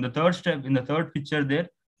 So in the third step, in the third picture there,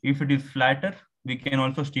 if it is flatter, we can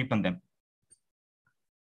also steepen them.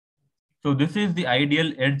 So this is the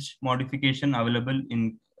ideal edge modification available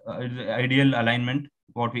in ideal alignment,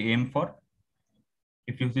 what we aim for.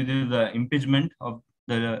 If you see, this is the impingement of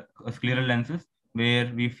the scleral lenses,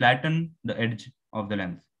 where we flatten the edge of the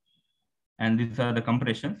lens. And these are the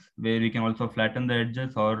compressions, where we can also flatten the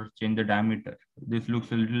edges or change the diameter. This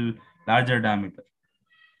looks a little larger diameter.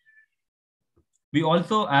 We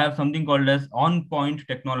also have something called as on-point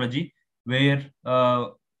technology, where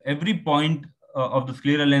every point of the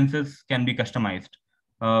scleral lenses can be customized.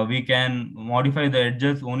 We can modify the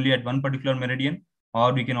edges only at one particular meridian,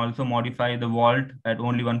 or we can also modify the vault at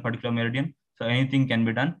only one particular meridian. So anything can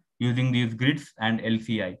be done using these grids and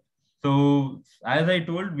LCI. So as I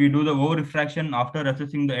told, we do the over-refraction after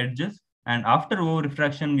assessing the edges, and after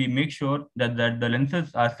over-refraction, we make sure that the lenses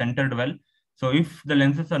are centered well. So if the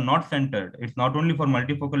lenses are not centered, it's not only for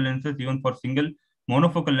multifocal lenses, even for single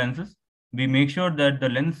monofocal lenses, we make sure that the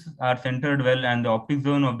lenses are centered well and the optic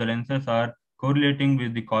zone of the lenses are correlating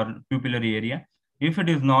with the pupillary area. If it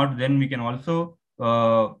is not, then we can also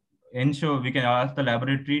ensure, we can ask the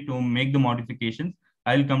laboratory to make the modifications.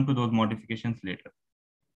 I'll come to those modifications later.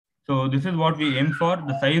 So this is what we aim for.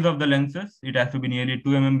 The size of the lenses, it has to be nearly 2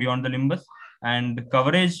 mm beyond the limbus, and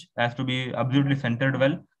coverage has to be absolutely centered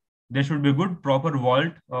well. There should be a good proper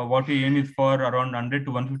vault. What we aim is for around 100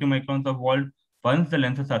 to 150 microns of vault once the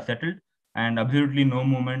lenses are settled, and absolutely no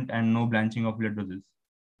movement and no blanching of blood vessels.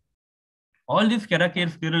 All these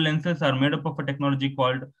Keratoconus scleral lenses are made up of a technology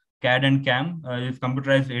called CAD and CAM. It's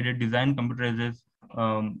computerized aided design, computerized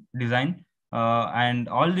design. And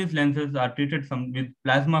all these lenses are treated with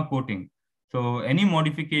plasma coating. So any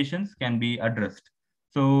modifications can be addressed.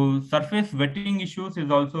 So surface wetting issues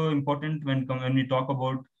is also important when we talk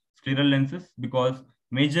about scleral lenses, because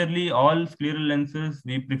majorly all scleral lenses,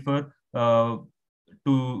 we prefer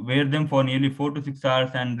to wear them for nearly 4 to 6 hours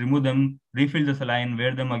and remove them, refill the saline,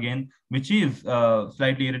 wear them again, which is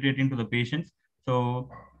slightly irritating to the patients. So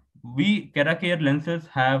we Keratoconus lenses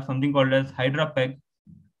have something called as HydraPEG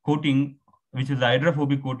coating, which is the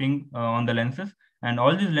hydrophobic coating on the lenses. And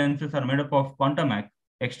all these lenses are made up of Quantamac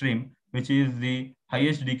Extreme, which is the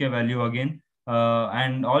highest decay value again.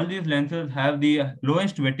 And all these lenses have the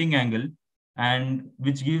lowest wetting angle, and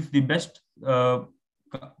which gives the best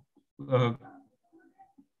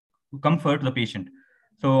comfort to the patient.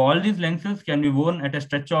 So all these lenses can be worn at a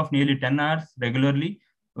stretch of nearly 10 hours regularly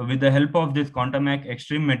with the help of this Quantamac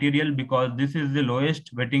Extreme material, because this is the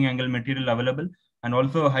lowest wetting angle material available, and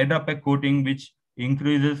also HydraPEG coating, which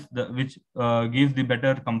increases gives the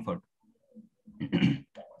better comfort.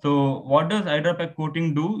 So what does HydraPEG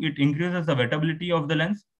coating do? It increases the wettability of the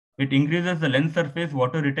lens. It increases the lens surface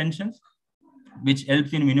water retentions, which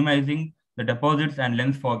helps in minimizing the deposits and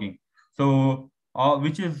lens fogging. So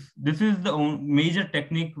this is the major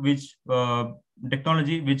technique which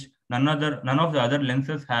technology which none of the other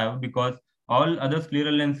lenses have, because all other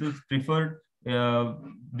scleral lenses preferred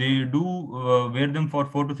they do wear them for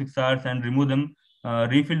 4 to 6 hours and remove them,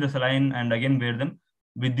 refill the saline and again wear them.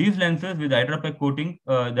 With these lenses, with hydropec coating,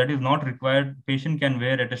 that is not required. Patient can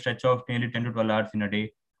wear at a stretch of nearly 10 to 12 hours in a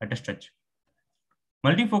day at a stretch.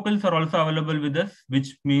 Multifocals are also available with us,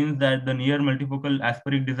 which means that the near multifocal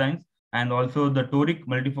aspheric designs and also the toric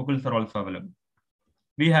multifocals are also available.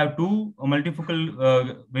 We have two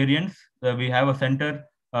multifocal variants. We have a center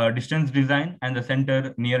distance design and the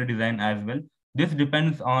center near design as well. This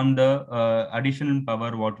depends on the additional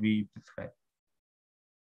power what we prescribe.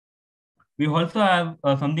 We also have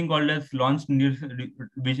something called as launched,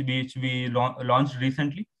 which we launched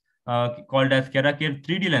recently, called as Keratoconus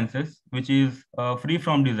 3D lenses, which is free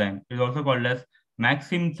from design. It is also called as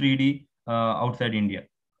Maxim 3D outside India.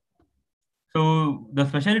 So the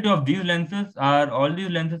specialty of these lenses are, all these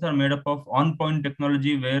lenses are made up of on-point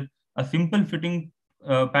technology where a simple fitting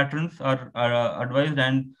patterns are advised,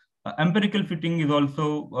 and empirical fitting is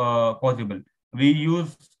also possible. We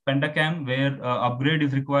use Pentacam where upgrade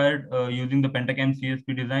is required using the Pentacam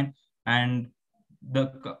CSP design, and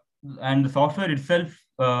the software itself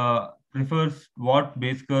prefers what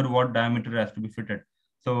base curve, what diameter has to be fitted.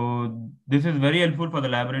 So this is very helpful for the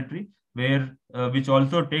laboratory, where which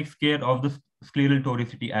also takes care of the scleral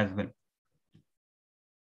toricity as well.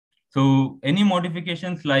 So any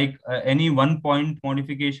modifications like any 1 point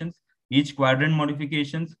modifications, each quadrant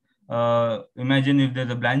modifications, imagine if there's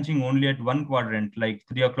a blanching only at one quadrant, like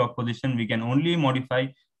 3 o'clock position, we can only modify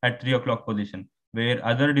at 3 o'clock position, where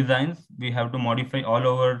other designs, we have to modify all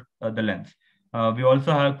over the lens. We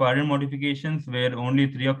also have quadrant modifications where only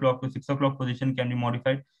 3 o'clock to 6 o'clock position can be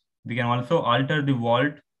modified. We can also alter the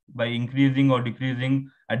vault by increasing or decreasing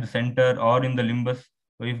at the center or in the limbus.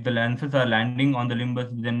 So if the lenses are landing on the limbus,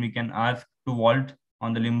 then we can ask to vault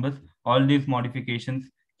on the limbus. All these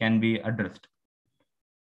modifications can be addressed.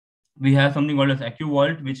 We have something called as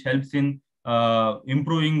AccuVault, which helps in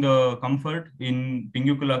improving the comfort in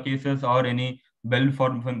pingucular cases or any bell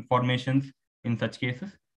formations in such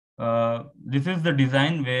cases. This is the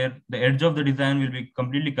design where the edge of the design will be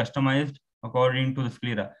completely customized according to the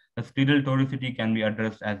sclera. The scleral toricity can be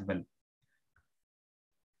addressed as well.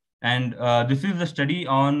 And this is the study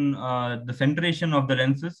on the centration of the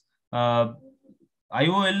lenses.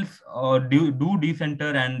 IOLs do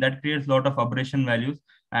decenter, and that creates a lot of aberration values.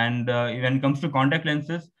 And when it comes to contact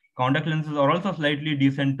lenses are also slightly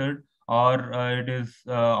decentered, or it is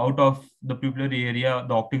out of the pupillary area,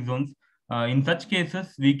 the optic zones. In such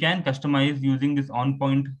cases, we can customize using this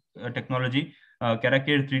on-point technology.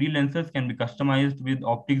 Keratoconus 3D lenses can be customized with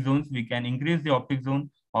optic zones. We can increase the optic zone,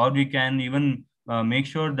 or we can even make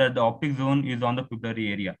sure that the optic zone is on the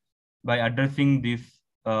pupillary area by addressing these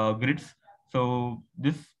grids. So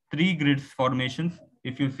this 3 grids formations,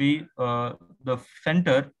 if you see the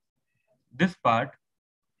center, this part,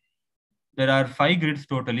 there are 5 grids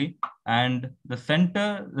totally, and the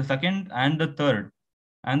center, the second and the third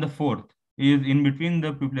and the fourth is in between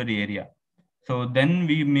the pupillary area. So then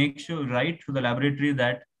we make sure, write to the laboratory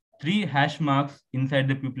that 3 hash marks inside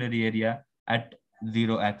the pupillary area at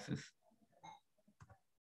 0 axis.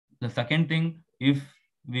 The second thing, if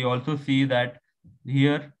we also see that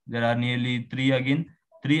here there are nearly 3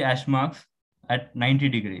 hash marks at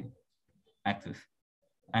 90-degree axis,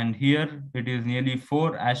 and here it is nearly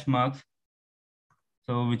 4 hash marks,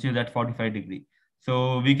 so which is at 45-degree.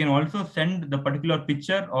 So we can also send the particular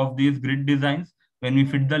picture of these grid designs when we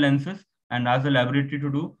fit the lenses and ask the laboratory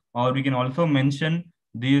to do, or we can also mention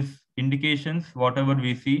these indications, whatever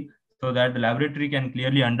we see, so that the laboratory can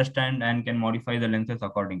clearly understand and can modify the lenses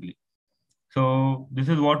accordingly. So this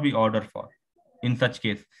is what we order for in such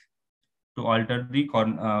cases, to alter the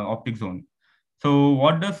optic zone. So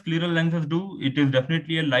what does scleral lenses do? It is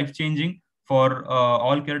definitely a life-changing for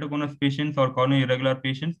all keratoconus patients or corneal irregular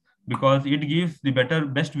patients, because it gives the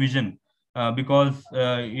best vision, because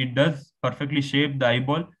it does perfectly shape the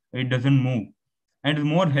eyeball. It doesn't move, and it's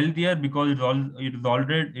more healthier because it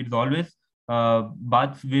is always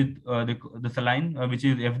baths with the saline, which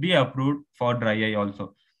is FDA approved for dry eye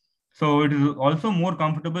also. So it is also more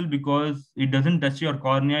comfortable because it doesn't touch your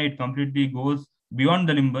cornea. It completely goes beyond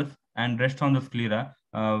the limbus and rests on the sclera,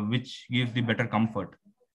 which gives the better comfort.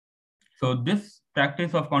 So this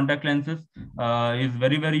practice of contact lenses is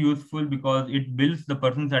very, very useful because it builds the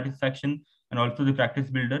person satisfaction and also the practice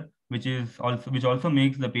builder, which also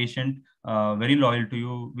makes the patient very loyal to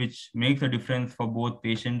you, which makes a difference for both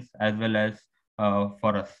patients as well as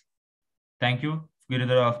for us. Thank you,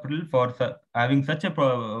 Giridhar Hospital, for having such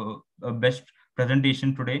a best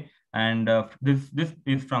presentation today. And this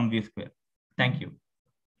is from V Square. Thank you.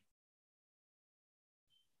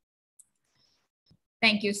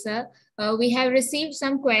 Thank you, sir. We have received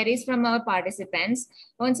some queries from our participants.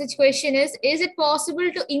 One such question is it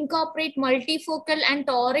possible to incorporate multifocal and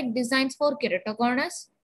toric designs for keratoconus?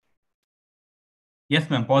 Yes,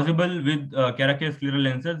 ma'am. Possible with Keratoconus scleral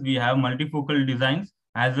lenses. We have multifocal designs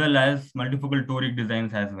as well as multifocal toric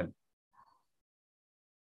designs as well.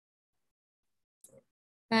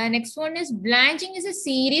 Next one is blanching is a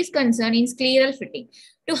serious concern in scleral fitting.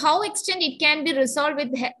 To how extent it can be resolved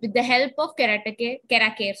with the help of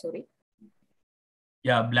Keracare, sorry.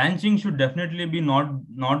 Yeah, blanching should definitely be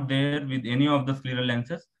not there with any of the scleral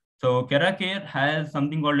lenses. So Keracare has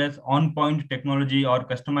something called as on-point technology or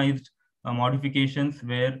customized modifications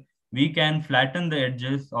where we can flatten the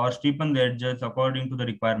edges or steepen the edges according to the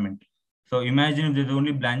requirement. So imagine if there's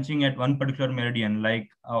only blanching at one particular meridian, like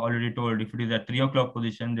already told, if it is at 3 o'clock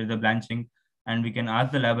position, there's a blanching, and we can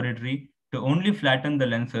ask the laboratory to only flatten the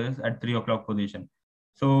lenses at 3 o'clock position.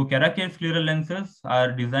 So Keratoconus scleral lenses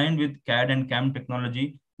are designed with CAD and CAM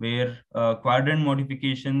technology, where quadrant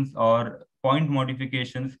modifications or point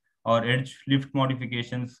modifications or edge lift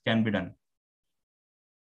modifications can be done.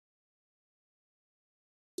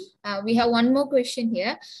 We have one more question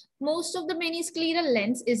here. Most of the many scleral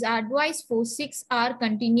lens is advised for 6-hour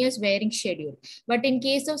continuous wearing schedule. But in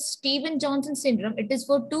case of Stevens-Johnson syndrome, it is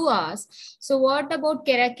for 2 hours. So what about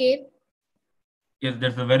Keracare? Yes,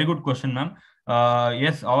 that's a very good question, ma'am.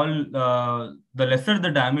 Yes, the lesser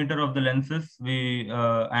the diameter of the lenses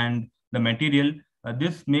and the material,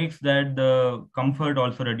 this makes that the comfort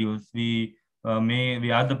also reduce. We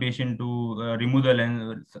ask the patient to remove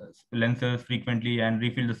the lenses frequently and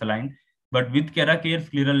refill the saline. But with Keracare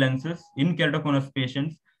scleral lenses in keratoconus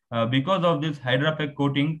patients, because of this HydraPEC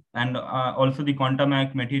coating and also the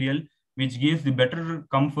Quantamac material, which gives the better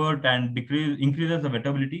comfort and increases the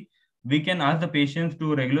wettability, we can ask the patients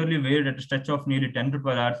to regularly wear at a stretch of nearly 10 to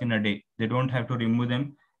 12 hours in a day. They don't have to remove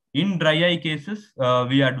them. In dry eye cases,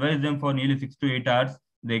 we advise them for nearly 6 to 8 hours,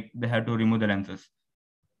 they have to remove the lenses.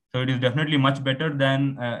 So it is definitely much better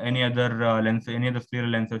than any other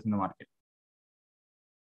scleral lenses in the market.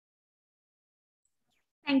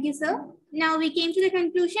 Thank you, sir. Now we came to the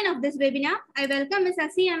conclusion of this webinar. I welcome Ms.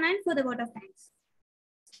 Asi Aman for the vote of thanks.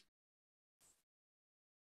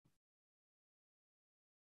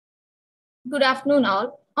 Good afternoon,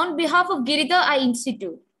 all. On behalf of Giridhar Eye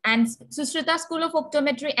Institute and Susruta School of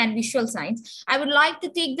Optometry and Visual Science, I would like to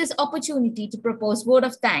take this opportunity to propose word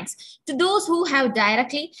of thanks to those who have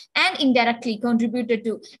directly and indirectly contributed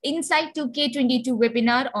to Insight 2K22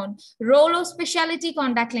 webinar on role of specialty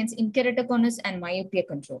contact lens in keratoconus and myopia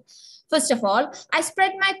control. First of all, I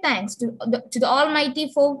spread my thanks to the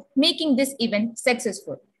Almighty for making this event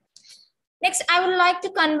successful. Next, I would like to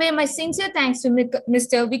convey my sincere thanks to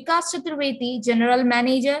Mr. Vikas Chaturvedi, General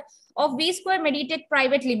Manager of V Square Meditech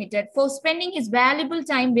Private Limited, for spending his valuable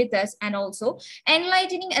time with us and also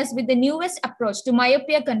enlightening us with the newest approach to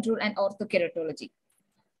myopia control and orthokeratology.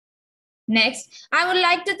 Next, I would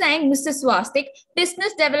like to thank Mr. Swastik,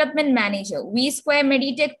 Business Development Manager, V Square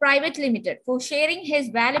Meditech Private Limited, for sharing his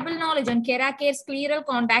valuable knowledge on Keracare scleral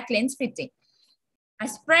contact lens fitting. I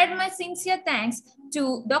spread my sincere thanks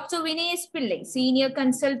to Dr. Vinay Pillai, Senior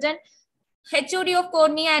Consultant, HOD of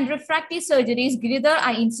Cornea and Refractive Surgeries, Giridhar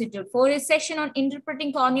Eye Institute, for his session on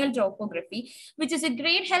interpreting corneal topography, which is a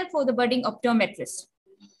great help for the budding optometrist.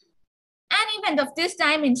 An event of this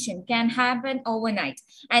dimension can happen overnight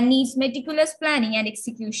and needs meticulous planning and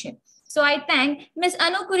execution. So I thank Ms.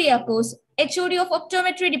 Anu Kuriakos, HOD of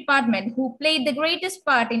Optometry Department, who played the greatest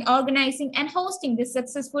part in organizing and hosting this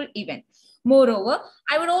successful event. Moreover,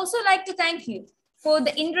 I would also like to thank you for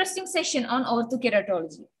the interesting session on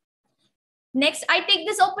orthokeratology. Next, I take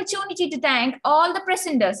this opportunity to thank all the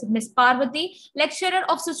presenters, Ms. Parvati, Lecturer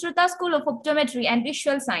of Susruta School of Optometry and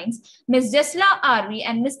Visual Science, Ms. Jasla Arvi,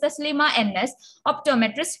 and Ms. Taslima NS,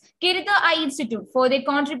 Optometrist, Giridhar Eye Institute, for their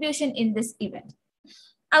contribution in this event.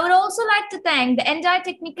 I would also like to thank the entire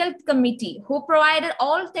technical committee who provided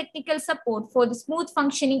all technical support for the smooth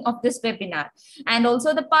functioning of this webinar, and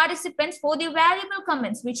also the participants for their valuable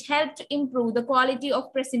comments which helped to improve the quality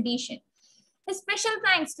of presentation. A special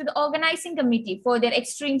thanks to the organizing committee for their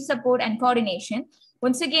extreme support and coordination.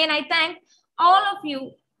 Once again, I thank all of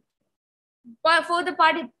you for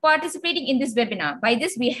the participating in this webinar. By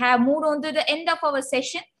this, we have moved on to the end of our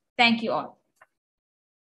session. Thank you all.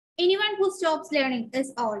 Anyone who stops learning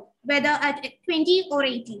is old, whether at 20 or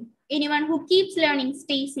 80. Anyone who keeps learning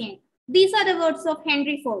stays young. These are the words of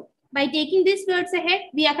Henry Ford. By taking these words ahead,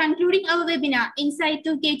 we are concluding our webinar, Insight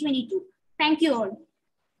 2K22. Thank you all.